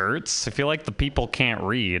these shirts. I feel like the people can't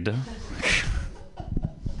read.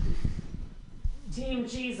 Team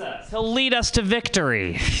Jesus, he'll lead us to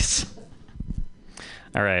victory.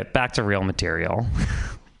 All right, back to real material.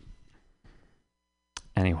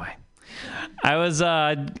 Anyway, I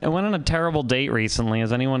went on a terrible date recently.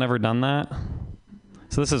 Has anyone ever done that?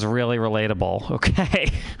 So this is really relatable.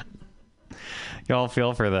 Okay. Y'all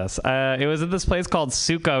feel for this. It was at this place called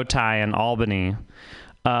Sukhothai in Albany.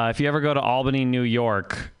 If you ever go to Albany, New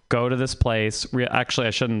York, go to this place. Actually, I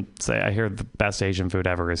shouldn't say. I hear the best Asian food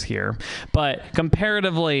ever is here. But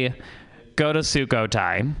comparatively, go to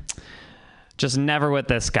Sukhothai. Just never with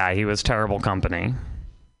this guy. He was terrible company.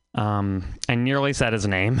 I nearly said his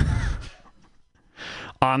name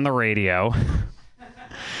on the radio.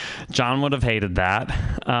 John would have hated that.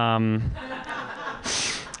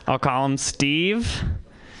 I'll call him Steve.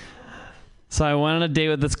 So I went on a date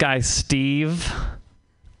with this guy, Steve.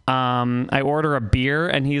 I order a beer,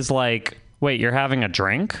 and he's like, wait, you're having a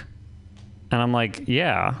drink? And I'm like,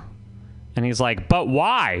 yeah. And he's like, but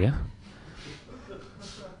why?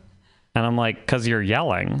 And I'm like, 'cause you're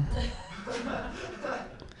yelling.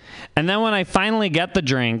 And then when I finally get the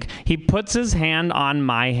drink, he puts his hand on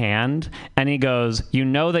my hand, and he goes, you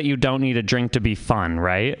know that you don't need a drink to be fun,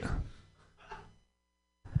 right?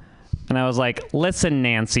 And I was like, listen,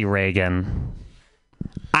 Nancy Reagan,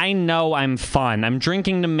 I know I'm fun. I'm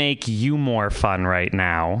drinking to make you more fun right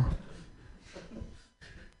now.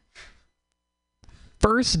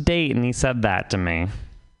 First date, and he said that to me.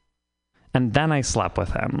 And then I slept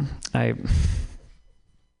with him.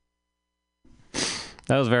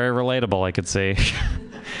 That was very relatable, I could see.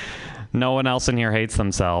 No one else in here hates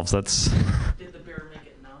themselves. Did the beer make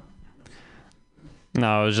it numb?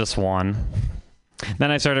 No, it was just one.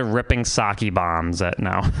 Then I started ripping sake bombs at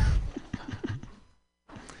no.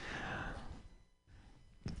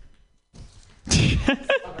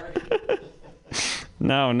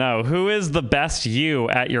 No. Who is the best you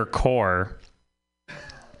at your core?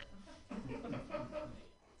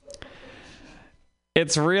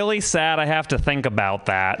 It's really sad I have to think about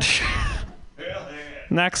that.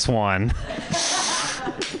 Next one.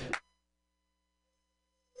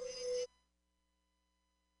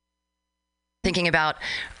 Thinking about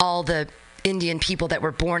all the Indian people that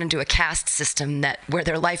were born into a caste system where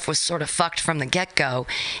their life was sort of fucked from the get-go,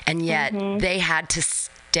 and yet they had to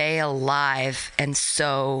stay alive, and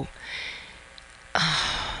so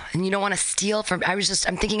and you don't want to steal from. I'm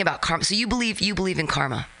thinking about karma. So you believe in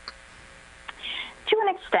karma? To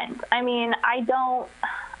an extent. I mean, I don't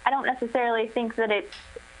necessarily think that it's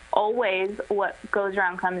always what goes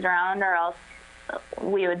around comes around, or else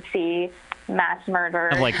we would see mass murder.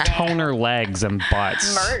 Of like toner legs and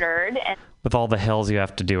butts. Murdered. And with all the hills you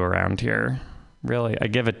have to do around here. Really, I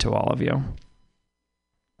give it to all of you.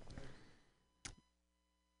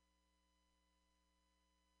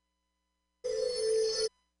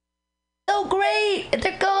 So great,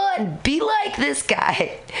 they're gone. Be like this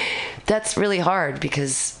guy. That's really hard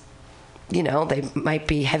because, they might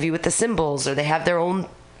be heavy with the symbols, or they have their own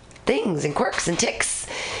things and quirks and tics,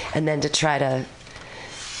 and then to try to,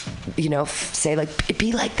 say like,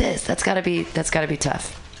 be like this. That's gotta be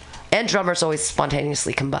tough. And drummers always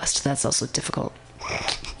spontaneously combust. That's also difficult.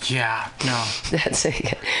 Yeah, no. That's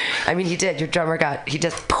it. I mean, he did. Your drummer he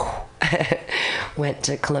just went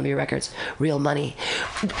to Columbia Records. Real money.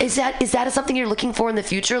 Is that something you're looking for in the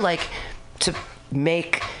future? Like to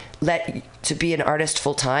be an artist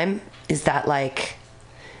full time? Is that like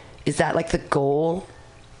the goal,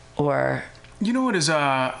 or? You know what is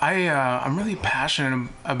I'm really passionate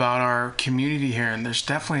about our community here, and there's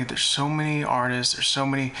so many artists, there's so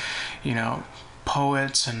many,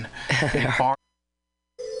 poets and bars.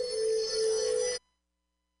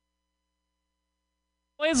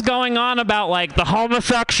 Always going on about like the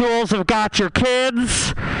homosexuals have got your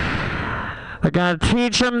kids. They're gonna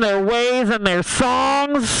teach them their ways and their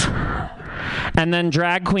songs. And then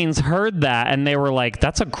drag queens heard that and they were like,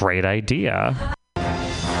 that's a great idea.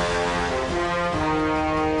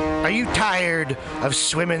 Are you tired of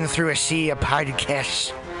swimming through a sea of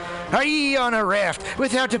podcasts? Are ye on a raft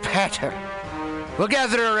without a paddle? Well,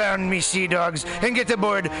 gather around me, sea dogs, and get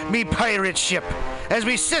aboard me pirate ship as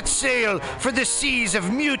we set sail for the seas of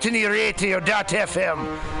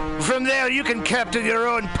MutinyRadio.fm. From there, you can captain your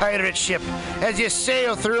own pirate ship as you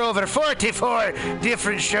sail through over 44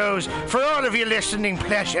 different shows for all of your listening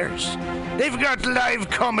pleasures. They've got live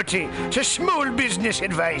comedy to small business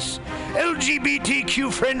advice,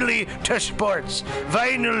 LGBTQ friendly to sports,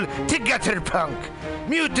 vinyl to gutter punk.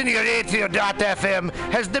 MutinyRadio.fm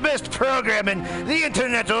has the best programming the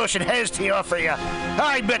internet ocean has to offer you.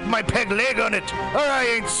 I bet my peg leg on it, or I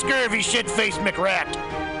ain't scurvy shit-faced McRat.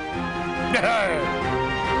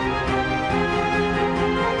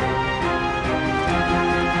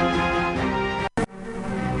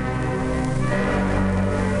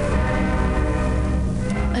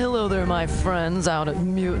 Hello there, my friends out at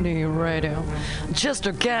Mutiny Radio.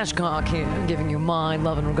 Chester Cashcock here, giving you my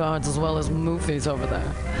love and regards as well as Moofy's over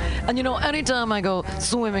there. And you know, anytime I go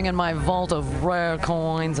swimming in my vault of rare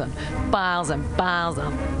coins and piles of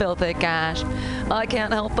filthy cash, I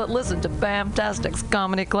can't help but listen to Bamtastic's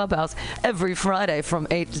Comedy Clubhouse every Friday from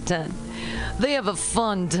 8 to 10. They have a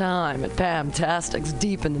fun time at Bamtastic's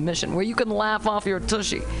deep in the Mission, where you can laugh off your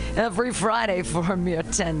tushy every Friday for a mere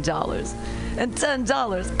 $10. And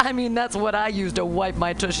 $10, I mean, that's what I use to wipe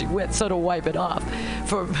my tushy with, so to wipe it off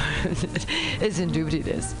for it's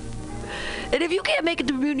indubitious. And if you can't make it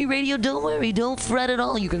to Mutiny Radio, don't worry, don't fret at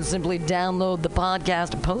all. You can simply download the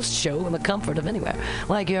podcast and post-show in the comfort of anywhere,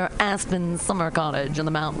 like your Aspen summer cottage on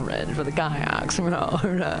the mountain ridge with the kayaks.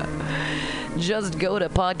 Just go to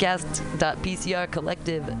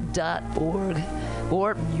podcast.pcrcollective.org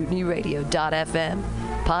or mutinyradio.fm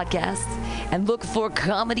podcasts and look for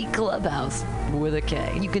Comedy Clubhouse with a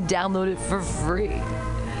K. You can download it for free.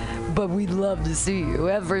 But we'd love to see you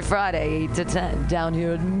every Friday, 8 to 10, down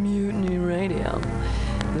here at Mutiny Radio.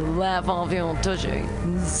 Laugh off your tushy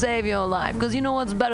and save your life, because you know what's better